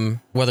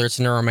from whether it's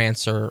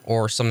Neuromancer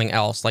or something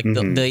else. Like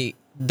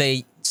mm-hmm.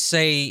 they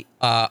say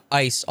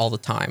ice all the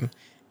time.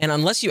 And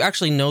unless you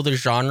actually know the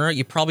genre,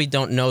 you probably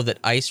don't know that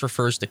ice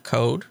refers to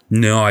code.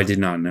 No, I did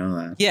not know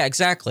that. Yeah,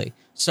 exactly.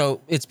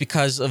 So it's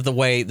because of the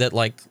way that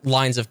like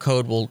lines of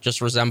code will just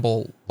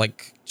resemble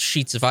like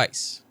sheets of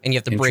ice and you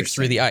have to break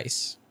through the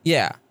ice.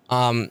 Yeah.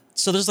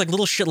 So there's like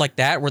little shit like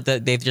that where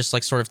they've just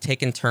like sort of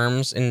taken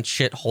terms and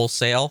shit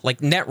wholesale. Like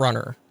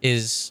Netrunner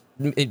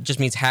it just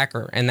means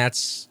hacker. And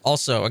that's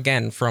also,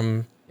 again,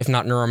 from, if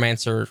not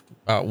Neuromancer,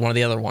 one of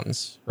the other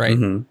ones, right?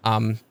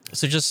 Mm-hmm.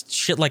 So just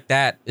shit like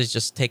that is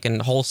just taken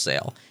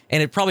wholesale.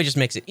 And it probably just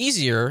makes it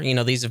easier. You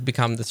know, these have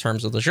become the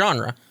terms of the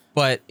genre.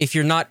 But if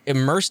you're not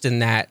immersed in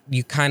that,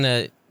 you kind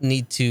of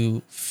need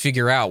to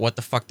figure out what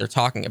the fuck they're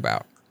talking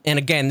about. And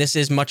again, this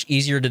is much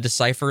easier to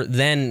decipher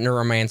than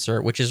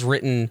Neuromancer, which is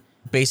written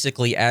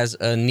basically as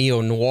a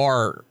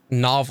neo-noir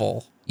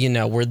novel, you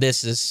know, where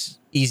this is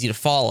easy to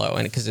follow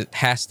and because it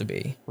has to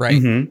be,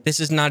 right? Mm-hmm. This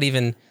is not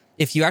even,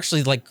 if you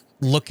actually like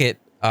look at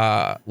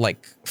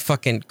like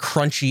fucking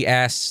crunchy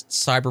ass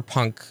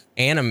cyberpunk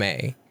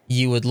anime,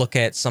 you would look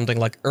at something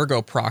like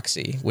Ergo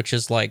Proxy, which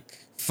is like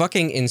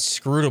fucking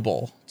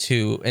inscrutable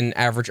to an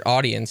average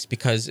audience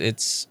because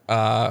it's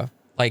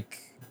like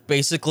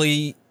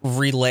basically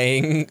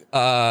relaying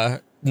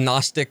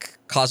Gnostic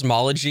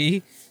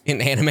cosmology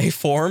in anime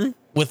form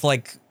with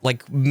like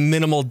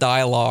minimal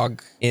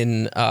dialogue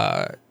in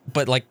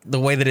but like the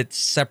way that it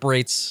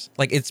separates,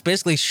 like it's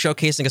basically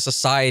showcasing a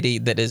society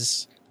that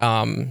is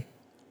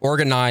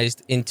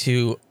organized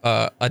into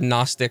a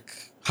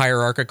Gnostic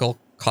hierarchical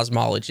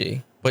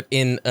cosmology, but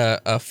in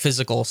a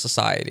physical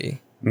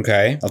society.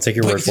 Okay, I'll take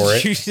your word for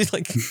it.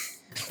 Like,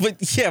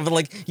 but yeah, but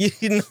like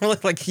you know,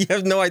 like you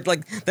have no idea.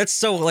 Like that's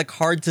so like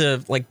hard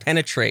to like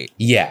penetrate.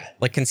 Yeah,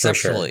 like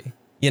conceptually, sure.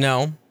 You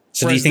know.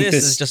 So whereas do you think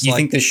this? Is just you like,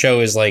 think this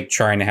show is like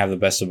trying to have the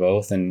best of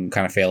both and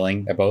kind of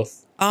failing at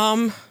both?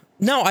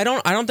 No, I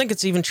don't think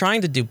it's even trying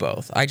to do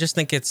both. I just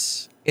think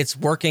it's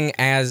working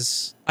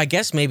as, I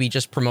guess, maybe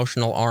just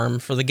promotional arm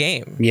for the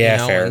game. Yeah, you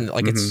know? fair. And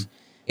like mm-hmm.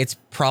 it's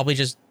probably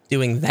just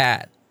doing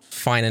that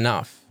fine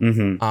enough.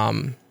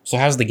 Mm-hmm. So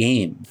how's the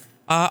game?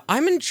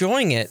 I'm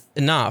enjoying it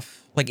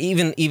enough. Like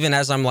even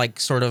as I'm like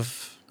sort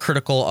of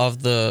critical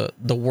of the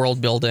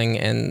world building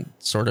and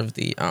sort of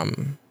the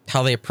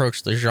how they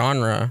approach the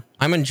genre,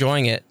 I'm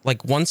enjoying it.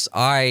 Like once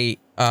I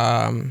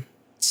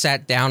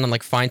sat down and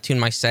like fine-tuned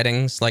my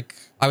settings, like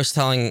I was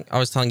telling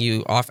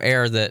you off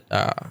air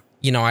that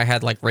you know, I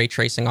had like ray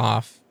tracing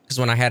off because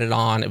when I had it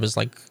on, it was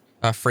like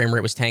frame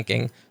rate was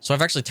tanking. So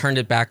I've actually turned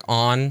it back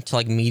on to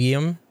like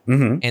medium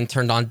and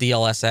turned on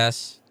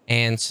DLSS.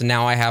 And so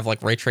now I have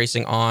like ray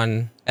tracing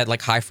on at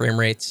like high frame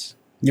rates.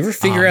 You ever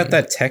figure out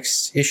that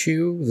text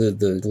issue,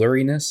 the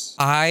blurriness?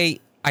 I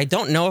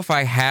don't know if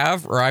I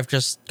have or I've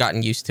just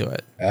gotten used to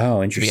it.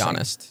 Oh, interesting. To be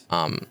honest.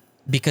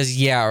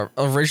 Because yeah,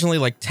 originally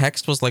like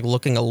text was like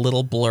looking a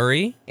little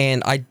blurry,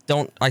 and I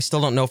still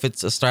don't know if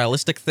it's a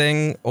stylistic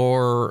thing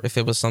or if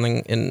it was something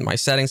in my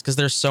settings, because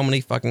there's so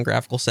many fucking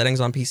graphical settings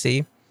on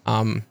PC.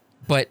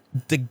 But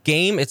the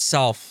game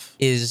itself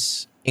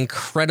is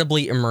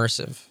incredibly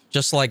immersive.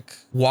 Just like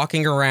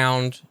walking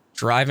around,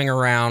 driving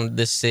around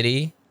this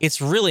city, it's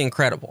really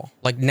incredible.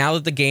 Like now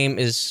that the game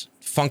is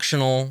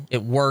functional,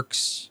 it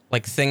works,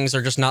 like things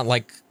are just not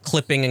like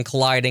clipping and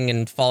colliding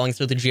and falling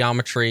through the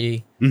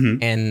geometry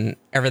and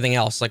everything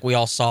else. Like we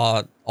all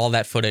saw all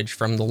that footage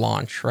from the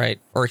launch, right?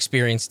 Or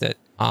experienced it.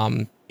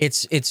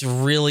 It's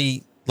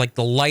really like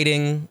the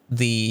lighting,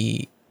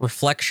 the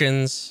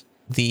reflections,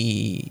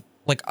 the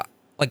like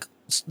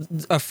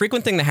a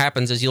frequent thing that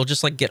happens is you'll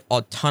just like get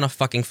a ton of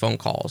fucking phone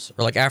calls,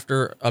 or like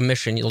after a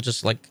mission, you'll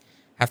just like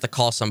have to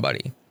call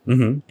somebody.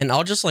 And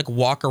I'll just like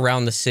walk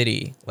around the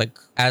city like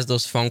as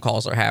those phone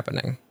calls are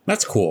happening.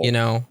 That's cool. You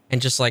know,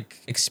 and just like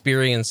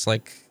experience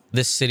like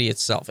this city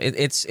itself.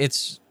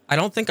 It's I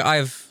don't think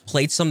I've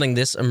played something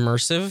this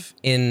immersive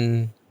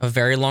in a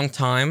very long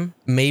time.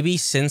 Maybe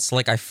since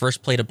like I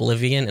first played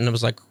Oblivion, and it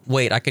was like,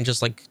 wait, I can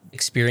just like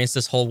experience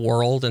this whole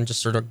world and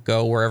just sort of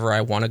go wherever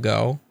I want to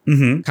go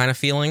kind of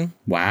feeling.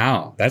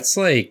 Wow. That's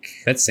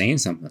saying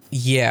something.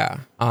 Yeah.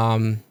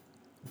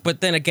 But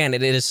then again,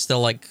 it is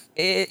still like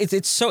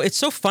it's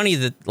so funny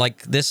that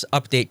like this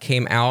update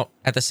came out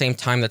at the same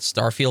time that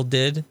Starfield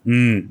did,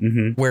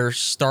 where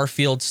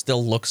Starfield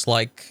still looks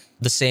like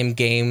the same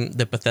game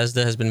that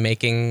Bethesda has been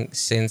making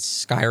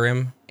since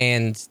Skyrim,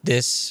 and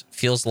this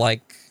feels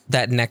like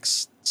that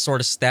next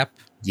sort of step.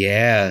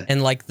 Yeah.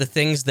 And like the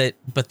things that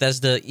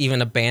Bethesda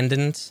even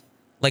abandoned,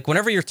 like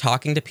whenever you're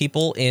talking to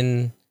people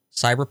in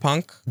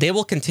Cyberpunk, they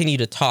will continue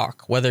to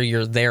talk whether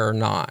you're there or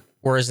not.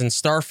 Whereas in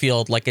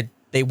Starfield, like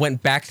they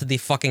went back to the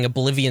fucking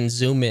Oblivion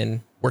zoom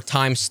in where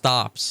time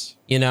stops,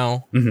 you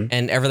know,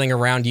 and everything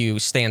around you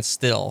stands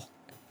still,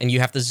 and you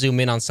have to zoom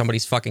in on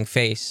somebody's fucking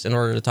face in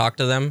order to talk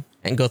to them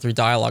and go through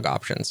dialogue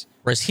options.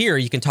 Whereas here,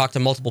 you can talk to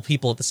multiple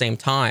people at the same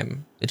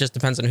time. It just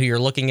depends on who you're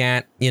looking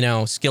at, you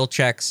know, skill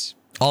checks,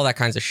 all that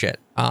kinds of shit.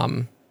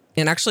 And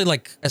actually,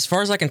 like, as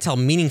far as I can tell,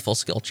 meaningful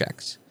skill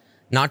checks,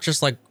 not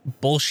just like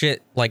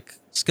bullshit, like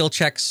skill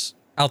checks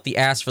out the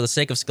ass for the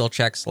sake of skill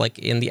checks, like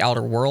in the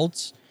Outer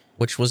Worlds,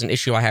 which was an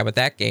issue I had with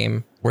that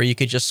game, where you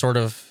could just sort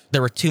of,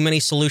 there were too many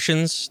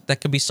solutions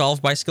that could be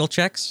solved by skill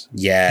checks.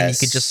 Yes. And you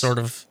could just sort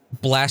of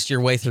blast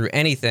your way through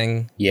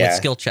anything with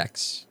skill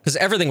checks. Because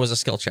everything was a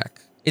skill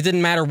check. It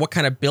didn't matter what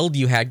kind of build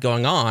you had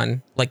going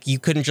on. Like, you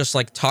couldn't just,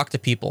 like, talk to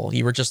people.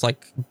 You were just,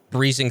 like,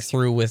 breezing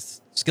through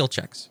with skill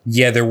checks.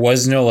 Yeah, there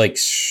was no, like,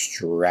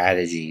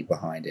 strategy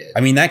behind it.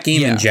 I mean, that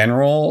game in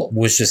general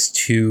was just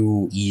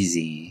too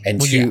easy and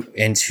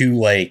too,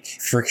 like,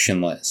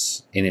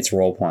 frictionless in its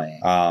role-playing.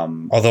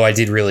 Although I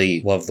did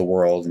really love the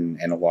world and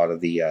a lot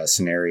of the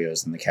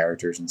scenarios and the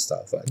characters and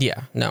stuff. But.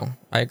 Yeah, no,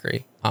 I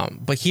agree.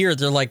 But here,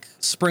 they're, like,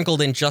 sprinkled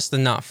in just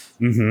enough.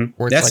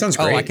 Where it's sounds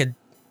great.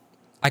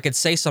 I could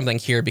say something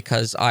here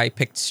because I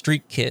picked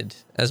Street Kid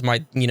as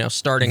my, you know,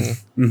 starting,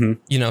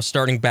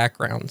 starting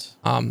background.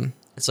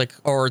 It's like,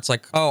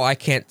 oh, I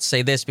can't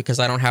say this because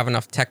I don't have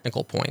enough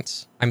technical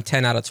points. I'm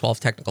 10 out of 12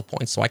 technical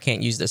points, so I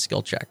can't use this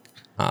skill check.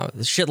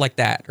 Shit like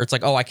that. Or it's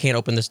like, oh, I can't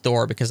open this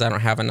door because I don't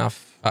have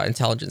enough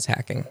intelligence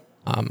hacking.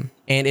 And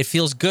it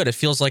feels good. It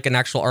feels like an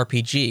actual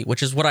RPG,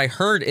 which is what I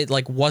heard it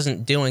like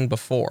wasn't doing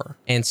before.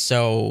 And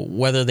so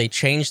whether they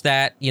changed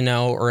that, you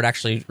know, or it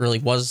actually really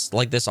was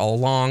like this all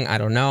along, I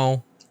don't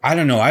know.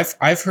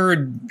 I've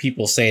heard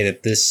people say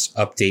that this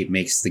update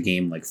makes the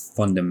game like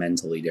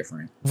fundamentally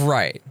different.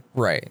 Right.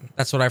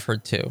 That's what I've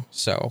heard too.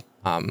 So,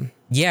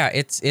 yeah,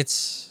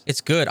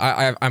 it's good.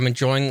 I'm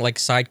enjoying like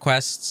side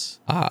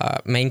quests,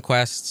 main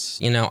quests.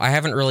 You know, I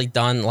haven't really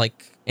done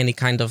like any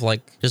kind of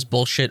like just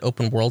bullshit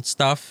open world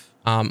stuff.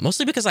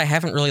 Mostly because I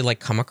haven't really like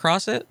come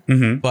across it.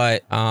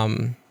 But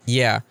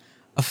yeah.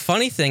 A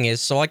funny thing is,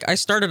 so like I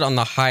started on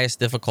the highest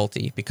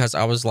difficulty because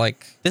I was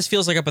like, this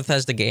feels like a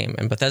Bethesda game,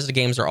 and Bethesda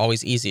games are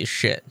always easy as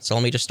shit. So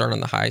let me just start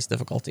on the highest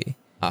difficulty.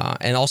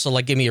 And also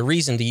like give me a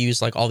reason to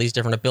use like all these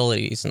different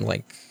abilities and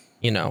like,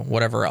 you know,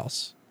 whatever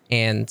else.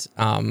 And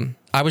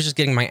I was just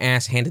getting my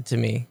ass handed to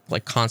me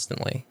like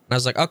constantly. And I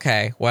was like,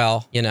 okay,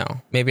 well, you know,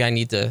 maybe I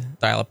need to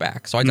dial it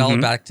back. So I dialed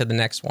it back to the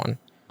next one.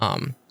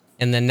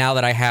 And then now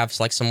that I have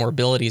like some more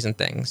abilities and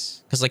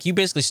things, because like you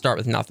basically start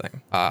with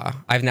nothing.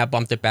 I've now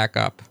bumped it back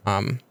up.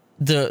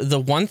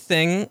 The one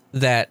thing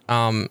that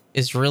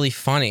is really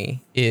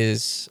funny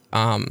is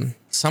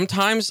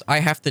sometimes I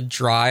have to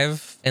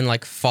drive and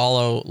like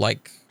follow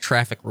like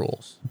traffic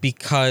rules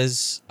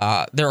because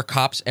there are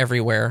cops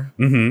everywhere,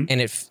 and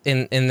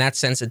in that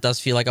sense it does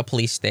feel like a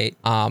police state.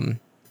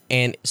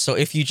 And so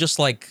if you just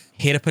like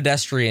hit a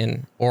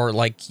pedestrian or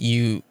like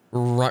you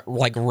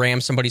like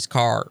ram somebody's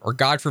car, or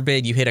God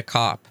forbid you hit a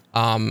cop,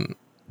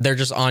 they're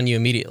just on you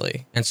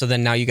immediately. And so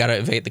then now you got to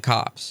evade the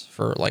cops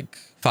for like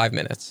 5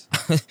 minutes.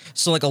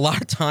 So like a lot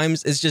of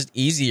times it's just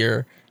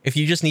easier if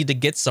you just need to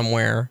get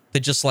somewhere to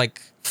just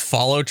like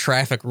follow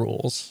traffic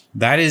rules.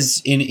 That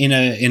is in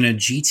a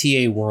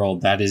GTA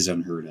world, that is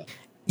unheard of.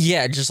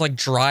 Yeah, just like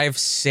drive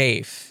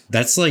safe.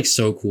 That's like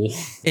so cool.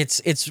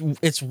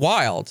 It's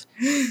wild.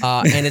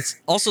 And it's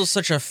also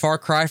such a far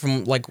cry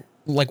from like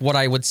what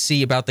I would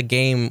see about the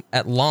game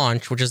at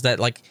launch, which is that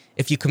like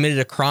if you committed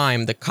a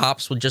crime, the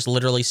cops would just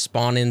literally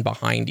spawn in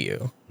behind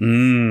you.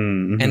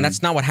 Mm-hmm. And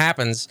that's not what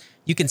happens.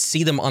 You can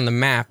see them on the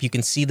map. You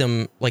can see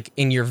them like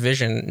in your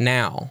vision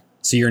now.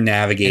 So you're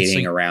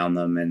navigating around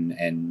them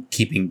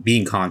and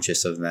being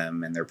conscious of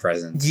them and their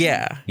presence.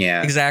 Yeah.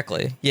 Yeah.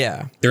 Exactly.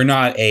 Yeah. They're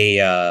not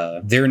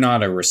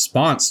a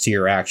response to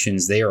your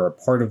actions. They are a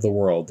part of the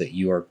world that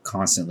you are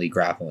constantly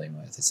grappling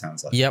with, it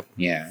sounds like. Yep.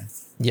 Yeah.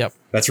 Yep.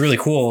 That's really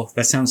cool.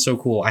 That sounds so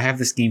cool. I have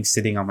this game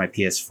sitting on my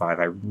PS5.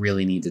 I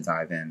really need to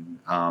dive in.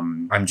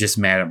 I'm just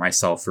mad at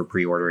myself for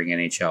pre-ordering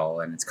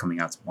NHL and it's coming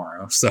out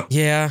tomorrow. So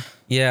yeah.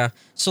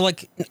 So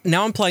like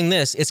now I'm playing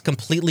this. It's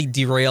completely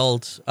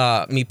derailed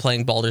me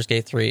playing Baldur's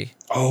Gate 3.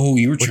 Oh,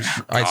 you were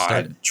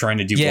trying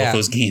to do both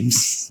those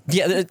games.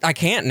 Yeah, I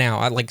can't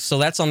now. So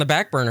that's on the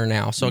back burner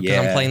now. So because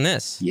I'm playing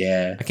this.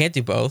 Yeah. I can't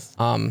do both.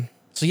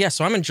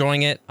 So I'm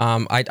enjoying it.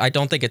 I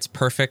don't think it's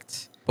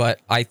perfect.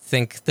 But I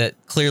think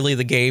that clearly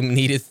the game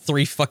needed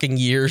 3 fucking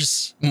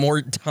years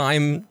more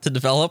time to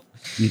develop.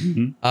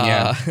 Mm-hmm.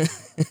 Yeah.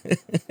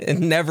 It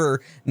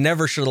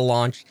never should have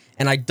launched.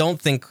 And I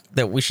don't think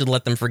that we should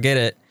let them forget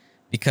it,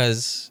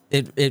 because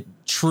it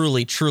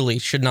truly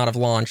should not have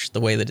launched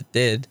the way that it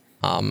did.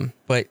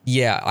 But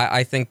yeah,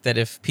 I think that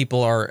if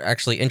people are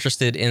actually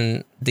interested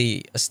in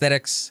the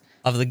aesthetics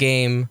of the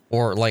game,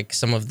 or like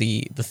some of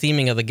the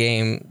theming of the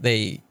game,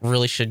 they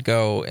really should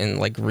go and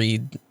like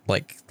read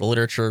like the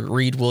literature,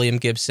 read William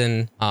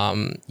Gibson,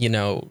 read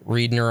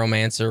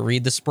Neuromancer,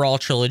 read the Sprawl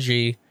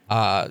trilogy.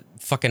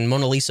 Fucking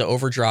Mona Lisa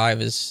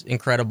Overdrive is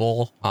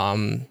incredible.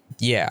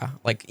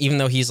 Like even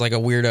though he's like a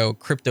weirdo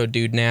crypto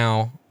dude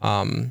now,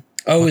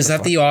 is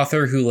that the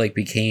author who like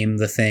became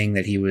the thing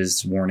that he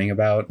was warning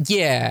about?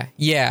 Yeah.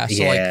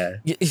 So like,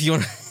 if you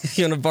want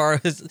to borrow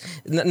his,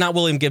 not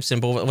William Gibson,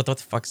 but what the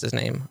fuck's his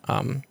name?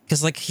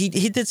 Because like he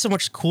did so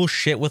much cool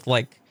shit with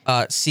like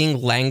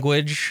seeing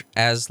language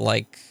as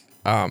like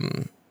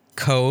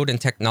code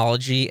and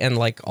technology, and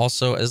like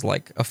also as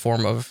like a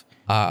form of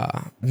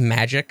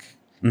magic.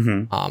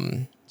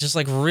 Mm-hmm. Just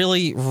like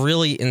really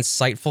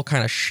insightful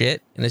kind of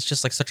shit, and it's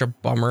just like such a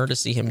bummer to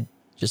see him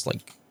just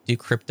like do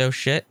crypto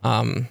shit.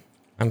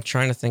 I'm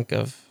trying to think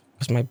of,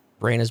 because my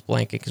brain is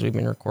blanking because we've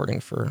been recording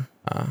for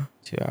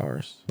 2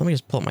 hours. Let me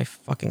just pull up my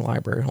fucking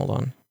library. Hold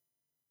on.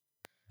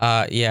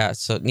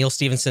 So Neil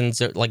Stephenson,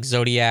 like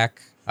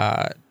Zodiac,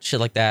 shit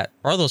like that.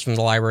 Borrow those from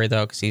the library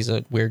though, because he's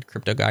a weird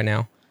crypto guy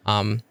now.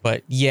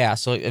 But yeah,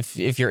 so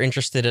if you're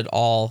interested at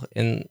all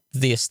in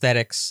the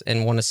aesthetics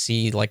and want to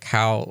see like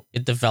how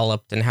it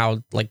developed and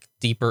how like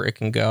deeper it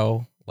can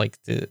go,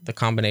 like the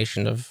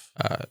combination of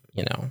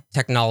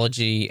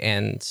technology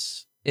and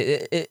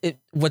it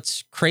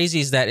what's crazy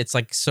is that it's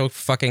like so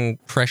fucking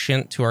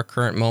prescient to our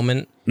current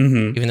moment,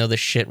 even though the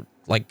shit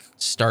like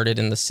started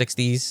in the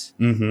 60s.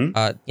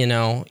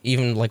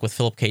 Even like with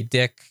Philip K.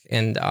 Dick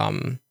and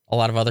a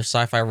lot of other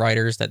sci-fi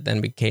writers that then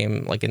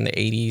became like in the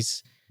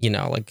 80s,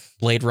 like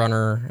Blade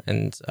Runner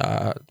and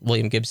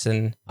William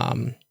Gibson.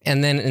 And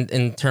then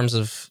in terms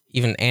of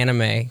even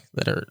anime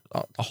that are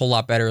a whole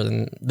lot better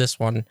than this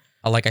one,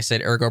 like I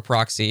said, Ergo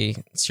Proxy,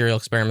 Serial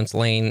Experiments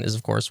Lane is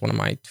of course one of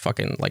my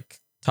fucking like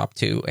top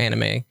 2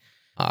 anime.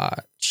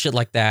 Shit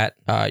like that,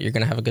 you're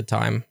gonna have a good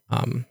time.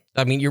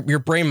 I mean, your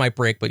brain might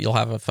break, but you'll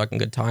have a fucking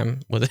good time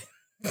with it.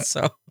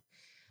 So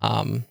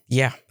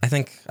yeah, I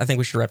think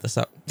we should wrap this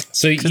up.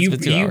 So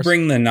you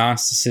bring the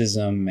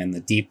Gnosticism and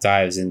the deep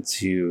dives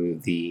into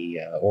the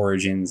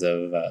origins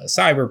of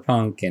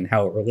cyberpunk and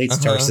how it relates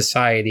to our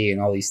society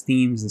and all these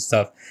themes and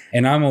stuff,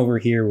 and I'm over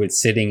here with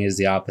sitting is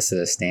the opposite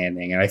of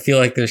standing, and I feel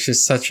like there's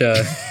just such a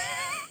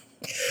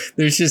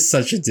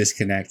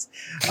disconnect.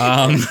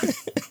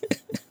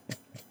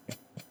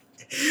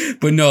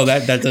 But no,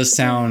 that does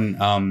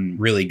sound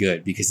really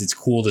good, because it's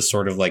cool to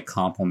sort of like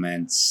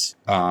complement,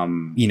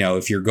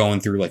 if you're going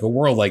through like a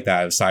world like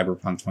that of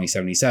Cyberpunk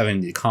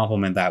 2077, to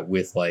complement that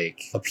with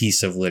like a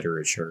piece of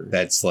literature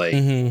that's like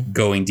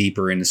going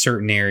deeper into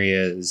certain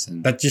areas,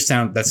 and that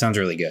sounds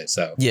really good.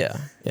 So yeah.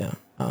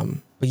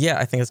 But yeah,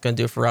 I think that's gonna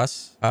do it for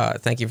us.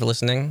 Thank you for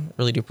listening.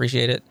 Really do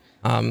appreciate it.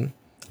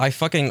 I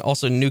fucking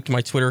also nuked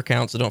my Twitter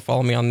account, so don't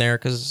follow me on there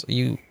because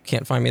you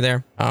can't find me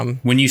there.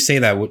 When you say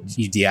that,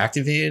 you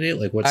deactivated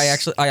it? Like, what's... I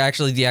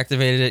actually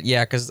deactivated it.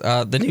 Yeah, because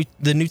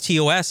the new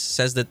TOS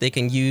says that they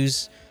can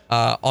use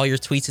all your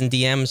tweets and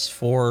DMs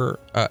for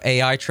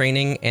AI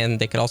training, and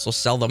they could also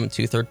sell them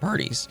to third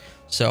parties.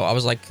 So I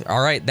was like,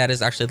 all right, that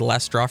is actually the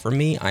last straw for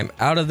me. I'm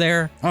out of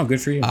there. Oh, good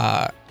for you.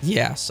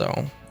 Yeah. So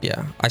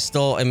yeah, I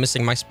still am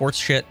missing my sports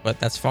shit, but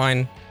that's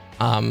fine.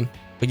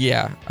 But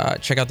yeah,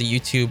 check out the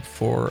YouTube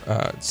for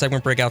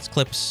segment breakouts,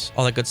 clips,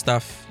 all that good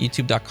stuff.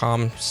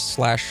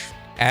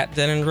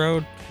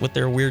 YouTube.com/@DeadEndRoad with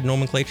their weird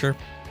nomenclature.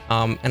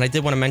 And I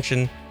did want to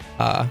mention,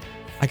 I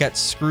got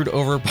screwed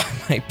over by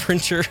my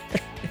printer,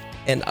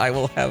 and I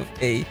will have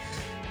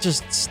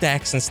just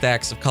stacks and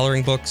stacks of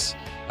coloring books.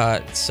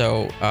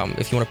 So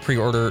if you want to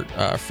pre-order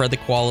Fred the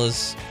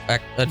Koala's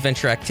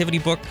adventure activity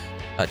book,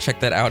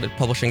 check that out at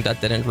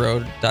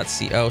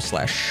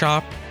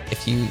publishing.deadendroad.co/shop.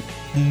 If you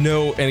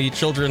know any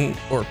children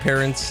or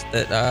parents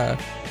that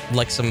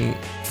like some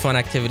fun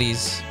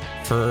activities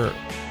for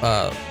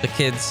the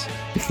kids.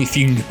 If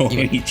you know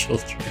any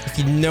children. If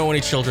you know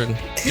any children,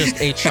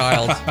 just a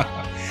child,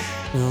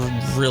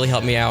 really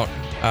help me out.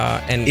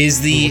 And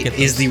is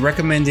the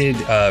recommended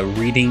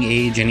reading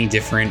age any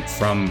different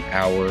from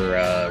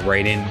our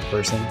write-in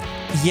person?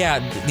 Yeah,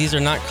 these are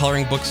not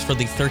coloring books for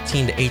the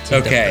 13 to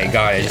 18. Okay,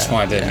 got it. I just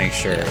wanted to make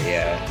sure.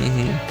 Yeah.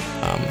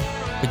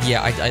 But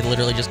yeah, I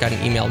literally just got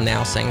an email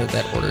now saying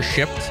that order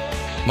shipped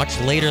much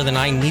later than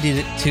I needed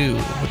it to,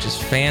 which is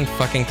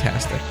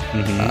fan-fucking-tastic.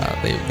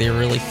 They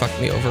really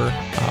fucked me over.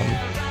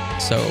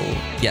 So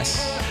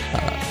yes,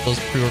 those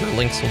pre-order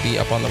links will be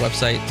up on the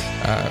website.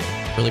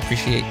 Really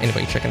appreciate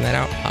anybody checking that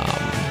out.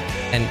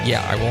 And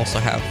yeah, I will also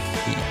have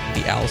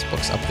the Alice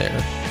books up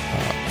there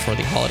for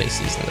the holiday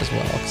season as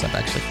well, because I've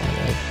actually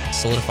finally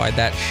solidified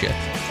that shit.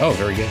 Oh,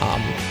 very good.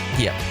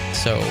 Yeah,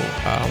 so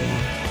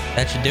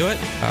that should do it.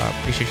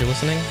 Appreciate you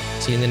listening.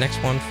 See you in the next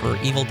one for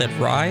Evil Dead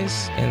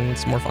Rise and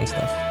some more fun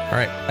stuff. All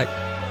right, bye.